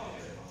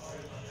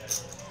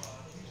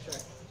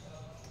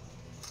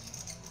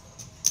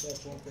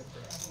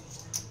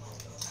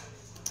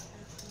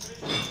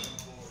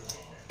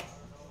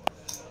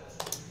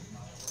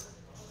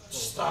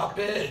 Stop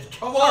it.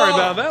 Come on. Sorry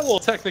about that little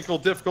technical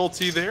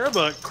difficulty there,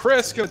 but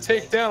Chris going to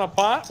take down a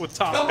pot with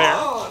top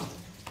pair.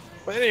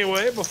 But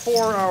anyway,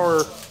 before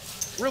our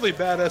really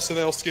bad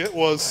SNL skit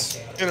was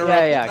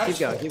interrupted.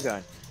 Yeah, keep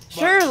going.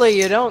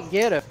 Surely you don't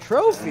get a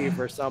trophy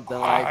for something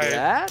like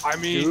that. I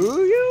mean,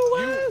 do you,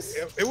 Wes?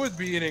 It would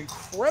be an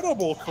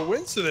incredible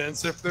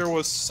coincidence if there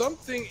was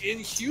something in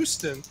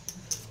Houston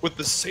with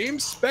the same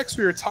specs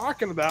we were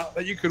talking about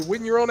that you could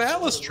win your own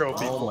Atlas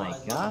trophy. Oh my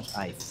gosh,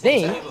 I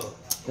think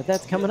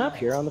that's coming up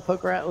here on the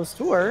PokerAtlas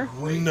tour.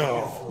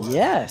 No.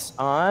 Yes,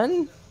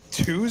 on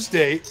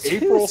Tuesday,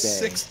 April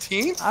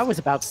 16th? I was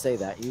about to say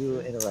that.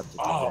 You interrupted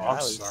me. Oh,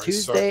 I'm sorry.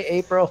 Tuesday,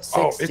 April 16th.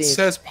 Oh, it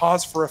says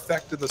pause for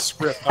effect in the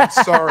script. I'm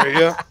sorry.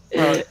 Yeah.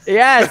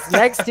 Yes,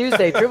 next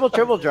Tuesday,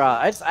 triple draw.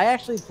 I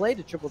actually played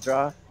a triple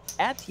draw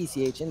at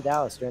TCH in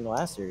Dallas during the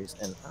last series,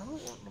 and I don't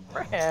want to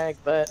brag,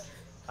 but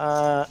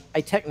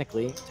I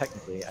technically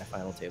I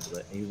final tabled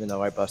it, even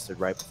though I busted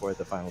right before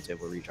the final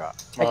table redraw.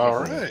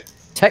 All right.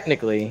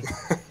 Technically,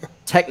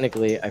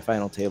 I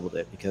final tabled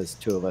it because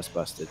 2 of us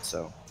busted,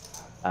 so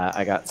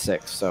I got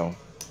 6. So,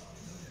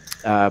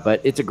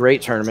 but it's a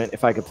great tournament.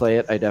 If I could play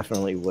it, I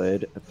definitely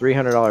would. A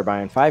 $300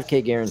 buy-in,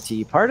 5K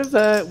guarantee. Part of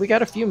the we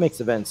got a few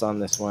mixed events on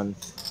this one,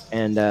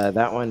 and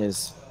that one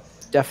is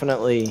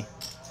definitely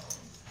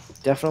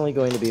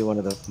going to be one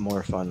of the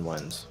more fun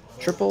ones.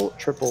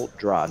 Triple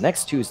draw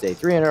next Tuesday.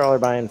 $300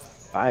 buy-in,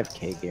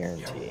 5K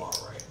guarantee.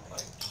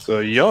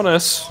 So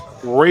Jonas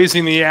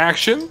raising the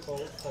action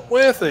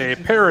with a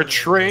pair of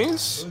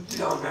trays.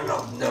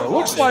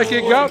 Looks like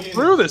it got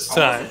through this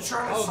time.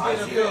 So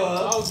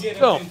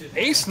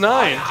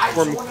ace-9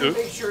 for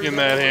Makout in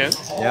that hand.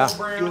 Yeah.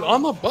 He was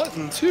on the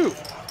button too.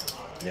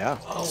 Yeah.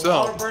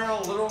 So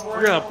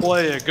we're gonna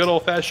play a good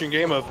old-fashioned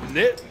game of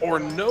nit or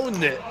no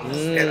nit,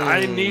 and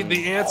I need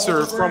the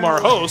answer from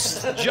our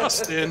host,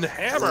 Justin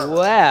Hammer.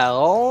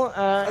 Well,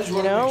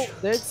 you know,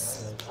 that's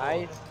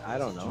I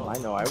don't know. I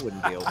know I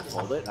wouldn't be able to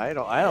fold it. I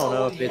don't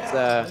know if it's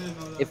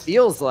it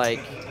feels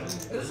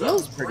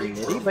pretty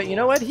nitty, but you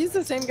know what? He's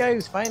the same guy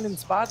who's finding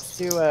spots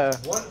to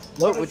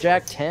float with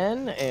Jack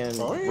 10 and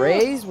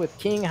raise with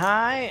King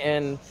High,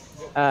 and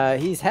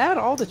he's had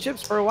all the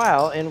chips for a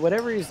while, and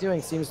whatever he's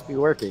doing seems to be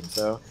working.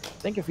 So I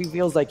think if he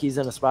feels like he's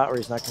in a spot where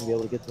he's not going to be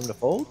able to get them to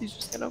fold, he's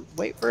just going to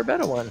wait for a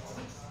better one.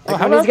 Like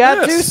when he's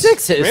got this? 2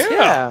 6s.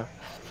 Yeah.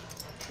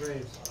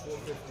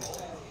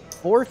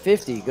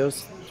 450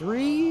 goes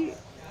three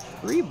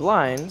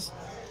blinds.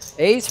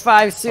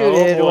 Ace-5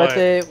 suited,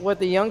 what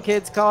the young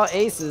kids call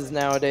aces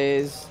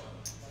nowadays.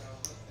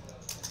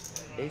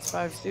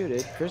 Ace-5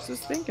 suited. Chris is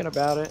thinking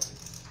about it.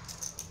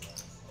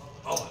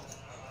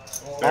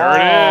 There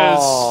it is.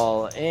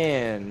 All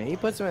in. He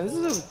puts him in. This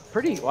is a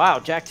pretty, wow,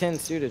 Jack 10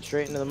 suited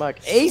straight into the muck.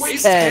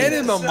 Ace 10 10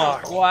 in the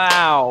muck.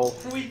 Wow.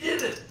 We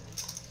did it.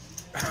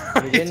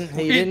 He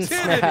didn't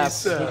snap.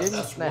 He He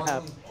didn't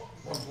snap.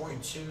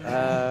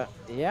 1.2.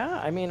 Yeah,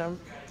 I mean,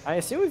 I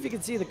assume if he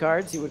could see the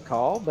cards, he would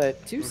call,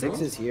 but 2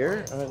 6s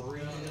here.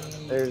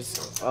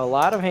 There's a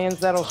lot of hands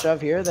that'll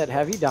shove here that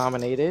have you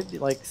dominated,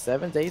 like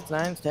 7s, 8s,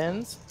 9s,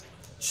 10s.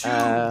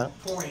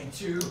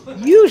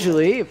 2.2.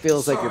 Usually, it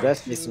feels like your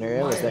best case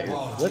scenario is that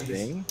you're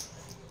flipping.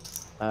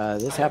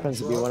 This happens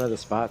to be one of the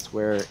spots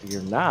where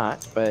you're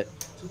not, but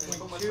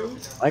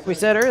like we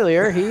said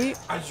earlier,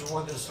 I just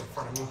want this in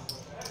front of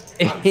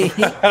me.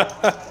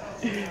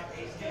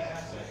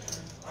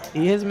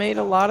 he has made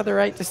a lot of the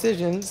right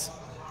decisions.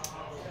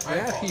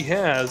 Yeah, he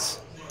has.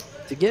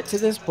 To get to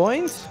this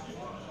point,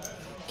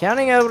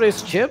 counting out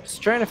his chips,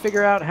 trying to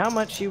figure out how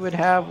much he would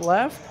have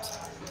left.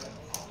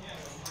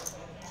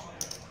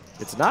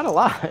 It's not a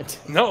lot.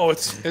 No,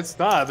 it's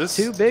not. This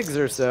 2 bigs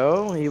or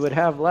so he would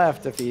have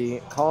left if he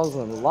calls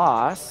them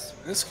loss.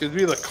 This could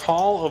be the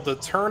call of the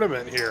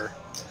tournament here.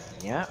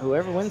 Yeah,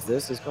 whoever wins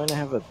this is going to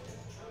have a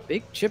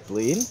big chip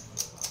lead.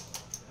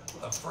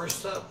 The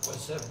first up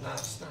was not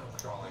snow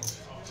crawling.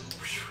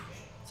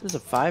 This is a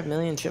 5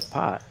 million chip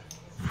pot.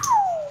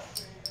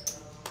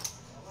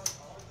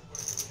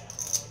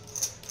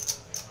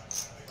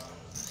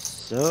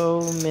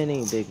 So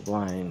many big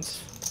blinds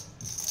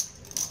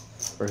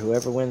for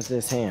whoever wins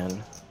this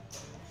hand.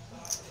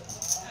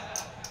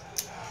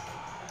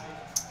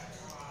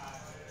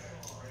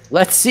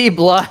 Let's see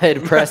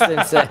blood,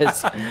 Preston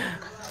says.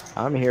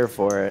 I'm here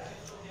for it.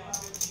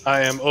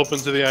 I am open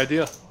to the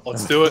idea.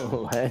 Let's do it.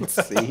 Let's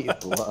see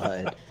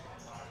blood.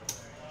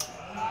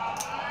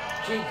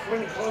 King,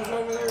 Queen, close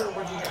over there, or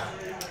what do you got?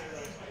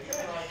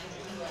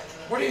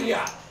 What do you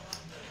got?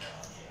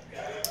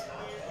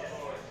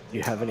 Do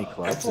you have any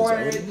clubs?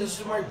 This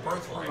is my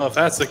birthright. Well, if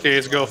that's the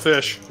case, go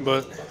fish.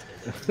 But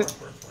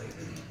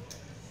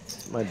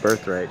My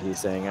birthright, he's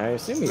saying. I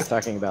assume he's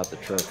talking about the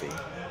trophy.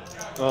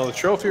 well, the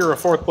trophy or a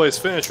 4th place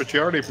finish, which you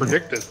already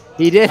predicted.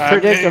 He did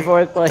predict a mean-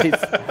 4th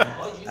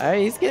place.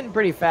 He's getting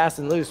pretty fast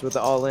and loose with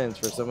the all-ins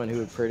for someone who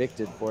had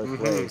predicted 4th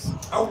place.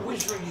 I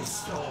wish we could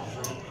still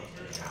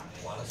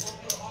plus.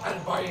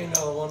 I'd buy you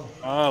another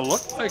one.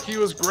 Looked like he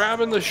was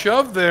grabbing the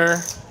shove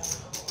there.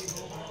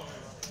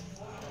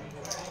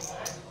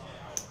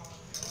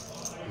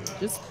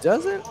 Just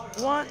doesn't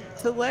want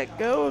to let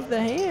go of the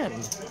hand.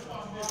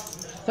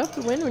 Tough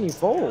to win when you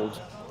fold.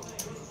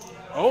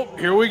 Oh,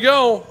 here we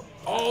go.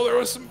 Oh, there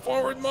was some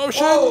forward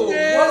motion. Whoa, what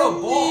a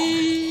And ball.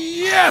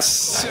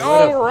 Yes.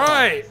 All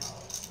right.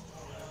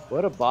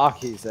 What a balk,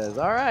 he says.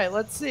 All right,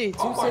 let's see. 2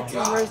 Oh my sixes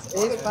God. versus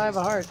ace 5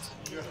 of hearts.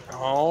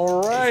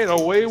 All right,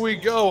 away we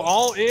go.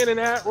 All in and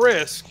at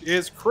risk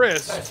is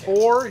Chris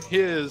for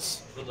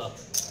his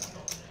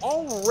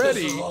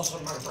already This is also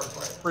my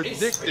birthright.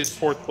 predicted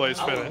 4th place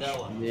finish.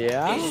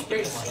 Yeah.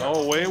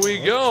 Oh, away we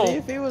See go.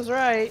 if he was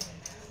right.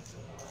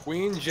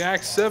 Queen,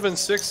 Jack, 7,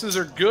 6s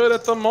are good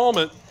at the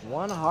moment.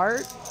 1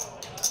 heart.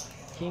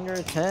 King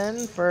or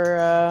 10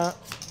 for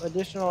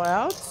additional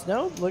outs.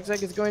 No, looks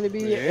like it's going to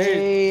be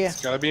a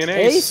It's got to be an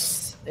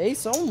ace.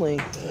 ace only.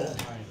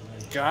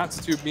 Got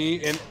to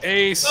be an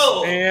ace.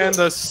 And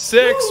the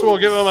 6 will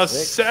give him a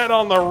 6. set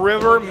on the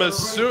river.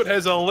 Masood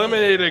has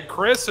eliminated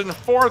Chris in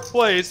 4th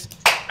place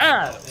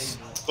as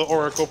the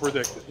Oracle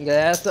predicted.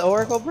 That's the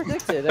Oracle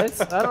predicted.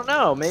 I don't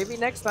know. Maybe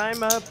next time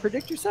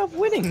predict yourself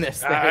winning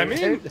this thing. I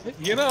mean,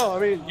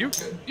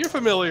 you're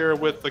familiar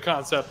with the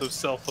concept of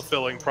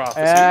self-fulfilling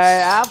prophecies.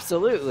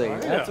 Absolutely. Oh, yeah.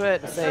 That's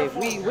what I say.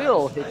 We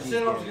will hit I these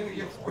said I was games. going to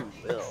get 4.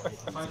 We will.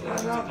 I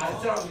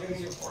said I was going to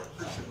get 4.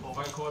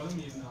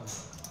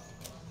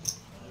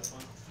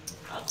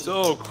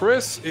 So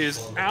Chris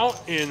is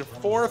out in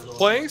 4th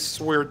place.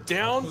 We're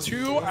down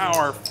to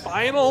our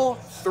final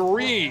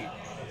 3.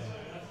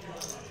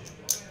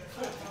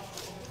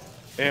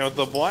 And with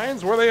the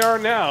blinds where they are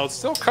now, it's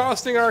still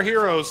costing our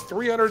heroes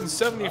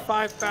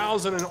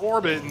 $375,000 in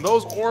orbit, and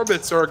those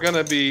orbits are going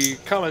to be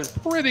coming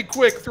pretty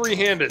quick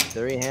 3-handed.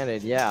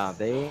 3-handed, yeah.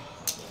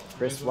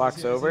 Chris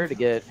walks over to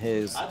get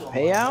his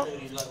payout.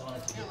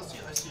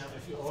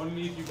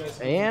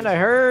 And I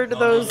heard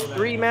those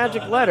 3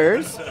 magic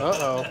letters.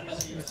 Uh-oh.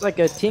 It's like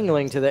a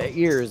tingling to the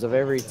ears of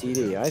every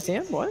TD.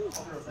 ICM, what?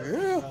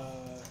 Yeah.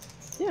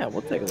 Yeah,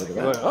 we'll take a look at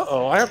Like, that.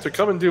 uh-oh, I have to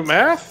come and do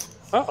math?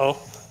 Uh-oh.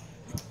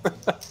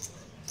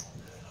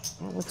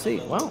 Well, let's see.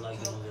 Well, I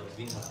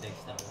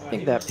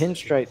think that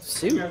pinstripe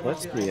suit,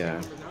 that's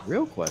the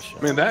real question.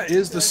 I mean, that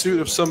is the suit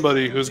of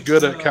somebody who's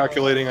good at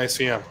calculating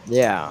ICM.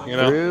 Yeah, You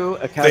know, through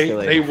a They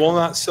calculator. will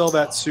not sell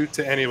that suit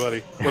to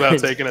anybody without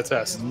taking a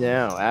test.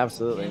 No,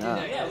 absolutely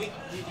not.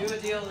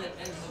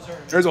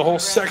 There's a whole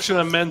section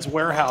of Men's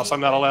Warehouse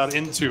I'm not allowed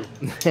into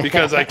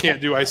because I can't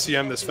do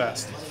ICM this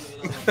fast.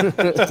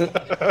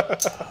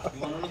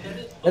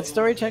 That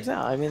story checks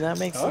out. I mean, that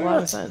makes a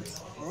lot of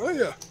sense. Oh,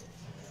 yeah.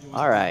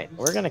 All right,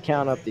 we're going to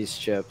count up these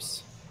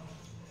chips.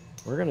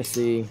 We're going to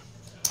see.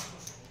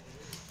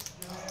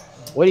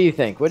 What do you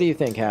think? What do you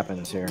think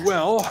happens here?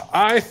 Well,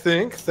 I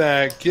think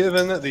that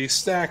given the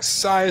stack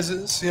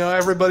sizes,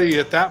 everybody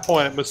at that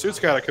point, Masood's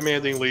got a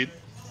commanding lead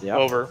Yep.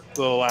 over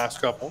the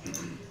last couple.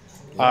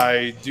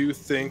 I do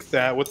think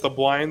that with the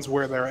blinds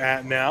where they're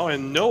at now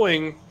and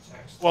knowing,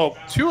 well,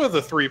 2 of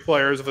the 3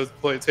 players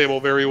have played table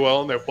very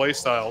well in their play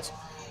styles,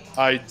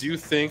 I do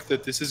think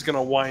that this is going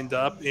to wind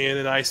up in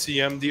an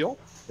ICM deal.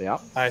 Yeah.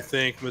 I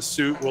think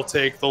Masood will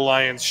take the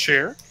lion's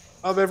share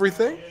of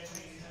everything.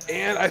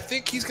 And I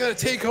think he's going to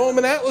take home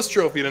an Atlas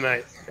trophy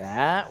tonight.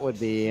 That would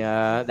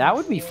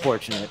be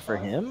fortunate for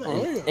him.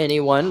 Oh, yeah.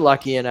 Anyone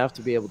lucky enough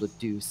to be able to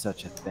do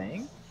such a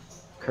thing.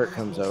 Kurt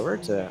comes over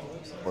to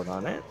support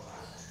on it.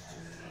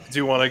 Do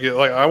you want to give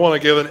I want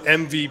to give an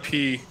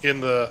MVP in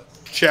the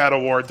chat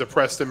award to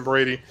Preston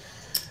Brady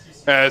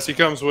as he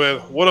comes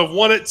with would have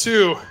won it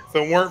too if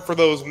it weren't for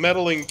those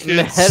meddling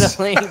kids.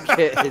 Meddling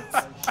kids.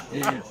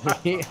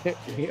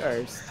 we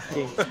are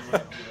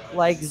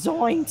like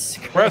zoinks.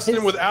 Chris.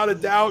 Preston, without a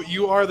doubt,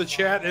 you are the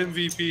chat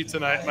MVP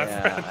tonight, my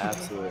Yeah, friend.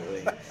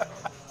 absolutely.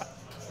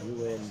 You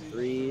win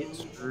 3.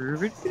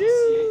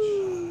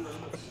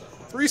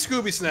 3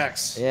 Scooby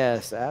snacks.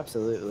 Yes,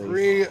 absolutely.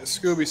 3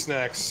 Scooby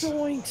snacks.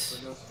 Zoinks.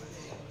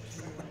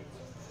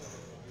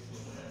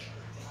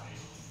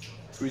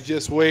 We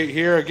just wait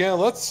here again.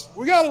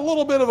 We got a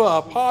little bit of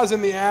a pause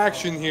in the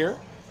action here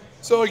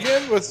So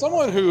again, with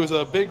someone who's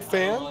a big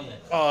fan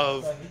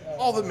of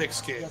all the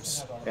mixed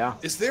games, Yeah.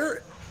 is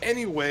there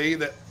any way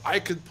that I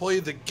could play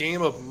the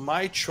game of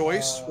my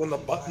choice when the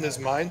button is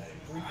mine?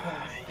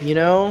 You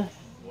know,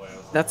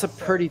 that's a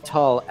pretty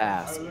tall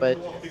ask, but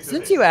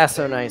since you asked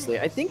so nicely,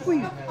 I think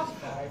we. I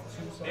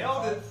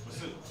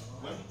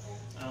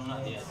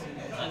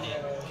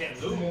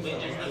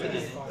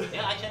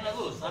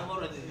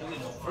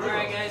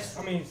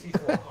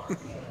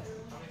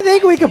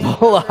think we could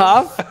pull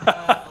off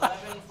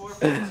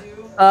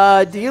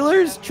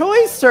dealer's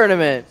choice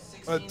tournament.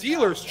 A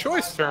dealer's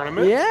choice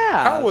tournament?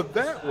 Yeah. How would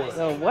that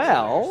work?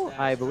 Well,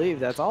 I believe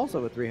that's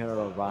also a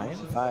 $300 buy-in,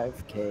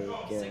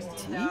 5K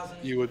guarantee.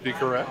 You would be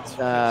correct.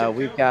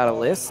 We've got a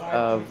list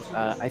of,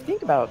 I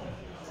think, about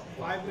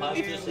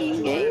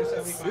 15 games.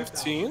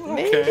 15?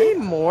 Okay. Maybe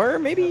more,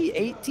 maybe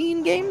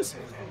 18 games.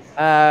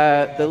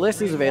 The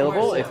list is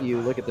available if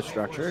you look at the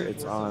structure.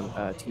 It's on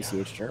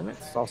TCH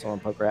Tournaments. It's also on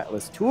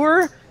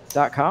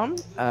PokerAtlasTour.com.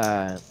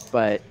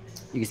 But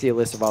you can see a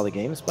list of all the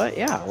games. But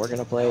yeah, we're going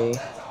to play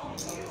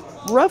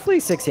roughly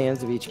 6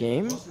 hands of each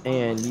game.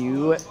 And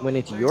when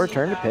it's your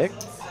turn to pick,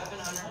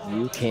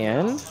 you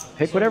can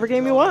pick whatever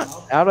game you want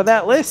out of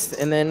that list.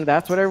 And then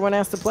that's what everyone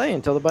has to play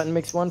until the button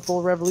makes one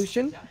full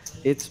revolution.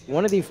 It's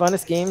one of the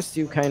funnest games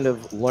to kind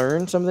of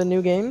learn some of the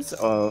new games.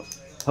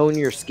 Hone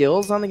your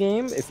skills on the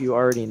game if you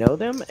already know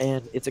them,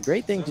 and it's a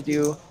great thing to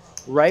do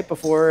right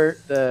before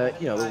the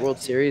World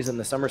Series and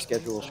the summer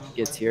schedule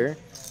gets here.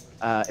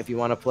 If you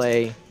want to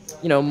play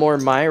more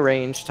my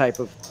range type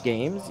of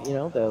games,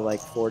 the like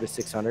 400 to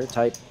 600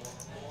 type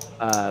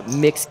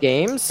mixed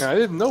games. I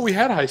didn't know we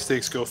had high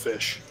stakes Go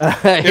Fish.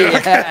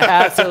 Yeah,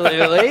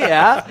 absolutely.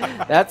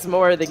 Yeah, that's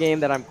more the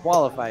game that I'm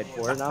qualified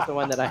for, not the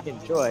one that I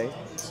enjoy.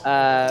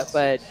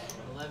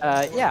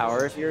 Yeah,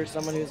 or if you're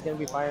someone who's going to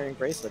be firing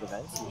bracelet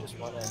events, you just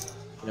want to,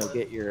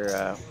 get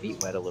your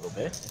feet wet a little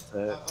bit. It's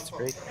a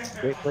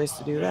great place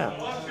to do that.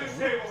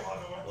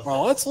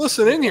 Well, let's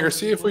listen in here,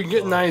 see if we can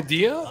get an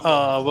idea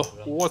of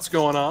what's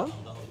going on.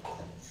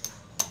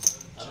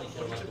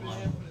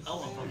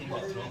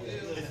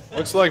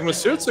 Looks like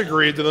Masood's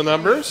agreed to the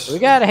numbers. We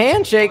got a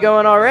handshake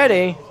going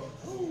already.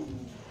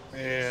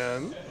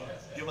 And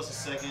give us a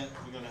second.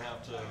 We're going to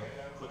have to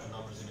put the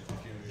numbers in the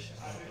computer.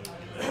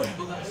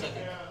 Who got a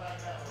second?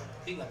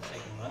 He got a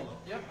second, right?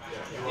 Yep.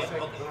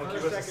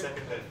 Give us a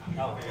second then.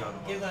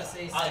 Give us a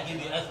second. I'll give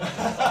you a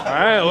all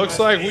right, looks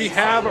like we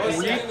have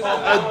reached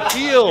a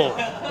deal,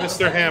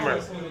 Mr.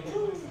 Hammer.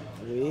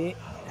 We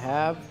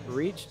have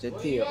reached a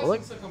deal.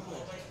 Look.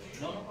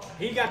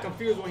 He got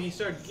confused when he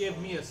started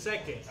giving me a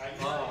second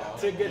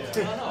to get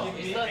to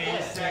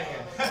a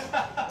second.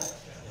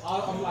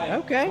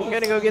 Okay, I'm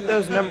going to go get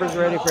those numbers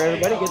ready for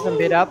everybody, get them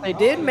bid out. They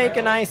did make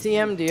an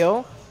ICM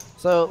deal,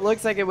 so it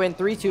looks like it went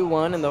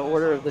 3-2-1 in the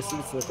order of the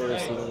seats that they were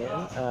sitting in.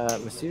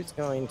 Masood's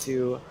going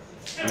to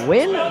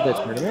win the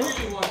tournament.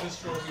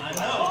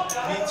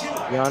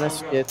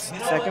 Giannis gets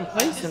second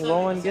place, and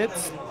Roland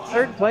gets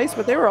third place,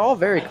 but they were all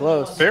very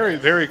close. Very,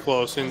 very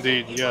close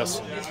indeed,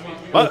 yes.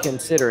 But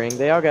considering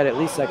they all got at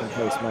least second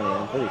place money,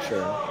 I'm pretty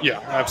sure. Yeah,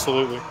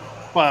 absolutely.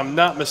 If I'm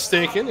not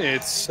mistaken,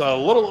 it's a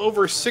little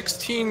over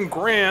 16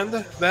 grand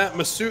that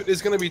Masood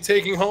is going to be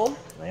taking home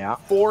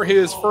for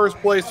his first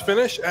place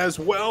finish, as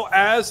well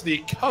as the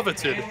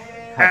coveted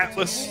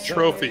Atlas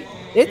trophy.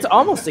 It's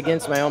almost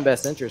against my own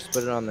best interest to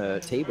put it on the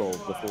table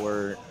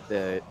before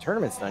the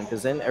tournament's done,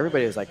 because then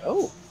everybody was like,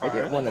 oh, I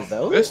get one of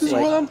those. This is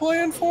what I'm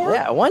playing for?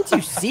 Yeah, once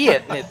you see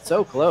it and it's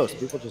so close,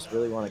 people just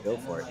really want to go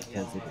for it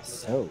because it is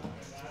so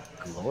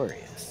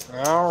glorious.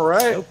 All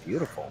right. So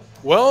beautiful.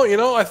 Well,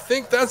 I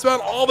think that's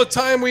about all the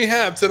time we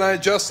have tonight,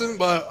 Justin,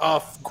 but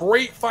a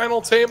great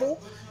final table.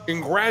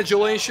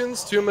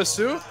 Congratulations to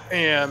Masood,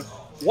 and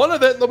one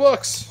event in the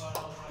books.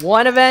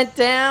 One event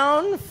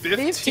down,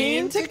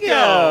 15 to go.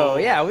 go.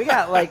 Yeah, we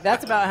got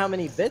that's about how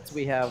many bits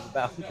we have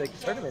about the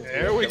tournament.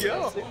 There we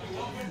go.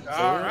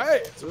 All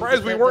right.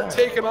 Surprised we weren't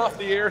taken off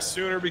the air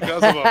sooner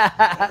because of them.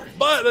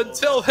 But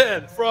until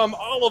then, from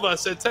all of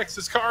us at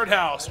Texas Card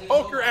House,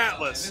 Poker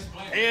Atlas,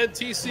 and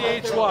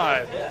TCH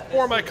Live,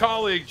 for my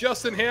colleague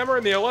Justin Hammer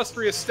and the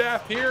illustrious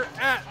staff here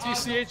at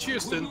TCH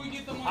Houston,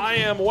 I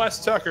am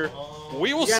Wes Tucker. We will see